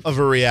enough of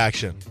a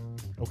reaction.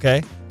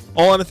 Okay.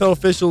 All NFL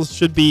officials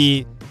should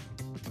be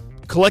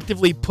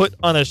collectively put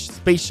on a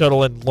space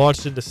shuttle and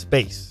launched into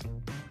space.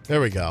 There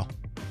we go.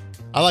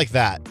 I like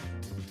that.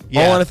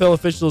 Yeah. All NFL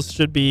officials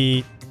should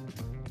be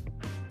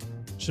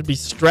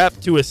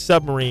strapped to a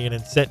submarine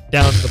and sent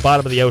down to the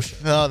bottom of the ocean.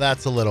 Oh,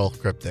 that's a little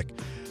cryptic.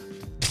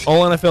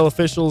 All NFL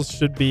officials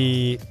should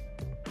be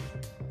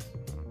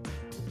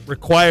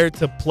required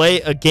to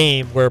play a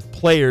game where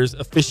players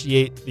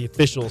officiate the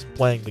officials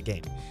playing the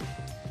game.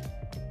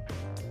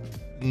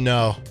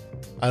 No,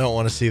 I don't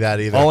want to see that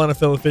either. All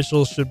NFL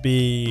officials should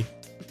be...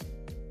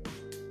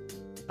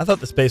 I thought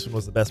the space one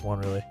was the best one,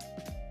 really.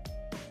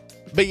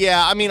 But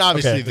yeah, I mean,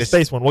 obviously okay, the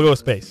space one. We'll go with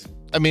space.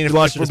 I mean, if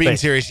we're being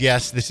serious,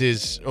 yes, this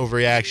is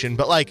overreaction.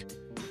 But like,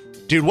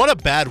 dude, what a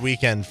bad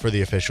weekend for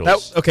the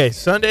officials.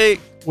 Sunday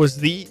was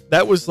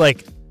that was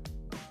like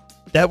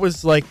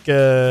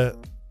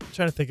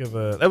trying to think of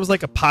that was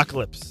like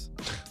apocalypse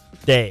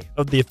day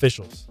of the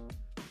officials.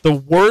 The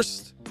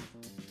worst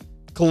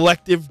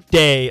collective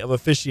day of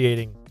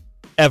officiating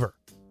ever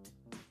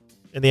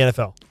in the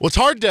NFL. Well, it's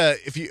hard to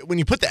when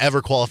you put the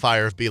ever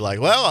qualifier, be like,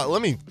 well,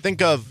 let me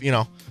think of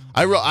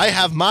I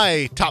have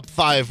my top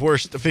 5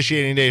 worst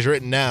officiating days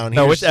written down.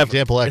 No, Here's it's ever.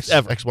 example X, It's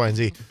ever. X, Y, and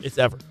Z. It's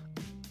ever.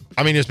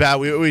 I mean, it's bad.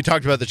 We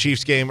talked about the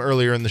Chiefs game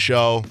earlier in the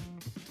show.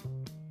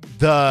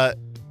 The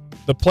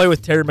play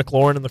with Terry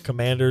McLaurin and the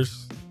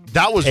Commanders.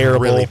 That was terrible.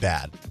 really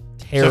bad.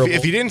 Terrible. So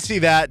if you didn't see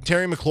that,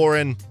 Terry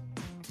McLaurin,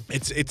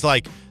 it's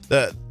like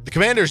the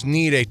Commanders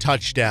need a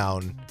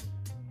touchdown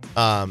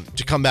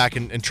to come back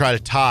and try to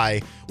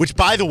tie, which,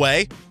 by the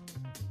way,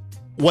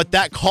 what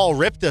that call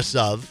ripped us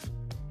of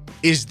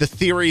is the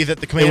theory that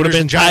the Commanders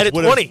and Giants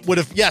would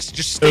have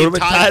just stayed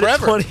tied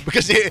forever. 20.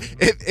 Because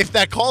if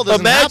that call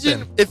doesn't Imagine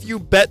happen. if you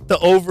bet the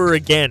over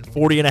again,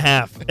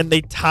 40.5, and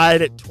they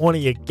tied at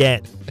 20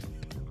 again.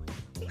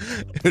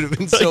 It would have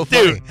been so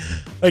funny.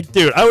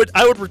 Dude, I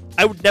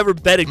would never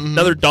bet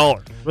another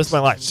dollar the rest of my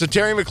life. So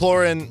Terry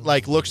McLaurin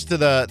looks to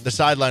the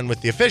sideline with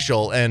the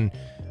official and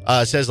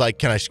says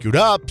can I scoot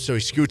up? So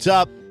he scoots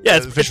up. Yeah, The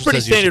it's official pretty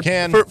says, "Yes, you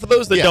standard. can." For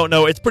those that Yeah. don't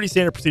know, it's pretty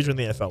standard procedure in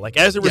the NFL.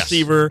 As a Yes.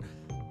 receiver,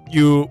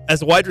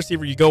 as a wide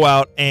receiver, you go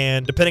out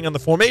and depending on the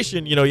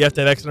formation, you have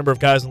to have X number of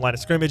guys in line of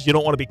scrimmage. You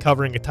don't want to be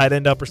covering a tight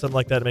end up or something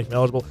like that to make him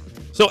eligible.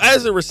 So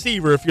as a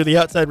receiver, if you're the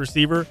outside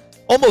receiver,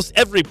 almost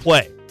every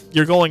play,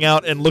 you're going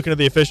out and looking at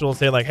the official and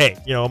saying hey,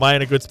 am I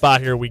in a good spot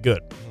here? Are we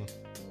good?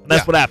 And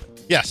that's what happened.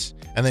 Yes.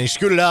 And then he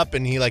scooted up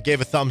and he gave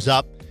a thumbs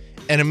up.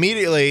 And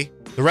immediately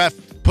the ref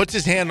puts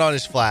his hand on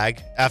his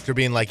flag after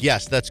being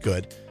yes, that's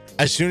good.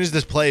 As soon as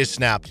this play is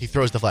snapped, he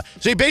throws the flag.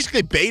 So he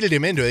basically baited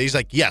him into it. He's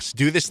like, yes,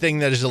 do this thing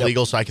that is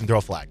illegal so I can throw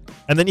a flag.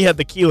 And then you had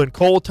the Keelan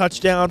Cole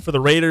touchdown for the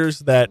Raiders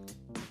that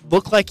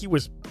looked like he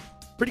was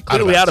pretty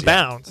clearly out of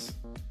bounds.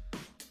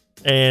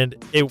 And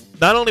it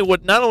not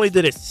only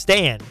did it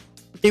stand,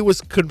 it was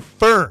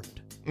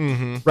confirmed.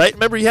 Mm-hmm. Right?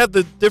 Remember, you have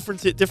the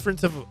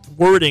difference of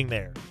wording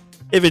there.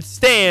 If it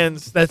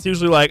stands, that's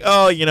usually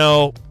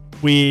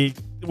we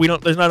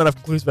don't. There's not enough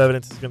conclusive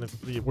evidence.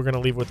 We're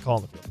gonna leave with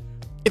calling the field.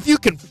 If you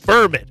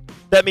confirm it,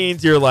 that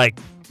means you're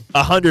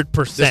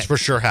 100%. This for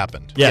sure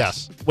happened.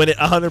 Yes. When it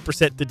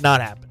 100% did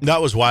not happen.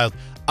 That was wild.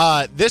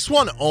 This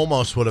one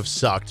almost would have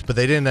sucked, but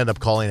they didn't end up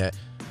calling it.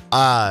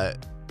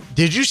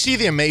 Did you see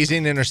the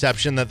amazing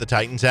interception that the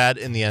Titans had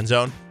in the end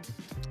zone?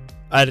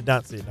 I did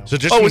not see it. No.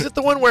 So was it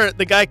the one where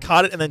the guy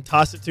caught it and then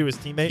tossed it to his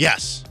teammate?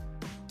 Yes.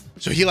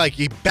 So he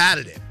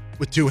batted it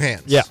with 2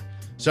 hands. Yeah.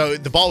 So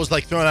the ball was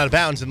thrown out of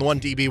bounds, and the one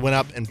DB went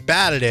up and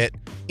batted it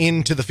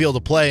into the field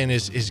of play, and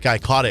his guy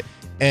caught it.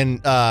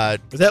 And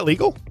was that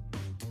legal?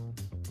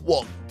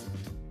 Well,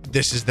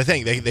 this is the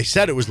thing. They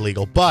said it was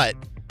legal, but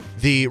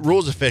the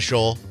rules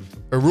official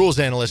or rules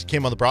analyst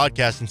came on the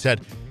broadcast and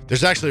said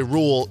there's actually a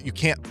rule you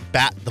can't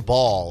bat the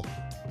ball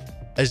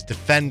as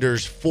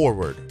defenders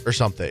forward or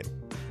something.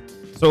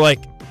 So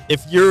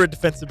if you're a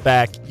defensive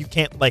back, you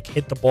can't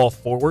hit the ball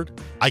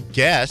forward? I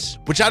guess,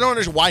 which I don't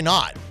understand. Why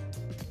not?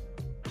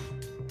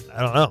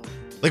 I don't know.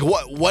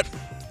 What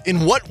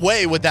in what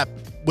way would that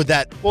be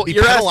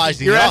you're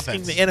penalizing you're the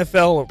asking offense? the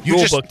NFL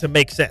rulebook to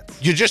make sense.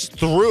 You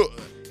just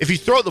if you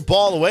throw the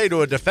ball away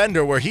to a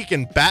defender where he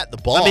can bat the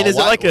ball. I mean, is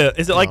it like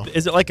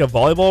a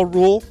volleyball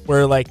rule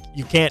where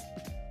you can't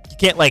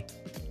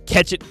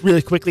catch it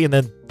really quickly and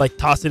then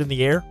toss it in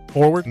the air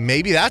forward?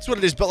 Maybe that's what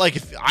it is, but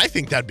I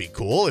think that'd be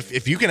cool.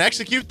 If you can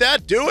execute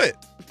that, do it.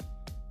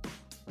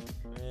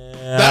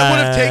 That would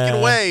have taken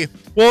away.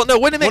 Well, no,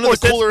 wouldn't it make more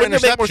sense? Wouldn't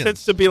it make more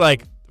sense to be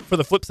for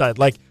the flip side?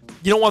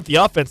 You don't want the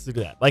offense to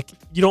do that.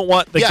 You don't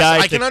want the guy.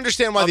 I can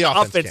understand why the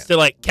offense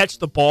to catch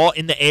the ball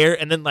in the air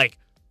and then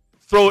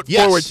throw it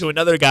forward to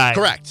another guy.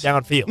 Correct.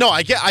 Downfield. No,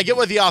 I get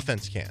why the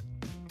offense can.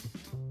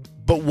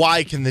 But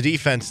why can the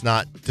defense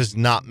does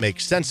not make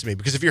sense to me?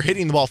 Because if you're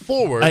hitting the ball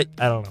forward, I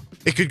don't know.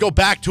 It could go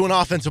back to an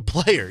offensive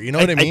player. You know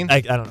what I mean?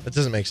 I don't know. It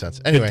doesn't make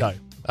sense. Anyway, bit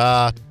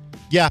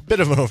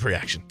of an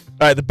overreaction.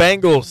 All right, the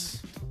Bengals.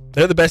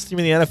 They're the best team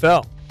in the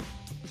NFL.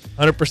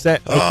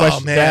 100%. No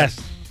questions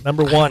asked.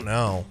 Number 1.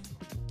 No.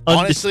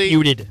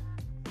 Undisputed.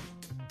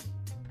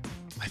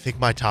 I think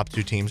my top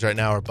 2 teams right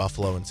now are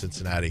Buffalo and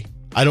Cincinnati.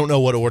 I don't know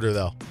what order,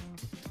 though.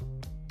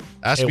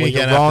 Ask me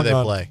again after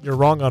they play. You're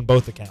wrong on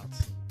both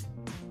accounts.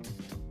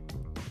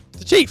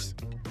 The Chiefs.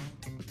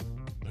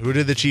 Who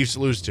did the Chiefs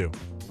lose to?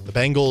 The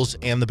Bengals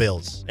and the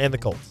Bills. And the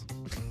Colts.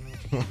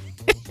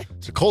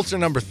 So Colts are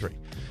number 3.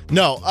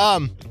 No,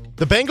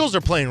 the Bengals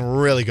are playing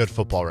really good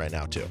football right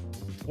now, too.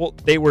 Well,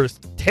 they were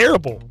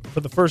terrible for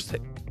the first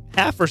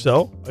half or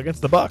so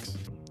against the Bucs.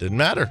 Didn't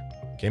matter.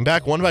 Came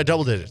back, won by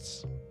double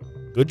digits.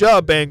 Good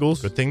job,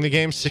 Bengals. Good thing the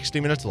game's 60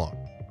 minutes long.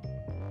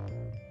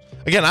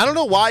 Again, I don't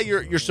know why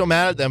you're so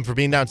mad at them for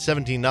being down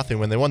 17-0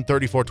 when they won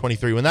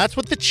 34-23, when that's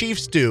what the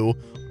Chiefs do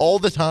all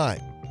the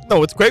time.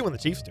 No, it's great when the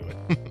Chiefs do it.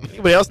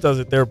 Anybody else does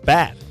it, they're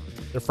bad.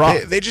 They're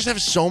frauds. They just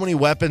have so many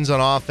weapons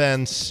on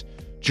offense.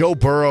 Joe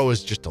Burrow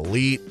is just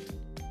elite.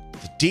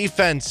 The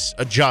defense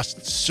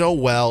adjusts so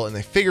well, and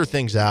they figure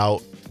things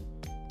out.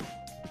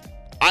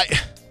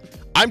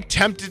 I'm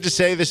tempted to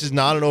say this is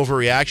not an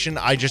overreaction.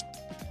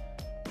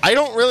 I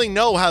don't really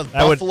know how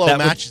Buffalo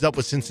matches up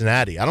with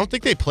Cincinnati. I don't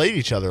think they played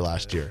each other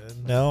last year.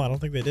 No, I don't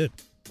think they did.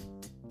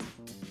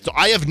 So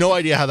I have no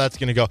idea how that's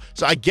going to go.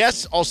 So I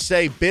guess I'll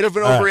say bit of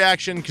an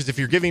overreaction because if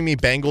you're giving me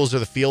Bengals or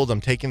the field,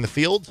 I'm taking the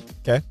field.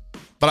 Okay.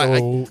 But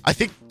So- I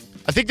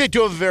think they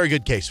do have a very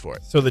good case for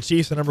it. So the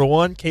Chiefs are number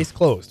 1. Case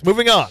closed.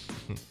 Moving on.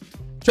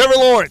 Trevor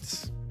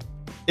Lawrence.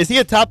 Is he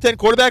a top 10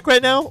 quarterback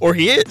right now? Or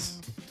he is?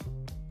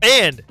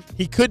 And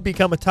he could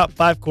become a top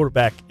 5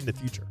 quarterback in the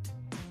future.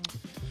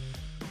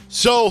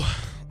 So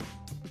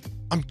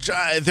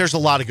there's a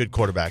lot of good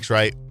quarterbacks,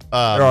 right?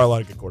 There are a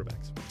lot of good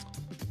quarterbacks.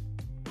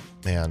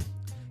 Man.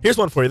 Here's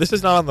one for you. This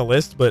is not on the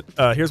list, but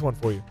here's one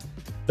for you.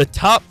 The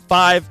top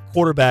 5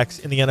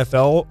 quarterbacks in the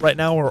NFL right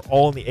now are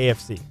all in the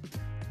AFC.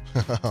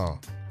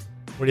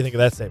 What do you think of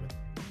that statement?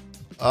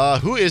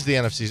 Who is the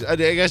NFC? I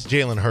guess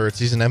Jalen Hurts.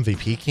 He's an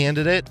MVP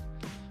candidate.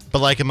 But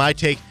like in my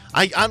take,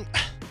 I'm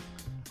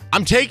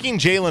taking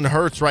Jalen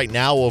Hurts right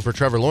now over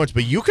Trevor Lawrence.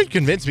 But you could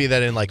convince me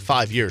that in like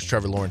 5 years,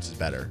 Trevor Lawrence is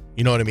better.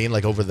 You know what I mean?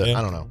 Like over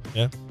I don't know.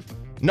 Yeah.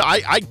 No,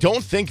 I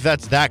don't think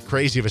that's that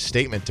crazy of a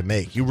statement to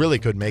make. You really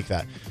could make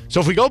that.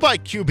 So if we go by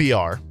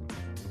QBR,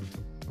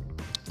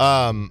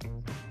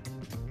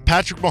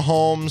 Patrick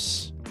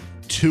Mahomes,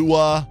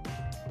 Tua.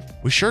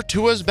 We sure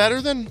Tua's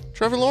better than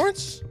Trevor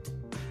Lawrence?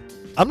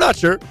 I'm not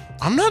sure.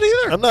 I'm not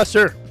either. I'm not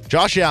sure.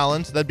 Josh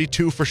Allen, so that'd be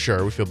 2 for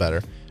sure. We feel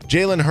better.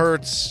 Jalen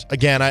Hurts,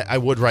 again, I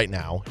would right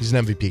now. He's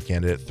an MVP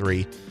candidate,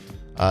 3.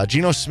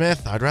 Geno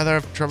Smith, I'd rather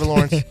have Trevor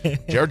Lawrence.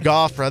 Jared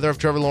Goff, rather have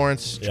Trevor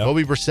Lawrence. Yep.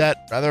 Jacoby Brissett,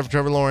 rather have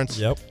Trevor Lawrence.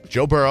 Yep.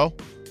 Joe Burrow.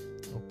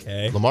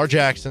 Okay. Lamar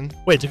Jackson.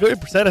 Wait, Jacoby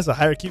Brissett has a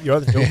higher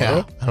QBR than Joe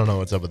Burrow? I don't know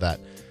what's up with that.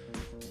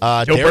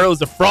 Joe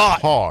Burrow's a fraud.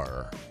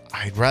 Carr.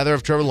 I'd rather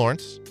have Trevor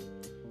Lawrence.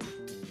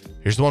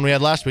 Here's the one we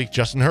had last week,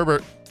 Justin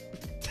Herbert.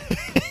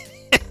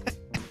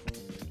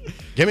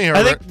 Give me Herbert.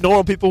 I think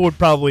normal people would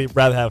probably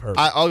rather have Herbert.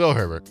 I'll go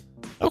Herbert.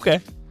 Okay.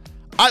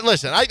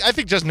 I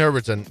think Justin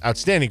Herbert's an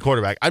outstanding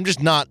quarterback. I'm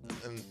just not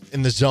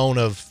in the zone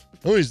of,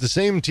 he's the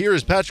same tier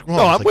as Patrick Mahomes.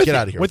 No, I'm with get you.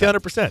 out of here. With you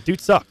 100%. Dude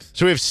sucks.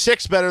 So we have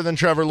 6 better than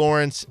Trevor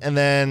Lawrence, and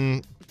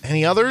then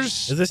any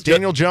others? Is this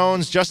Daniel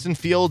Jones, Justin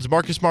Fields,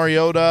 Marcus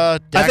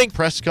Mariota, Dak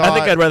Prescott. I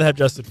think I'd rather have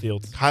Justin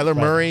Fields. Kyler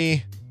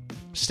Murray,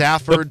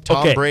 Stafford,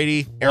 Tom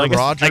Brady, Aaron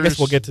Rodgers. I guess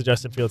we'll get to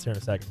Justin Fields here in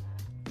a second.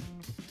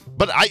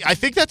 But I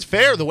think that's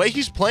fair. The way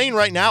he's playing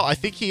right now, I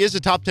think he is a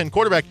top 10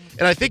 quarterback.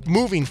 And I think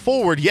moving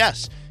forward,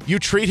 yes, you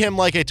treat him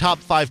like a top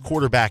 5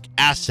 quarterback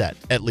asset,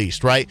 at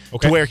least, right?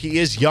 Okay. To where he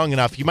is young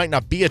enough. He might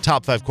not be a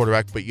top 5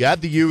 quarterback, but you have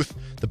the youth,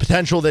 the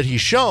potential that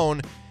he's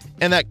shown,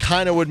 and that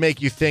kind of would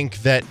make you think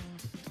that,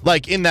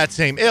 like, in that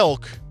same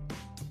ilk,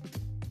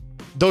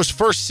 those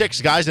first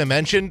 6 guys I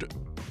mentioned,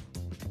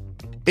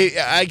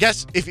 I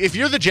guess if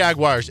you're the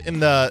Jaguars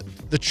and the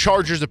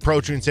Chargers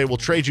approach you and say, we'll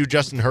trade you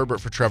Justin Herbert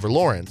for Trevor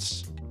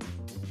Lawrence.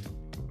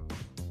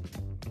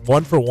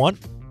 1 for 1?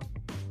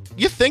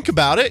 You think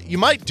about it, you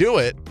might do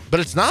it, but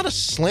it's not a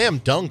slam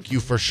dunk. You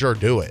for sure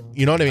do it.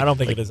 You know what I mean? I don't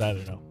think it is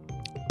either, no.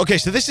 Okay,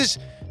 so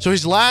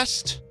his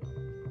last,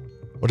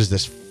 what is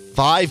this,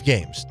 5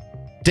 games,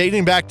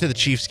 dating back to the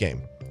Chiefs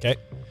game. Okay.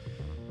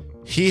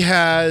 He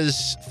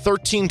has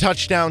 13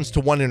 touchdowns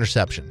to 1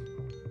 interception.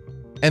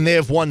 And they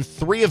have won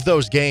 3 of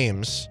those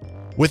games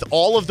with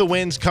all of the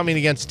wins coming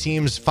against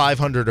teams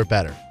 500 or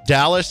better.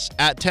 Dallas,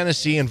 at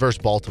Tennessee, and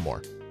versus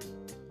Baltimore.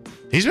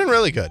 He's been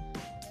really good.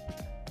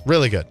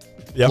 Really good.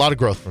 Yep. A lot of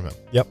growth from him.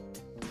 Yep.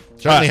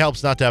 Certainly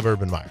helps not to have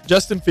Urban Meyer.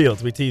 Justin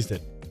Fields, we teased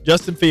it.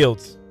 Justin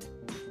Fields.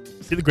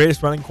 Is he the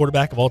greatest running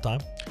quarterback of all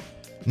time?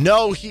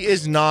 No, he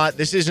is not.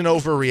 This is an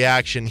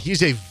overreaction.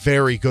 He's a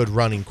very good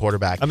running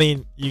quarterback. I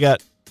mean, you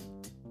got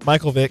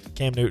Michael Vick,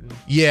 Cam Newton.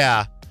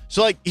 Yeah.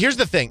 So, like, here's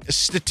the thing.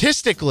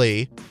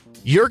 Statistically,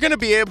 you're going to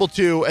be able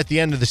to, at the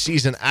end of the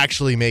season,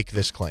 actually make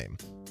this claim.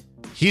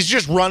 He's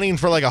just running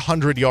for like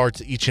 100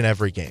 yards each and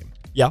every game.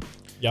 Yeah.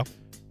 Yeah.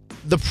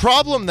 The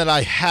problem that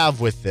I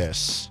have with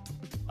this,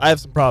 I have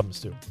some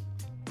problems too.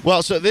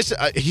 Well, so this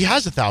he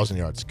has 1,000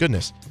 yards.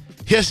 Goodness,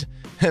 this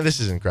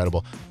is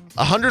incredible.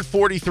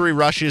 143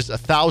 rushes,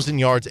 1,000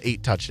 yards,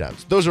 8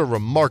 touchdowns. Those are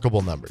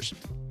remarkable numbers.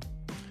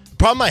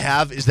 Problem I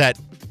have is that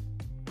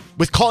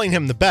with calling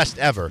him the best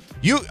ever,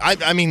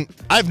 I mean,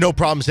 I have no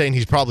problem saying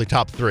he's probably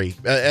top 3,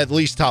 at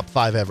least top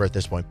 5 ever at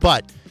this point.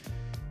 But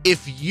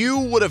if you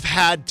would have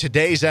had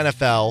today's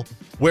NFL,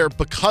 where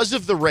because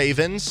of the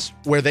Ravens,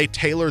 where they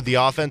tailored the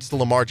offense to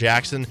Lamar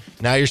Jackson,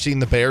 now you're seeing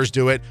the Bears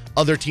do it.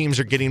 Other teams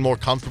are getting more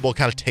comfortable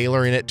kind of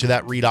tailoring it to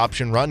that read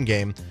option run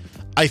game.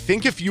 I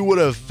think if you would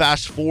have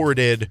fast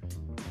forwarded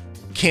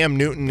Cam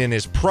Newton in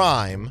his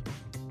prime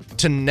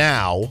to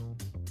now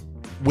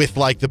with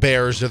like the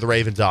Bears or the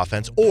Ravens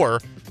offense, or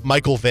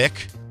Michael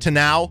Vick to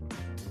now,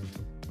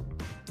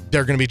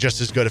 they're going to be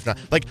just as good, if not.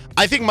 Like,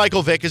 I think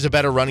Michael Vick is a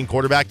better running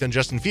quarterback than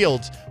Justin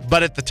Fields,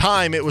 but at the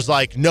time it was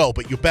like, no,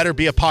 but you better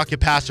be a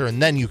pocket passer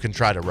and then you can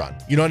try to run.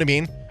 You know what I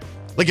mean?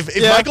 Like, if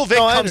Michael Vick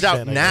comes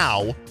out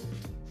now,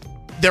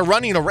 they're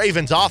running a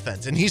Ravens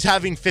offense and he's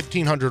having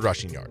 1,500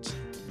 rushing yards.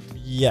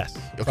 Yes,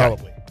 okay.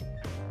 Probably.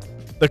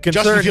 The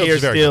concern here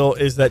still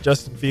is that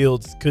Justin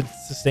Fields could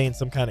sustain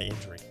some kind of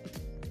injury.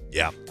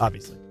 Yeah.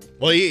 Obviously.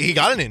 Well, he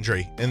got an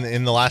injury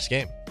in the last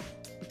game.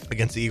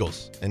 against the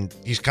Eagles, and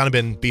he's kind of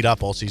been beat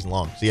up all season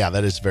long. So, yeah,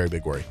 that is a very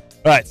big worry.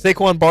 All right,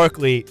 Saquon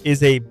Barkley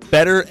is a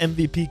better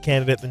MVP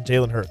candidate than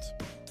Jalen Hurts.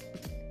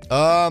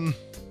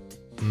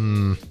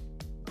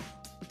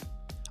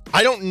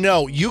 I don't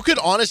know. You could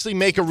honestly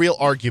make a real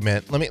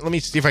argument. Let me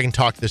see if I can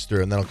talk this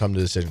through, and then I'll come to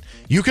the decision.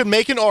 You could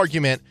make an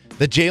argument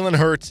that Jalen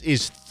Hurts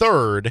is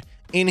third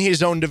in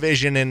his own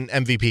division in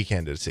MVP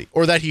candidacy,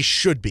 or that he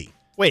should be.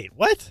 Wait,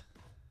 what?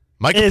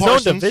 Micah in his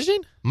Parsons, own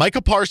division?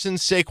 Micah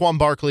Parsons, Saquon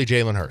Barkley,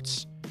 Jalen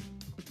Hurts.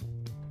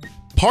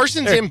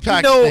 Parsons'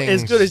 impact you know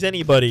things, as good as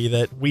anybody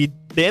that the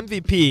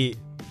MVP,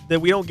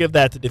 that we don't give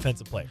that to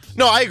defensive players.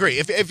 No, I agree.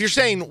 If you're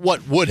saying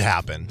what would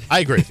happen, I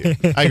agree with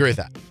you. I agree with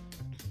that.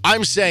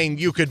 I'm saying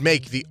you could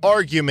make the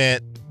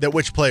argument that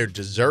which player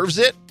deserves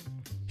it.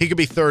 He could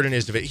be third in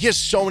his division. He has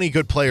so many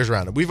good players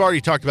around him. We've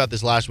already talked about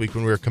this last week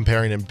when we were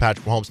comparing him to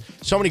Patrick Mahomes.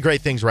 So many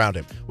great things around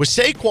him. With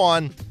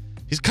Saquon,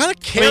 he's kind of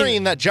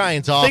carrying that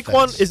Giants offense.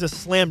 Saquon is a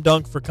slam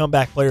dunk for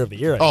comeback player of the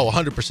year.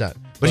 100%.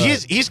 But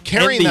he's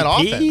carrying MVP? that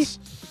offense.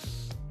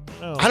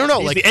 I don't know.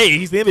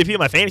 He's the MVP of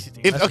my fantasy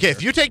team.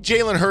 If you take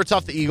Jalen Hurts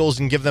off the Eagles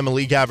and give them a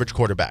league average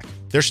quarterback,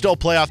 they're still a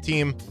playoff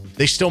team.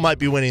 They still might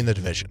be winning the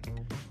division.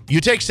 You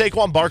take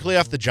Saquon Barkley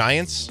off the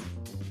Giants,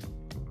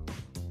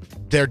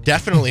 they're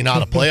definitely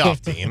not a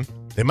playoff team.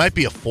 They might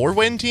be a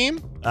 4-win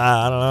team.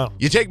 I don't know.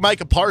 You take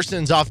Micah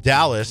Parsons off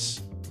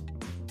Dallas,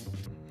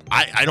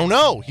 I don't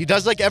know. He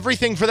does like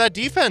everything for that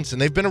defense,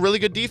 and they've been a really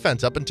good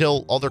defense up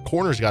until all their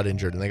corners got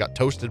injured and they got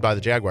toasted by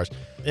the Jaguars.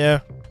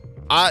 Yeah.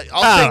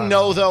 I'll say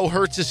no, though.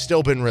 Hurts has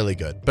still been really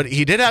good. But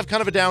he did have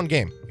kind of a down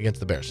game against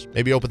the Bears.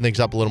 Maybe open things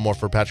up a little more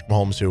for Patrick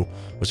Mahomes, who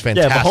was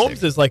fantastic. Yeah,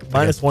 Mahomes is like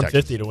minus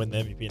 150 to win the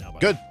MVP now.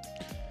 Good.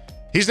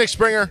 He's Nick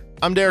Springer.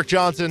 I'm Derek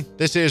Johnson.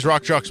 This is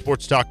Rock Chalk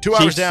Sports Talk. 2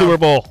 hours Chiefs down. Super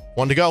Bowl.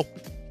 1 to go.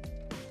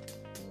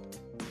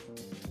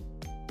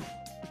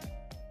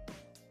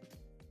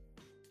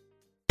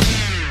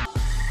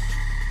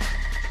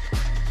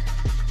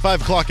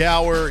 Five o'clock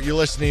hour. You're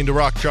listening to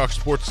Rock Chalk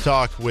Sports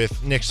Talk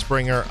with Nick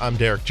Springer. I'm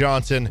Derek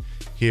Johnson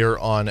here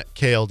on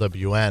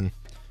KLWN.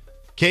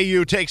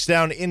 KU takes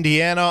down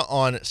Indiana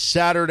on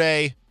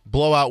Saturday.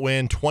 Blowout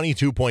win,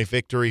 22-point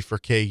victory for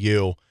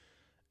KU.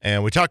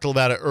 And we talked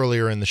about it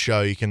earlier in the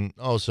show. You can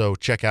also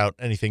check out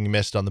anything you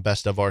missed on the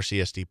Best of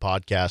RCSD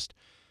podcast.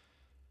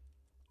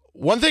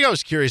 One thing I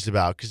was curious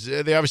about, because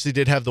they obviously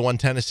did have the one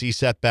Tennessee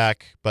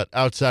setback, but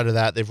outside of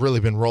that, they've really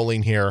been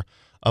rolling here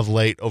of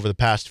late over the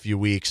past few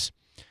weeks.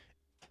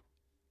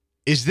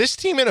 Is this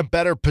team in a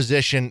better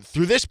position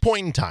through this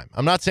point in time?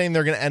 I'm not saying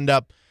they're going to end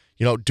up,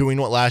 doing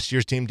what last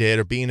year's team did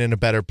or being in a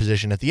better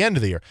position at the end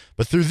of the year.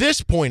 But through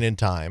this point in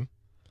time,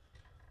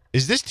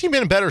 is this team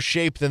in a better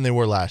shape than they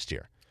were last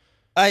year?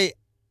 I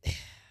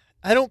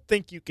don't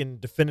think you can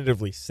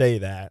definitively say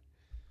that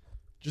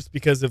just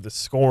because of the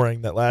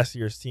scoring that last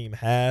year's team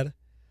had.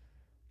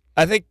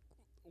 I think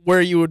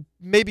where you would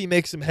maybe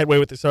make some headway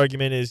with this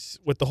argument is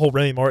with the whole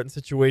Remy Martin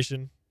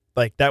situation.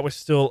 Like, that was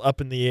still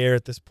up in the air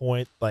at this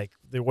point. Like,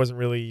 you weren't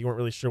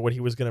really sure what he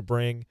was going to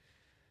bring,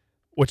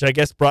 which I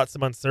guess brought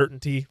some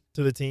uncertainty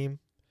to the team.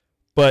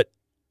 But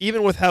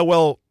even with how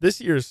well this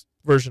year's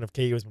version of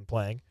KU has been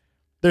playing,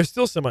 there's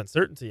still some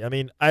uncertainty. I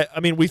mean,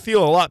 we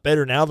feel a lot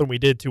better now than we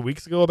did 2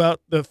 weeks ago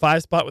about the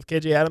 5 spot with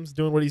KJ Adams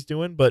doing what he's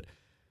doing, but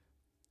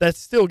that's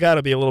still got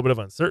to be a little bit of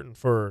uncertain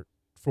for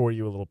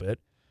you a little bit.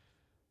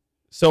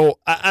 So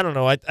I don't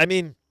know. I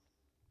mean,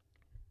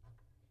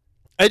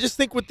 I just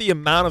think with the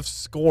amount of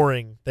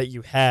scoring that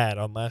you had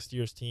on last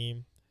year's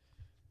team,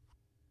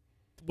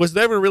 was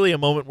there ever really a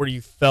moment where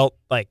you felt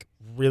like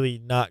really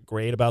not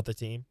great about the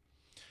team?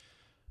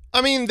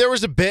 I mean, there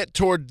was a bit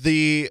toward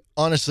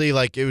honestly,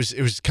 like it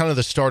was kind of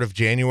the start of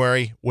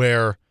January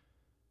where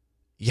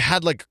you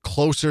had like a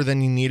closer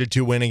than you needed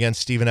to win against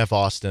Stephen F.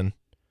 Austin.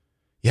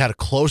 You had a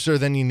closer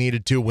than you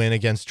needed to win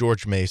against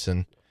George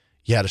Mason.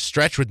 You had a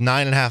stretch with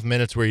 9.5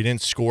 minutes where you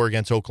didn't score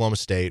against Oklahoma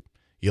State.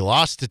 You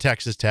lost to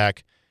Texas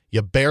Tech.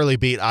 You barely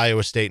beat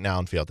Iowa State now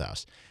in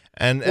Fieldhouse.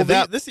 And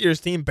this year's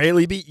team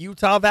barely beat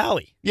Utah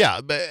Valley.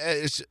 Yeah, but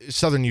it's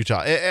Southern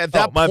Utah. At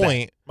that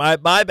point,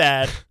 my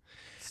bad.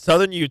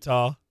 Southern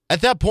Utah.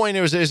 At that point,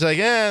 it was like,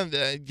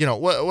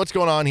 what's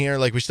going on here?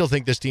 Like, we still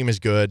think this team is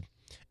good.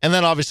 And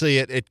then obviously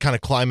it kind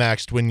of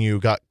climaxed when you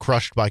got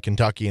crushed by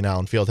Kentucky and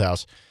Allen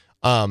Fieldhouse.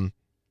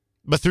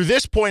 But through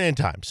this point in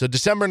time, so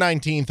December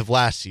 19th of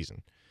last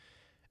season,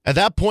 at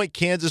that point,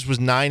 Kansas was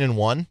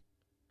 9-1.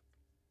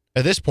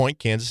 At this point,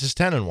 Kansas is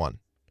 10-1.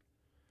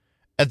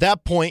 At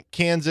that point,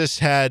 Kansas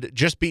had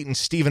just beaten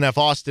Stephen F.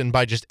 Austin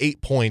by just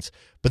 8 points,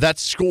 but that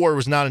score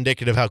was not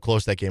indicative of how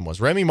close that game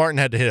was. Remy Martin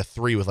had to hit a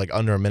 3 with like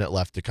under a minute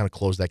left to kind of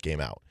close that game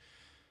out.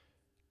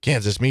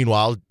 Kansas,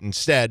 meanwhile,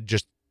 instead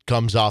just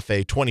comes off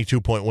a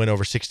 22-point win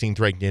over 16th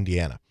ranked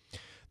Indiana.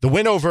 The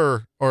win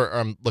over, or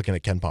I'm looking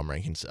at KenPom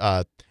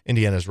rankings,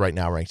 Indiana's right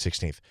now ranked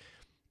 16th.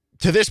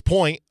 To this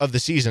point of the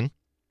season,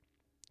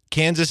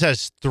 Kansas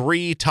has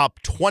 2 top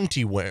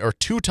 20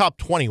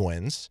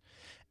 wins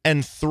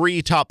and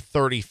 3 top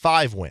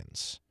 35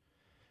 wins.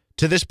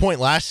 To this point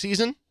last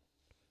season,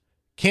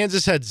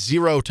 Kansas had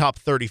 0 top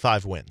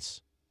 35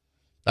 wins.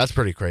 That's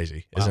pretty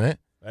crazy, isn't it?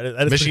 That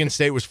is Michigan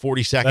State was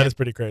 42nd. That is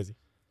pretty crazy.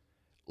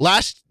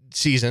 Last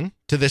season,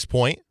 to this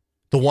point,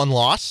 the one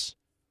loss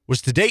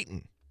was to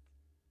Dayton.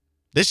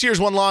 This year's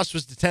one loss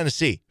was to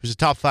Tennessee, who's a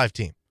top 5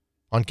 team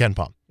on Ken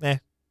Palm.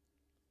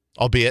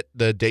 Albeit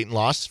the Dayton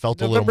loss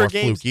felt a little more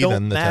fluky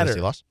than the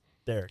Tennessee loss.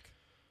 Derek,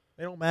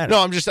 they don't matter. No,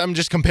 I'm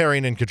just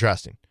comparing and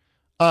contrasting.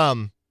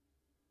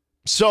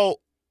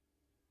 So,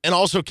 and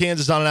also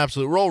Kansas on an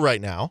absolute roll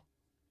right now.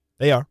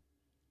 They are.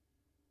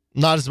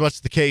 Not as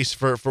much the case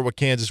for what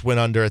Kansas went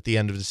under at the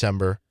end of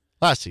December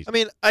last season. I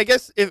mean, I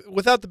guess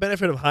without the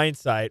benefit of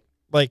hindsight,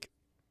 like,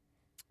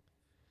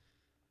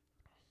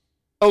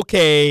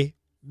 okay,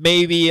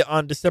 maybe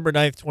on December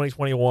 9th,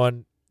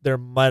 2021, there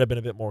might have been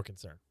a bit more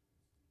concern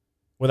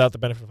without the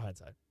benefit of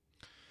hindsight.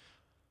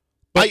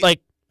 But,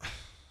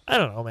 I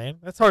don't know, man.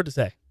 That's hard to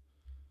say.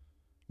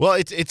 Well,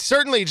 it's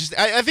certainly just,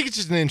 I think it's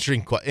just an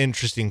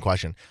interesting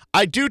question.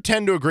 I do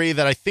tend to agree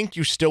that I think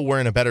you still were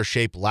in a better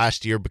shape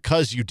last year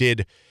because you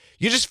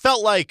just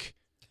felt like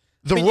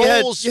the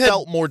roles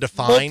felt more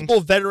defined.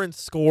 Multiple veteran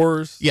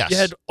scores. Yes. You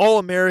had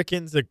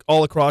All-Americans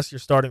all across your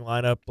starting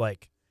lineup.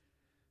 Like,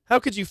 how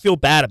could you feel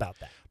bad about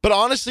that? But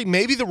honestly,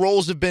 maybe the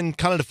roles have been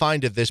kind of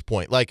defined at this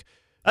point. Like,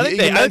 I think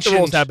the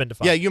roles have been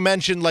defined. Yeah, you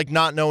mentioned like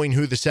not knowing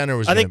who the center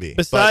was going to be.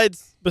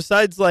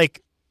 Besides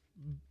like,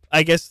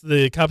 I guess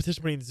the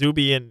competition between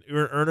Zuby and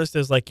Ernest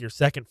as like your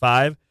second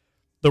 5,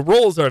 the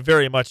roles are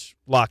very much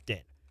locked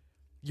in.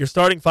 Your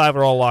starting 5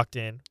 are all locked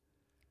in.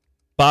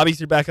 Bobby's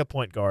your backup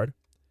point guard.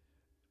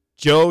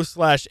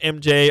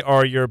 Joe/MJ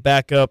are your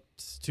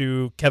backups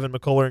to Kevin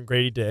McCullough and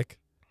Grady Dick.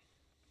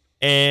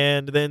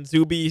 And then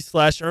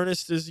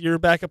Zuby/Ernest is your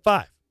backup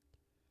 5.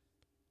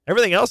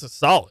 Everything else is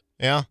solid.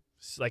 Yeah.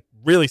 It's like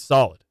really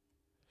solid.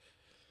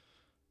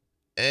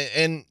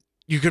 And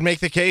you could make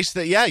the case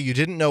that, you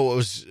didn't know what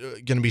was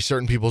going to be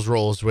certain people's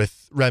roles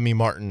with Remy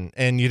Martin,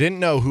 and you didn't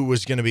know who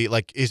was going to be,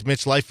 like, is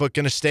Mitch Lightfoot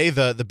going to stay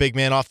the big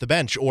man off the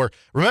bench? Or,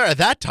 remember, at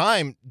that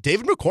time,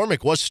 David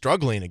McCormick was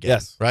struggling again,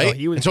 right?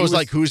 No, and so it was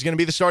like, who's going to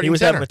be the starting center? He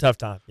was having a tough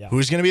time, yeah.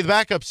 Who's going to be the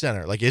backup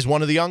center? Like, is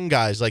one of the young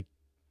guys, like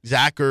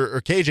Zach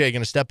or KJ,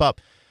 going to step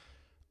up?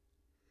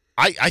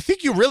 I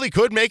think you really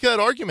could make that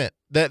argument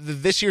that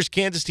this year's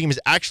Kansas team is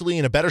actually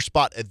in a better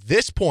spot at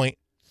this point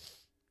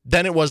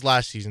than it was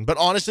last season. But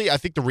honestly, I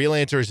think the real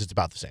answer is it's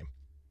about the same,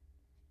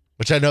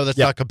 which I know that's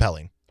not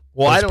compelling.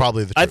 Well, that's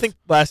probably the truth. I think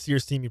last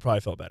year's team, you probably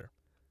felt better.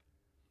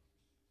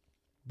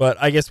 But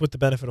I guess with the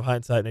benefit of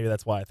hindsight, maybe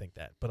that's why I think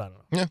that. But I don't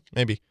know. Yeah,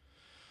 maybe.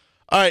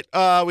 All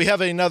right, we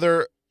have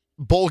another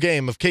bowl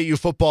game of KU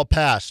football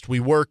past. We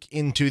work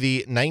into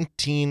the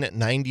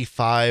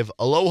 1995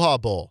 Aloha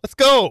Bowl. Let's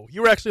go.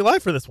 You were actually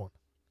live for this one.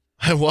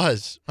 I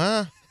was.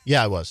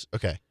 Yeah, I was.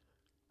 Okay.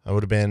 I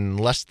would have been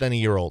less than a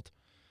year old.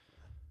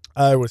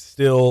 I was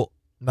still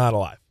not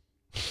alive.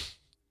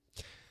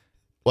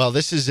 Well,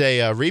 this is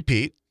a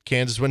repeat.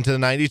 Kansas went to the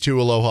 92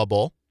 Aloha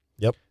Bowl.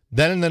 Yep.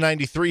 Then in the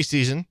 93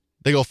 season,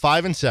 they go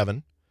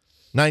 5-7.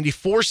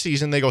 94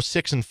 season, they go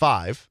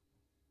 6-5.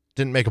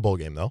 Didn't make a bowl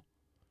game, though.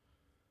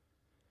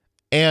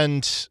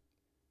 And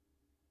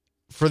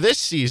for this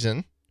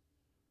season,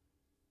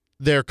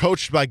 they're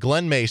coached by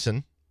Glenn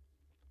Mason.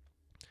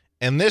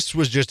 And this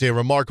was just a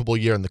remarkable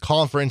year in the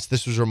conference.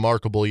 This was a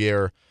remarkable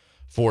year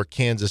for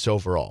Kansas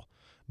overall.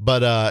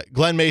 But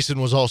Glenn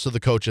Mason was also the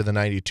coach of the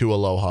 92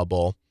 Aloha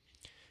Bowl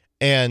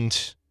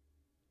and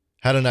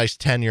had a nice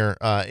tenure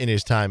in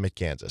his time at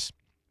Kansas.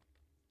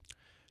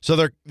 So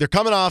they're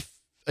coming off,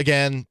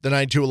 again, the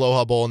 92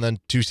 Aloha Bowl and then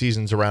 2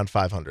 seasons around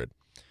 500.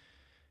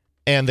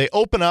 And they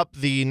open up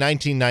the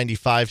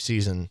 1995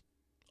 season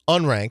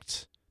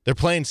unranked. They're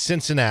playing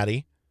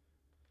Cincinnati,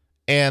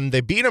 and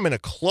they beat them in a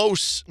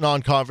close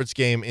non-conference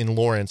game in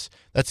Lawrence.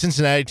 That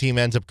Cincinnati team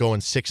ends up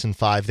going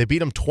 6-5. They beat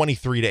them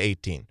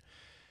 23-18.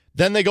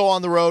 Then they go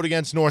on the road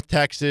against North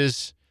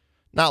Texas.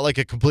 Not like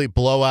a complete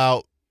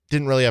blowout.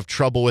 Didn't really have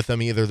trouble with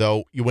them either,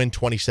 though. You win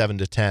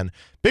 27-10.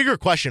 Bigger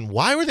question,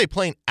 why were they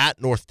playing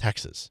at North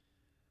Texas?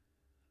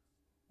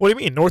 What do you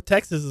mean? North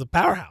Texas is a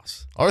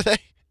powerhouse. Are they?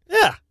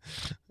 Yeah.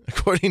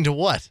 According to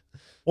what?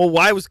 Well,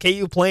 why was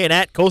KU playing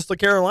at Coastal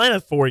Carolina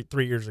 3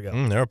 years ago?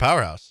 They're a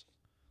powerhouse.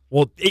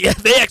 Well, yeah,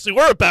 they actually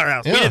were a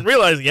powerhouse. Yeah. We didn't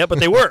realize it yet, but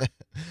they were.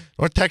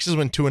 North Texas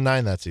went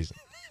 2-9 that season.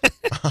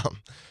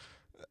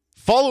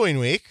 Following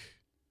week,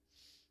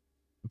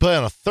 play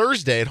on a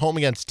Thursday at home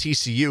against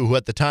TCU, who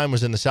at the time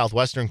was in the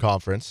Southwestern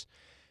Conference.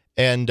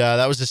 And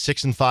that was a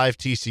 6-5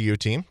 TCU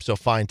team, so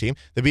fine team.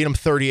 They beat them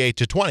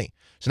 38-20.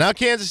 So now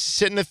Kansas is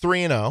sitting at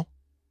 3-0.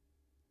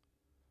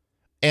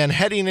 And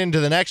heading into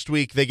the next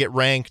week, they get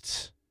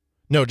ranked.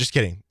 No, just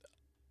kidding.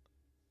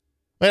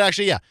 Wait,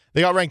 actually, yeah.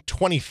 They got ranked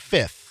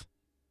 25th.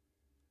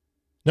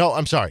 No,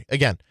 I'm sorry.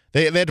 Again,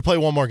 they had to play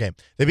one more game.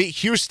 They beat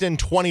Houston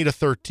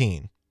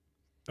 20-13.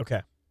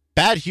 Okay.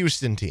 Bad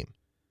Houston team.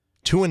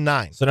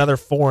 2-9. So now they're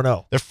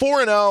 4-0. They're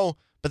 4-0,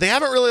 but they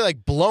haven't really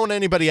like blown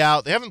anybody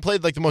out. They haven't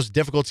played like the most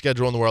difficult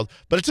schedule in the world,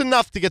 but it's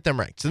enough to get them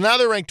ranked. So now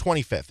they're ranked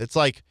 25th. It's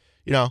like,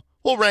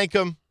 we'll rank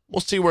them.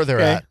 We'll see where they're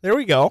at. There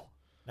we go.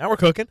 Now we're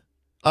cooking.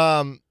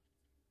 Then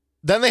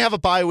they have a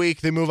bye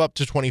week. They move up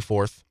to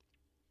 24th.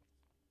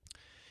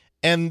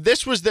 And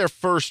this was their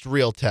first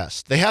real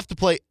test. They have to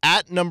play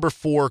at number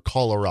 4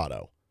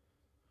 Colorado,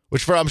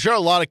 which I'm sure a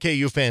lot of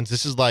KU fans,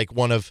 this is like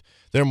one of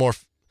their more,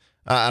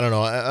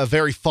 a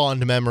very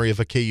fond memory of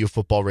a KU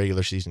football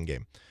regular season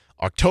game.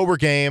 October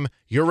game,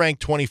 you're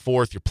ranked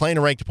 24th, you're playing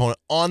a ranked opponent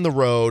on the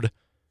road,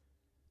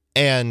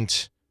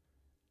 and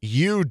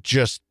you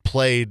just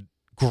played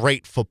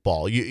great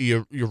football.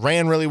 You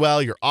ran really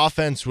well, your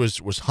offense was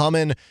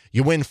humming.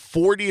 You win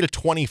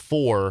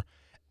 40-24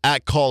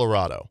 at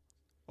Colorado.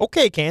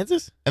 Okay,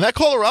 Kansas. And that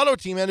Colorado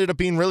team ended up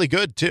being really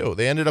good, too.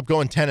 They ended up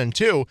going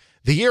 10-2.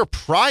 The year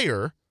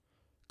prior,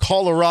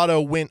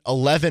 Colorado went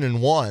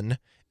 11-1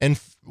 and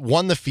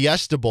won the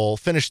Fiesta Bowl,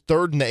 finished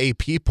 3rd in the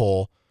AP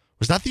poll.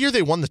 Was that the year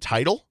they won the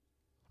title?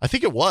 I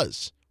think it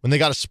was, when they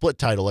got a split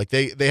title. Like,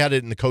 they had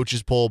it in the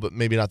coaches poll, but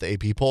maybe not the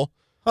AP poll.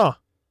 Huh.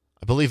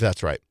 I believe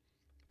that's right.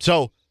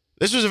 So,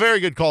 this was a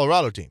very good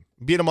Colorado team.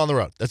 Beat them on the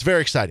road. That's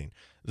very exciting.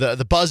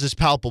 The buzz is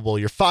palpable.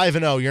 You're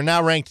 5-0. You're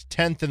now ranked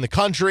 10th in the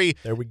country.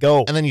 There we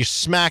go. And then you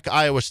smack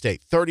Iowa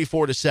State,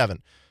 34-7.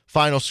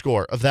 Final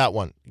score of that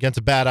one against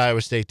a bad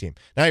Iowa State team.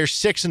 Now you're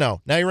 6-0.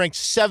 Now you're ranked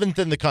 7th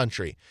in the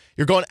country.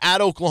 You're going at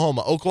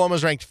Oklahoma.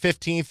 Oklahoma's ranked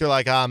 15th. You're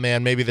like,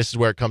 man, maybe this is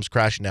where it comes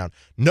crashing down.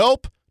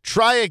 Nope.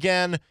 Try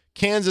again.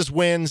 Kansas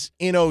wins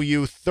in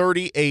OU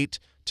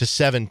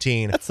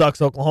 38-17. That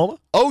sucks, Oklahoma.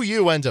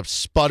 OU ends up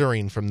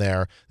sputtering from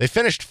there. They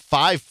finished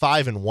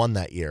 5-5-1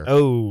 that year.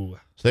 Oh.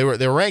 So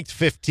they were ranked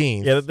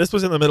 15th. Yeah, this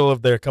was in the middle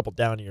of their couple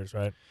down years,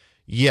 right?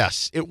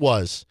 Yes, it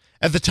was.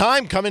 At the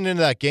time, coming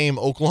into that game,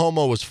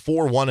 Oklahoma was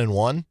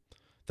 4-1-1.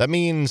 That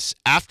means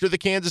after the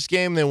Kansas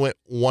game, they went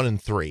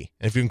 1-3.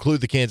 And if you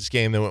include the Kansas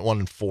game, they went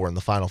 1-4 in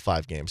the final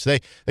 5 games. So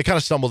they kind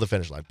of stumbled the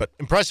finish line. But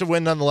impressive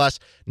win nonetheless.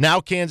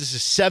 Now Kansas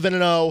is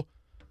 7-0.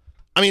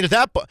 I mean, at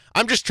that point,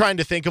 I'm just trying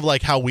to think of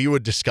like how we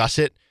would discuss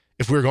it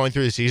if we were going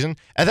through the season.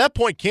 At that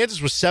point,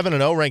 Kansas was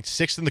 7-0, ranked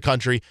 6th in the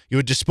country. You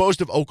had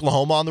disposed of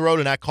Oklahoma on the road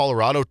and at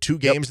Colorado, 2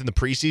 games in the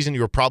preseason.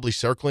 You were probably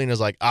circling as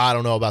like, I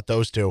don't know about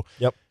those two.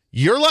 Yep.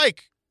 You're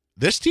like,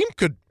 this team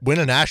could win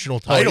a national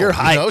title. You're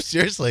hyped. You know?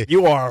 Seriously.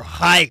 You are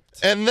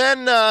hyped. And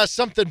then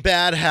something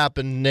bad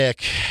happened,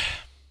 Nick.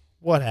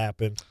 What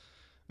happened?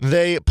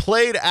 They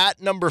played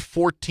at number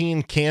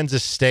 14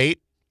 Kansas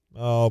State.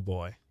 Oh,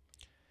 boy.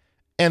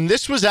 And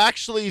this was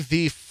actually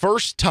the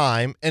first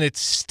time, and it's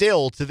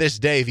still to this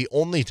day the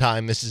only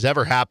time this has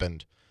ever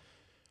happened,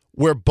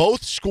 where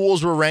both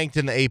schools were ranked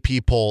in the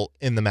AP poll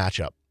in the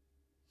matchup.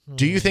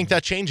 Do you think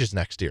that changes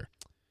next year?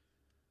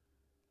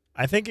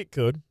 I think it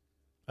could.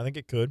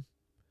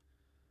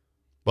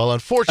 Well,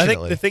 unfortunately. I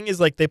think the thing is,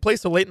 like, they play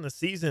so late in the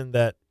season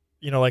that,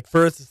 like,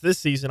 for instance, this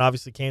season,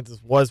 obviously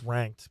Kansas was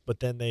ranked, but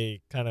then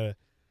they kind of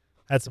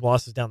had some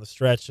losses down the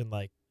stretch and,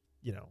 like,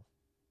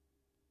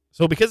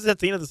 So because it's at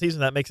the end of the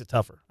season, that makes it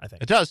tougher, I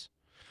think. It does.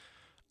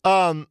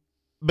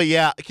 But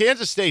yeah,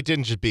 Kansas State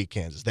didn't just beat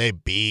Kansas. They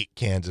beat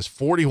Kansas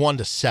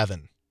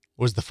 41-7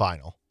 was the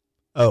final.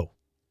 Oh.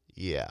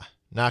 Yeah,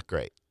 not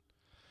great.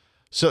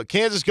 So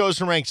Kansas goes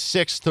from ranked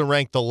 6th to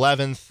ranked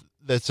 11th.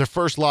 That's their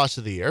first loss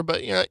of the year.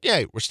 But, yeah,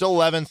 we're still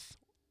 11th.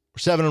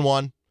 We're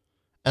 7-1.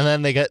 And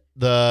then they get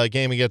the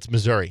game against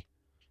Missouri.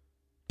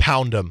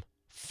 Pound them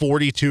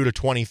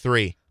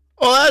 42-23.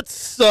 Oh, that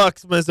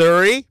sucks,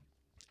 Missouri.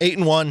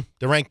 8-1.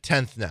 They're ranked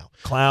 10th now.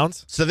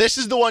 Clowns. So this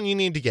is the one you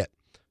need to get.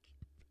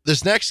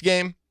 This next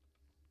game,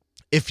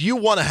 if you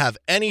want to have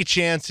any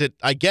chance at,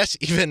 I guess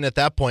even at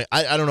that point,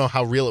 I don't know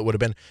how real it would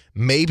have been,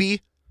 maybe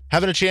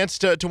having a chance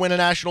to win a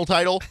national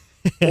title,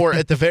 or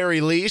at the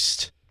very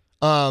least,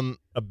 a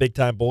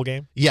big-time bowl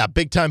game? Yeah,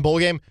 big-time bowl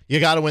game. You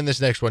got to win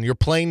this next one. You're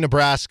playing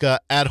Nebraska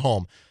at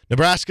home.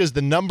 Nebraska is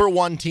the number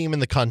 1 team in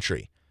the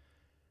country.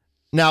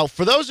 Now,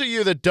 for those of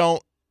you that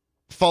don't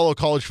follow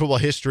college football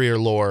history or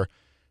lore,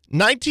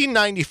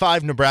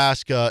 1995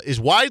 Nebraska is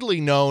widely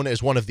known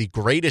as one of the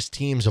greatest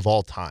teams of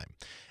all time.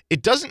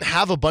 It doesn't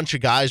have a bunch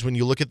of guys when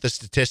you look at the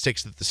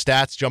statistics that the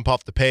stats jump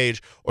off the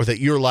page, or that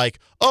you're like,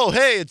 oh,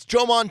 hey, it's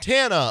Joe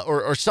Montana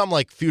or some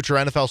like future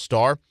NFL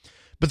star.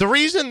 But the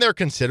reason they're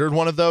considered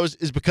one of those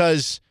is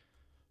because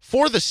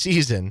for the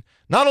season,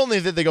 not only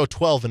did they go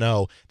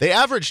 12-0, they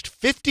averaged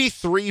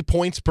 53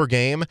 points per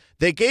game.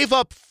 They gave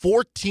up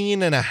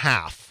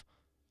 14.5.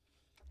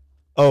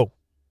 Oh.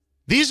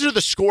 These are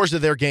the scores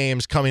of their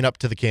games coming up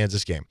to the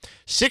Kansas game.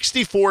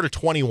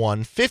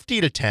 64-21,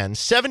 50-10,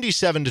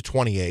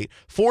 77-28,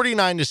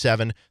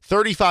 49-7,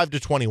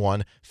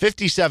 35-21,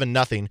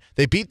 57-0.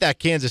 They beat that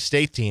Kansas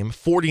State team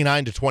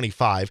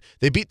 49-25.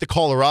 They beat the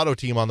Colorado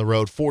team on the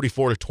road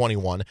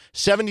 44-21,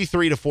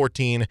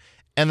 73-14,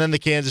 and then the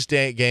Kansas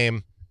State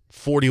game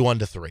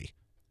 41-3.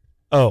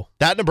 Oh.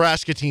 That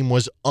Nebraska team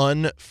was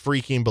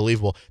unfreaking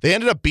believable. They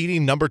ended up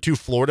beating number 2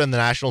 Florida in the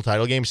national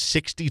title game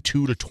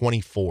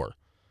 62-24.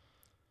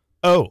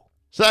 Oh.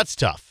 So that's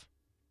tough.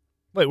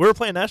 Wait, we were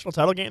playing national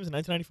title games in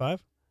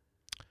 1995?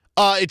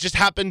 It just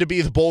happened to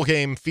be the bowl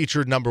game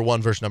featured number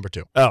 1 versus number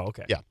 2. Oh,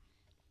 okay. Yeah.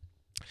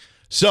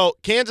 So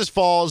Kansas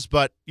falls,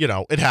 but,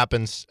 it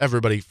happens.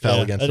 Everybody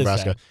fell against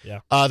Nebraska. Yeah.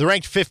 They're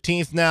ranked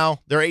 15th now.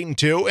 They're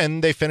 8-2,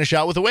 and they finish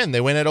out with a win.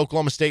 They win at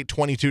Oklahoma State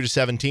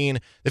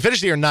 22-17. They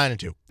finished the year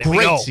 9-2.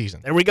 Great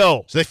season. There we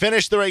go. So they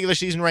finished the regular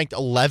season ranked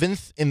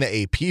 11th in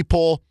the AP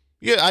poll.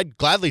 Yeah, I'd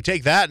gladly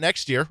take that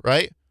next year,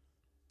 right?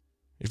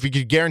 If you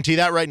could guarantee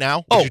that right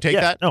now, would you take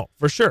that? No,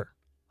 for sure.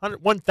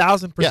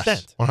 1,000%.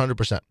 Yes,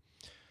 100%.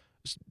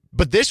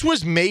 But this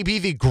was maybe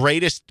the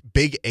greatest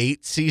Big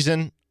 8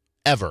 season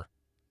ever.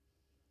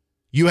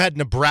 You had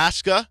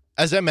Nebraska,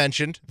 as I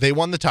mentioned. They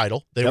won the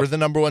title. They were the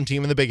number 1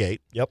 team in the Big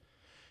 8. Yep.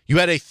 You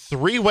had a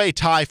 3-way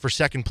tie for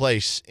second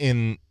place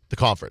in the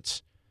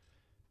conference.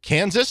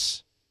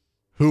 Kansas,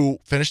 who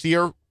finished the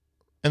year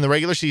in the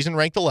regular season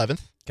ranked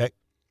 11th. Okay.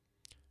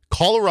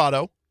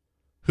 Colorado,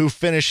 who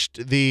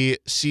finished the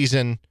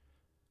season,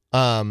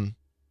 at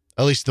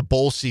least the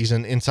bowl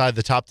season, inside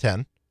the top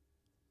 10.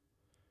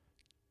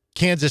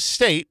 Kansas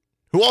State,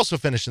 who also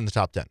finished in the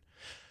top 10.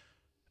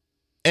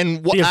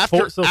 And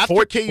after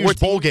KU's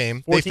bowl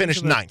game, they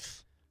finished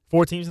 9th.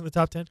 4 teams in the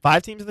top 10?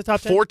 5 teams in the top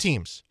 10? 4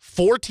 teams.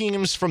 4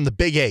 teams from the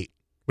Big 8,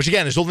 which,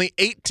 again, is only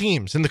 8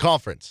 teams in the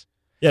conference.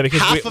 Yeah,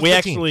 because we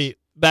actually,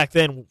 back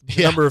then,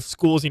 the number of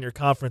schools in your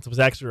conference was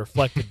actually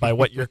reflected by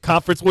what your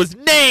conference was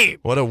named.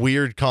 What a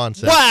weird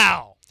concept.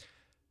 Wow.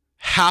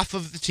 Half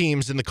of the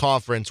teams in the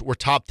conference were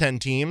top 10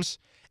 teams,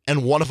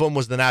 and one of them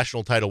was the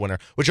national title winner,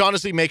 which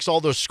honestly makes all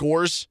those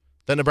scores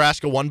that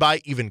Nebraska won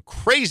by even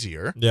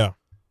crazier. Yeah.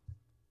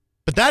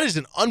 But that is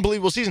an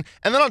unbelievable season.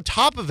 And then on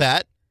top of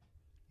that,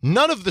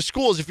 none of the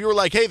schools, if you were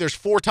like, hey, there's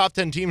 4 top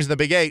 10 teams in the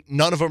Big 8,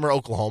 none of them are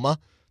Oklahoma.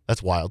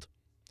 That's wild.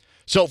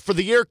 So for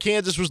the year,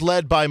 Kansas was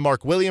led by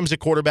Mark Williams at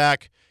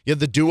quarterback. You had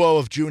the duo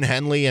of June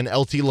Henley and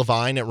LT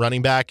Levine at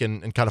running back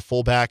and kind of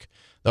fullback.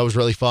 That was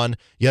really fun.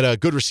 You had a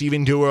good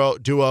receiving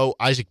duo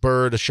Isaac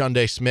Byrd,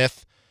 Ashunde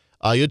Smith.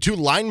 You had 2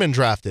 linemen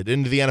drafted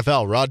into the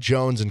NFL, Rod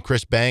Jones and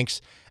Chris Banks.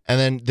 And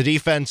then the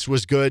defense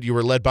was good. You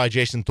were led by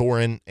Jason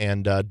Thorin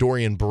and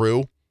Dorian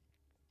Brew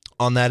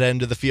on that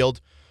end of the field.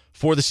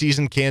 For the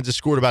season, Kansas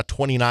scored about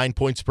 29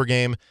 points per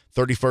game,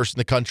 31st in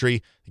the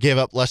country. They gave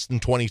up less than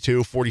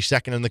 22,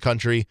 42nd in the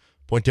country.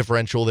 Point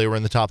differential, they were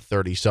in the top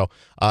 30. So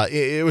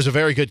it was a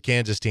very good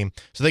Kansas team.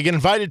 So they get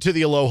invited to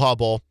the Aloha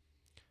Bowl.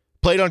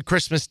 Played on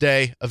Christmas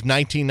Day of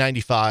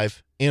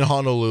 1995 in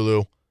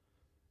Honolulu.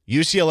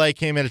 UCLA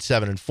came in at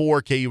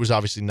 7-4. KU was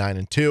obviously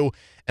 9-2.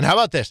 And how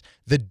about this?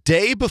 The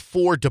day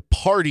before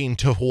departing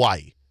to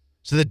Hawaii,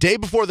 so the day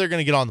before they're going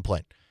to get on the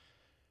plane,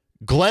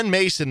 Glenn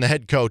Mason, the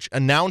head coach,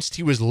 announced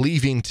he was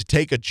leaving to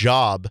take a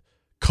job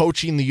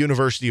coaching the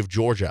University of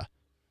Georgia.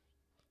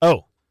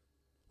 Oh.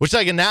 Which,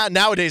 like,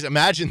 nowadays,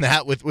 imagine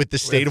that with the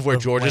state of where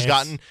Georgia's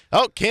gotten.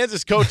 Oh,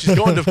 Kansas coach is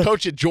going to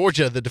coach at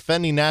Georgia, the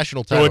defending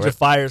national title. Georgia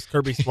fires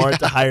Kirby Smart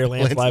to hire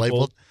Lance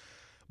Leipold.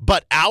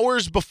 But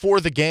hours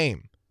before the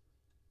game,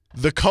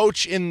 the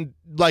coach, in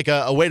like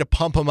a way to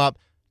pump him up,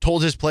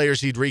 told his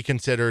players he'd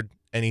reconsidered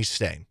and he's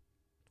staying.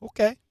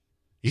 Okay.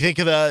 You think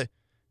of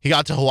he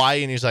got to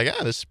Hawaii and he's like,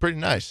 this is pretty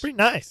nice. Pretty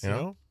nice, you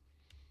know?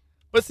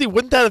 But see,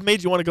 wouldn't that have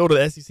made you want to go to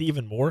the SEC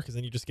even more? Because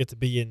then you just get to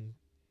be in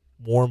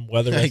warm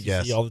weather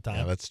SEC all the time.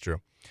 Yeah, that's true.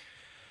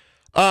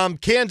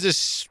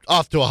 Kansas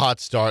off to a hot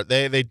start.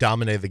 They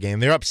dominated the game.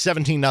 They're up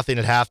 17-0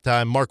 at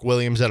halftime. Mark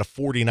Williams had a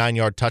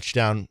 49-yard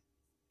touchdown,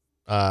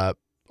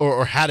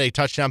 or had a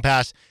touchdown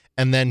pass,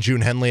 and then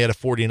June Henley had a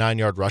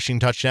 49-yard rushing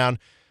touchdown.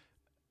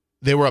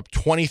 They were up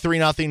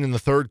 23-0 in the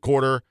third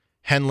quarter.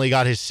 Henley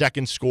got his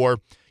second score.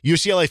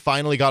 UCLA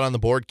finally got on the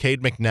board.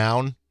 Cade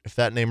McNown, if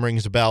that name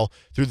rings a bell,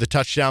 threw the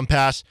touchdown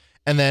pass.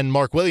 And then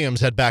Mark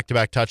Williams had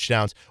back-to-back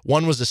touchdowns.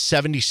 One was a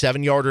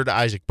 77-yarder to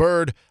Isaac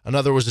Byrd.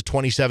 Another was a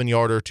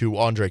 27-yarder to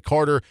Andre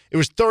Carter. It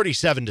was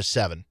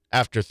 37-7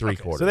 after three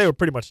quarters. So they were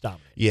pretty much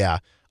dominant. Yeah.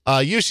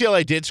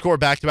 UCLA did score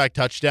back-to-back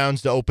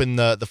touchdowns to open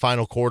the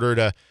final quarter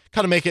to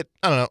kind of make it,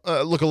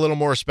 look a little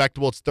more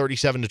respectable. It's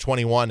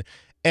 37-21.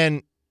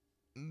 And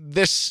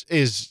this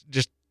is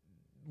just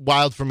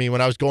wild for me.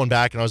 When I was going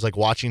back and I was like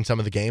watching some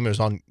of the game, it was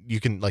on,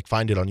 you can like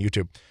find it on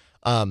YouTube.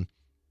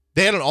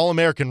 They had an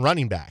All-American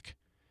running back.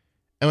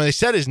 And when they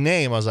said his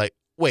name, I was like,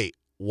 wait,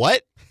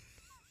 what?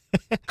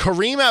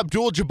 Kareem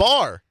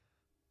Abdul-Jabbar.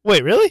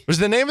 Wait, really? Was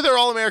the name of their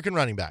All-American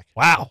running back.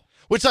 Wow.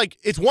 Which, like,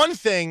 it's one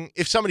thing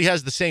if somebody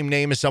has the same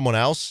name as someone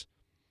else,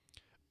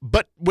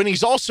 but when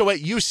he's also at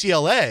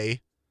UCLA,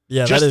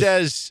 just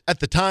as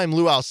at the time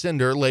Lou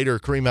Alcindor, later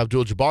Kareem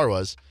Abdul-Jabbar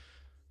was,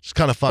 it's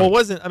kind of funny. Well,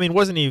 wasn't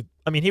he?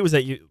 I mean, he was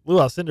at Lou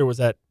Alcindor was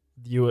at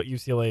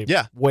UCLA.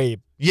 Yeah. Way.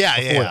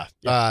 Yeah.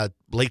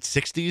 Late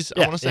 60s, I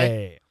want to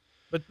say. Yeah.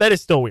 But that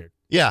is still weird.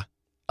 Yeah.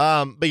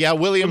 But yeah,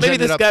 Williams. Maybe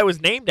this guy was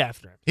named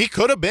after him. He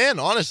could have been,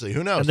 honestly.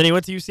 Who knows? And then he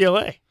went to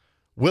UCLA.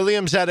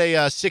 Williams had a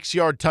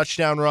 6-yard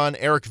touchdown run.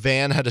 Eric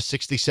Van had a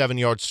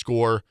 67-yard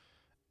score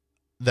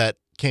that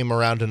came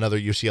around another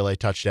UCLA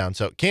touchdown.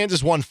 So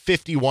Kansas won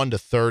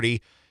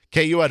 51-30.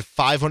 KU had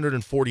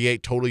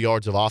 548 total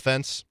yards of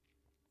offense.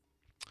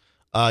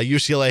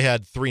 UCLA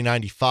had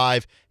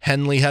 395.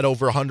 Henley had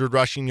over 100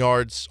 rushing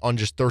yards on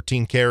just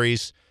 13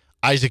 carries.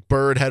 Isaac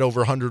Bird had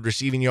over 100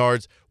 receiving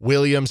yards.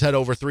 Williams had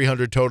over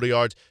 300 total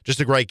yards. Just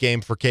a great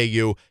game for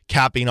KU,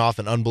 capping off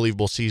an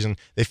unbelievable season.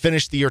 They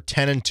finished the year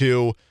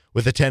 10-2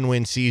 with a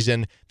 10-win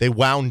season. They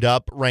wound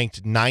up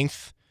ranked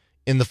 9th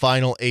in the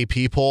final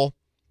AP poll.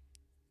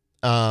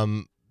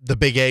 The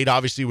Big 8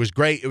 obviously was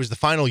great. It was the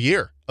final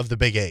year of the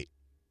Big 8.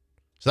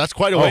 So that's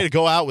quite a way to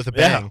go out with a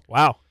bang. Yeah,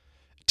 wow.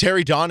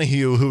 Terry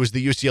Donahue, who was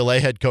the UCLA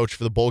head coach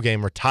for the bowl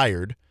game,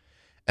 retired.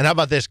 And how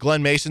about this?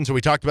 Glenn Mason, so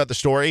we talked about the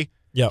story.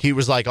 Yep. He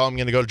was like, I'm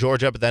going to go to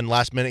Georgia, but then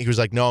last minute he was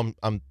like, no,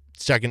 I'm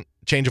second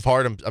change of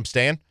heart. I'm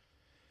staying.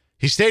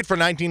 He stayed for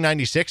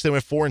 1996. They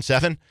went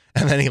 4-7,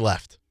 and then he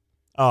left.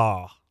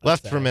 Oh,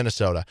 left for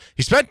Minnesota.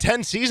 He spent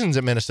 10 seasons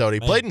at Minnesota. He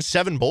played in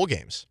 7 bowl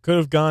games. Could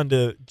have gone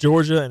to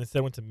Georgia and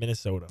instead went to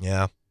Minnesota.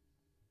 Yeah.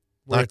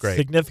 Where Not it's great.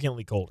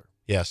 Significantly colder.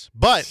 Yes.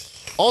 But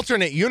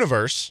alternate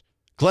universe,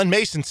 Glenn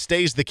Mason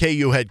stays the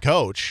KU head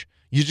coach.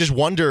 You just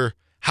wonder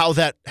how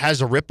that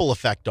has a ripple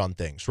effect on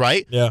things,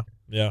 right? Yeah.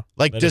 Yeah.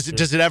 Like, does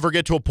it ever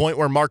get to a point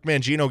where Mark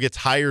Mangino gets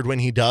hired when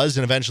he does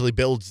and eventually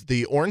builds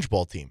the Orange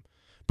Bowl team?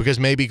 Because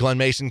maybe Glenn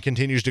Mason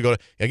continues to go.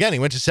 Again, he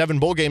went to 7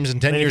 bowl games in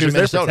 10 years in Minnesota.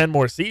 He was there for 10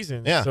 more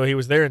seasons. Yeah. So he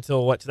was there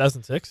until,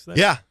 2006? Then?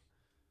 Yeah.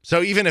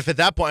 So even if at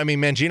that point,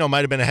 Mangino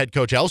might have been a head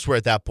coach elsewhere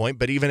at that point,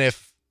 but even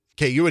if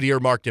KU had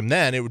earmarked him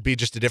then, it would be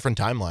just a different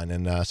timeline,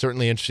 and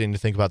certainly interesting to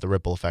think about the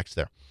ripple effects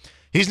there.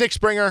 He's Nick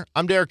Springer.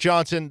 I'm Derek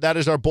Johnson. That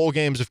is our bowl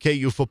games of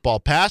KU football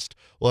past.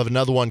 We'll have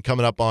another one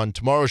coming up on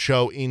tomorrow's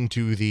show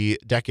into the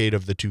decade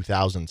of the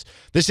 2000s.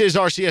 This is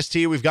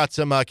RCST. We've got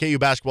some KU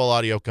basketball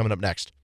audio coming up next.